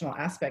transactional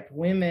aspect.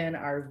 Women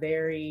are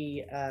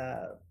very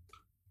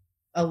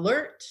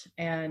alert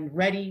and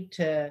ready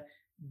to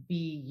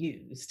be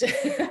used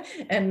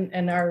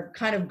and are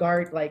kind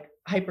of like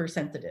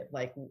hypersensitive.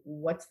 Like,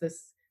 what's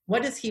this?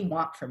 What does he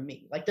want from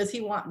me? Like, does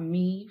he want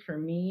me for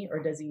me, or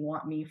does he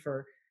want me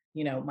for,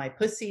 my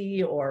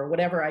pussy or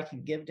whatever I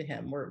can give to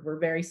him? We're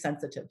very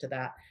sensitive to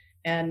that.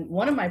 And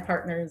one of my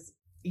partners,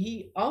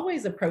 he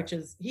always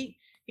approaches, he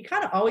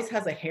kind of always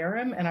has a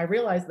harem. And I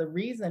realized the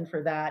reason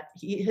for that,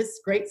 his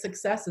great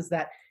success is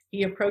that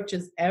he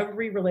approaches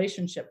every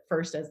relationship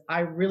first as, I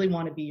really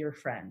want to be your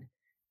friend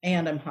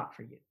and I'm hot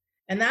for you.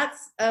 And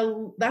that's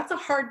a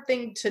hard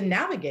thing to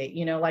navigate,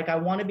 like, I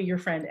want to be your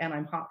friend and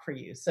I'm hot for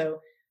you.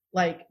 So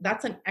like,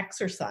 that's an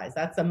exercise.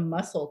 That's a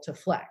muscle to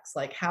flex.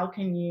 Like, how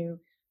can you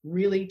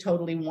really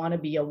totally want to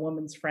be a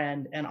woman's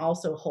friend and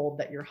also hold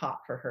that you're hot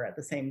for her at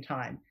the same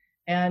time,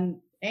 and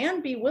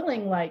be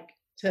willing, like,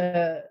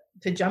 to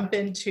jump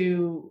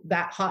into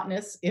that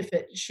hotness if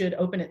it should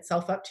open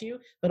itself up to you,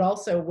 but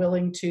also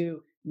willing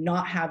to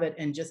not have it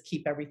and just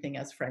keep everything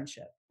as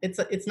friendship.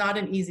 It's not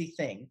an easy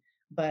thing,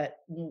 but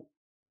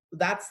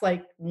that's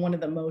like one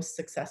of the most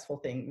successful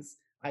things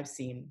I've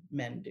seen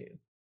men do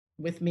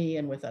with me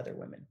and with other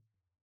women.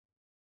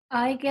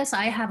 I guess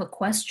I have a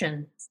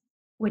question,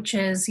 which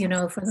is, for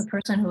the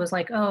person who was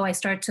like, oh, I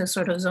start to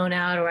sort of zone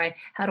out, or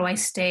how do I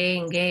stay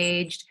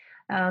engaged?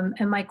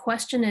 And my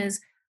question is,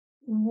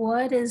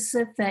 what is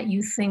it that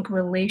you think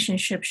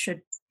relationships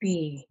should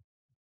be?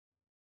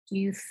 Do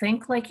you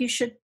think like you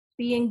should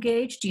be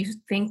engaged? Do you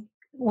think,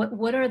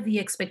 what are the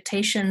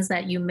expectations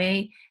that you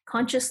may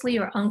consciously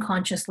or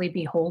unconsciously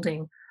be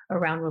holding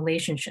around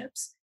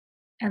relationships?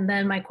 And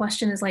then my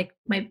question is, like,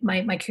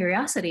 my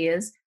curiosity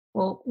is,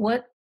 well,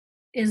 what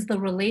is the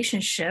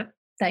relationship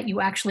that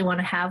you actually want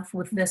to have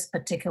with this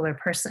particular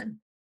person?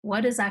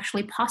 What is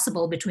actually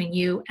possible between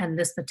you and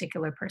this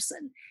particular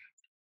person?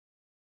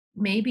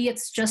 Maybe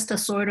it's just a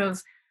sort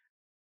of,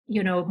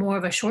 more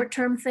of a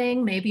short-term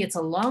thing. Maybe it's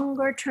a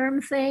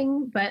longer-term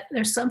thing, but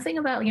there's something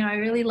about, I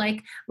really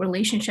like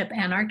relationship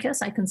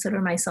anarchists. I consider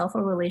myself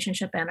a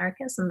relationship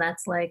anarchist. And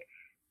that's like,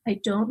 I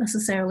don't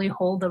necessarily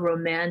hold the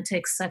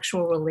romantic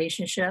sexual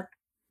relationship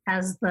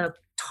as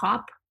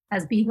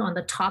being on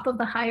the top of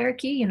the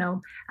hierarchy.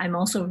 I'm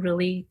also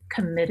really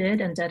committed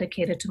and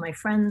dedicated to my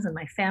friends and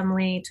my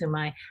family, to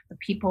the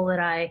people that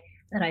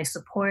I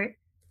support.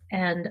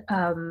 And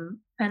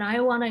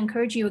I want to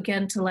encourage you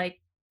again to, like,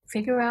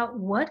 figure out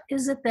what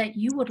is it that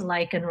you would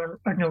like in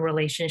a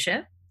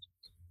relationship.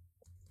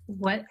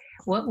 What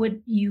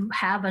would you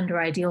have under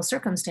ideal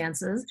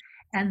circumstances?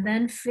 And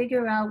then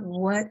figure out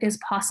what is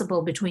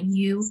possible between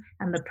you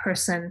and the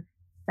person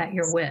that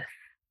you're with.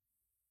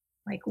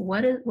 Like,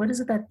 what is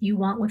it that you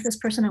want with this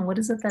person, and what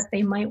is it that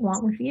they might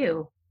want with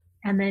you?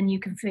 And then you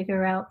can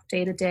figure out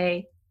day to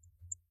day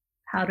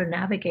how to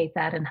navigate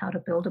that and how to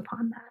build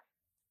upon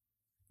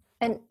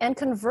that. And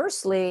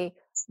conversely,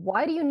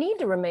 why do you need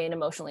to remain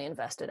emotionally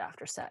invested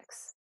after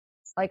sex?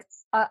 Like,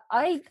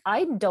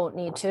 I don't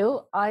need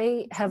to.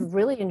 I have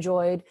really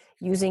enjoyed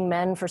using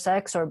men for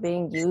sex or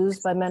being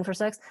used by men for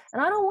sex.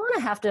 And I don't want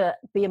to have to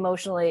be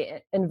emotionally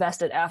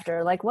invested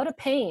after. Like, what a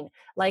pain.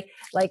 Like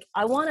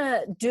I want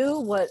to do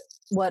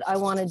what I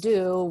want to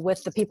do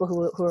with the people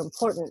who are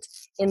important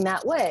in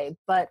that way.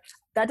 But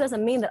that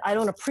doesn't mean that I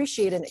don't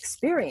appreciate an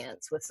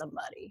experience with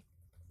somebody.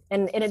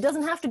 And it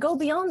doesn't have to go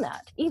beyond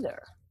that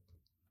either.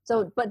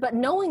 So, but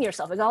knowing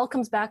yourself, it all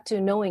comes back to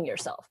knowing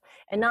yourself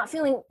and not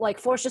feeling like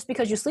forced just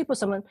because you sleep with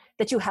someone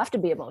that you have to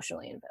be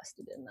emotionally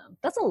invested in them.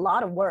 That's a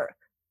lot of work,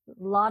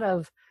 a lot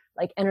of,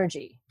 like,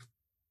 energy.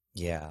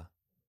 Yeah.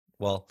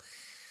 Well,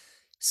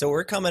 so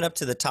we're coming up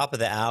to the top of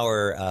the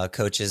hour,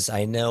 coaches.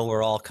 I know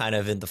we're all kind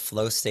of in the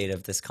flow state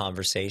of this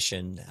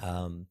conversation.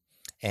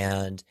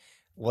 And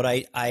what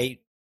I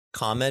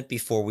comment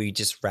before we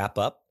just wrap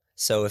up.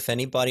 So if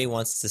anybody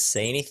wants to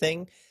say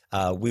anything,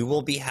 we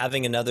will be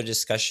having another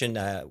discussion.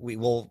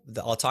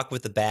 I'll talk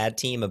with the bad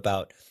team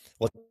about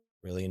what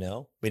really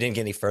know. We didn't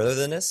get any further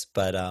than this,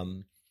 but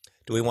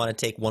do we want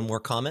to take one more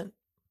comment?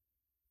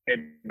 Hey,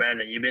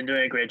 Brandon, you've been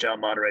doing a great job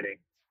moderating.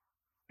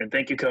 And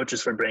thank you,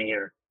 coaches, for being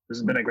here. This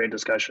has been a great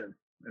discussion.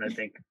 And I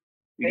think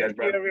you guys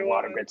brought a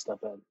lot of great stuff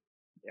in.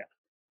 Yeah.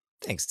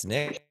 Thanks,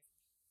 Nick.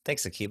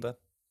 Thanks, Akiba.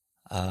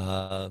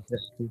 I've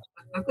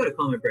got a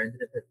comment, Brandon,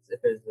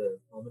 if there's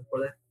a moment for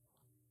that.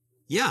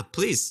 Yeah,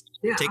 please.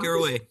 Yeah, take her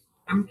away.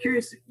 I'm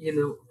curious,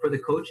 for the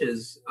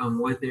coaches,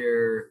 what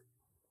their,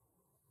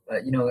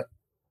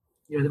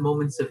 the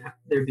moments of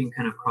there being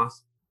kind of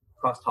cross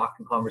talk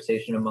and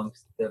conversation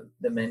amongst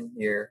the men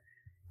here,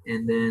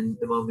 and then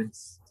the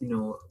moments,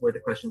 where the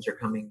questions are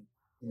coming,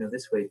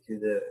 this way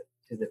to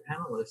the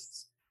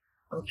panelists.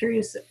 I'm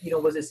curious,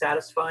 was it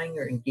satisfying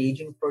or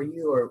engaging for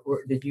you,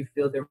 or did you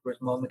feel there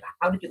was moments?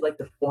 How did you like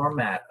the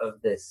format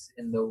of this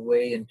in the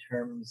way, in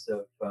terms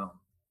of,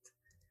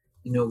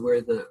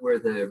 where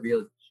the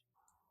real,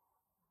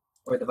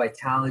 or the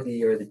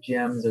vitality, or the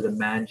gems, or the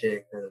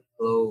magic, or the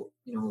flow,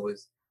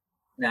 was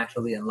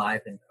naturally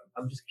enlivened?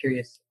 I'm just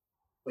curious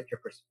what if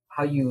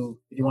you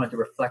wanted to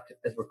reflect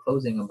as we're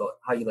closing about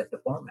how you like the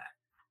format.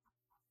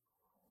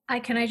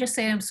 Can I just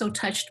say I'm so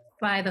touched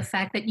by the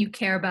fact that you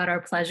care about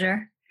our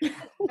pleasure. Yeah.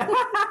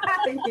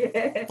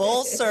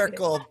 Full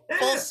circle,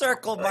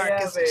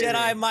 Marcus.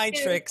 Jedi mind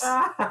tricks.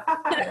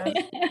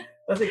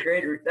 That's a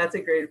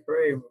great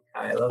frame.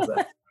 I love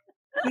that.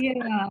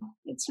 Yeah,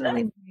 it's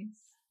really nice.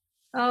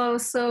 Oh,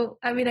 so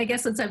I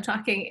guess since I'm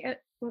talking,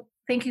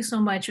 thank you so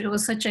much. It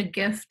was such a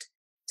gift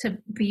to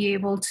be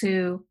able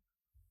to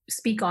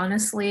speak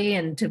honestly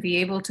and to be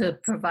able to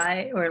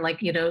provide or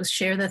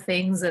share the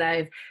things that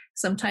I've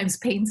sometimes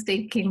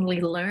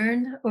painstakingly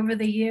learned over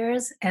the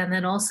years. And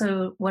then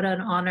also what an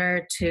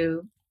honor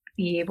to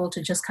be able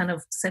to just kind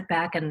of sit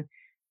back and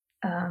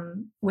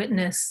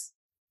witness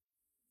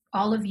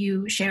all of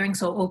you sharing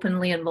so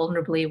openly and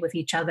vulnerably with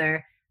each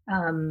other.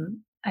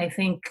 I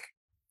think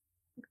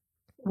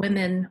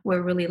women,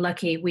 we're really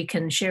lucky. We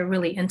can share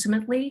really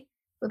intimately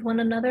with one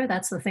another.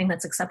 That's the thing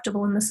that's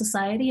acceptable in the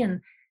society.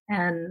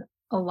 And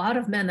a lot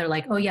of men, they're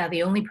like, oh yeah,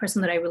 the only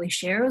person that I really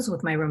share is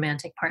with my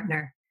romantic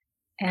partner.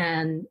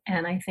 And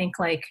I think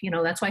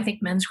that's why I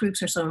think men's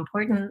groups are so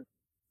important.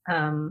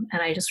 And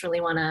I just really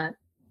want to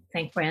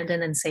thank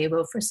Brandon and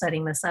Sabo for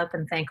setting this up,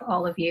 and thank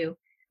all of you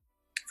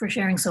for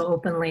sharing so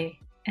openly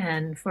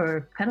and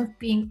for kind of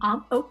being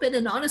open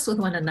and honest with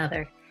one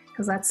another,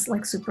 because that's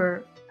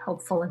super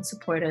helpful and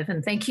supportive.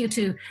 And thank you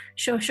to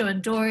Shosho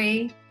and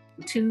Dory,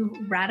 two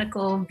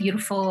radical,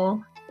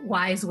 beautiful,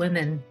 wise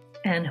women,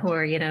 and who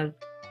are,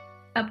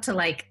 up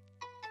to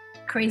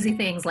crazy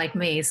things like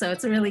me. So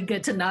it's really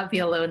good to not be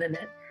alone in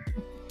it.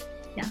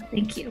 Yeah,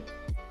 thank you.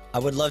 I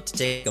would love to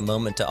take a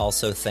moment to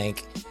also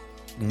thank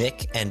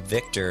Nick and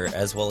Victor,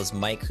 as well as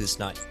Mike, who's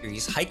not here.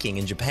 He's hiking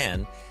in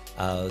Japan.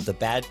 The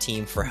BAD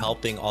team for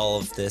helping all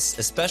of this,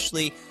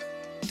 especially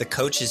the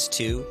coaches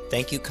too.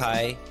 Thank you,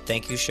 Kai.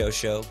 Thank you,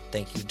 Shosho.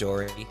 Thank you,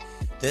 Dory.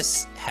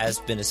 This has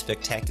been a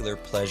spectacular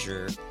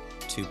pleasure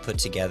to put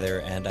together,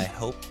 and I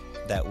hope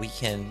that we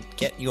can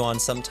get you on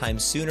sometime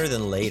sooner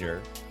than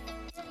later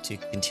to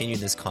continue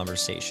this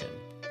conversation.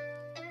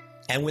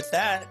 And with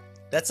that,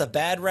 that's a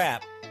bad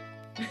wrap.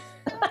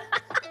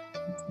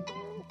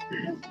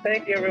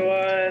 Thank you,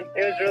 everyone.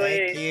 It was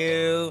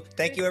really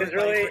Thank you, everybody.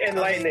 It was really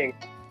enlightening.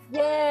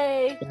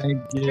 Yay!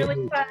 Thank you.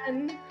 Really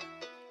fun.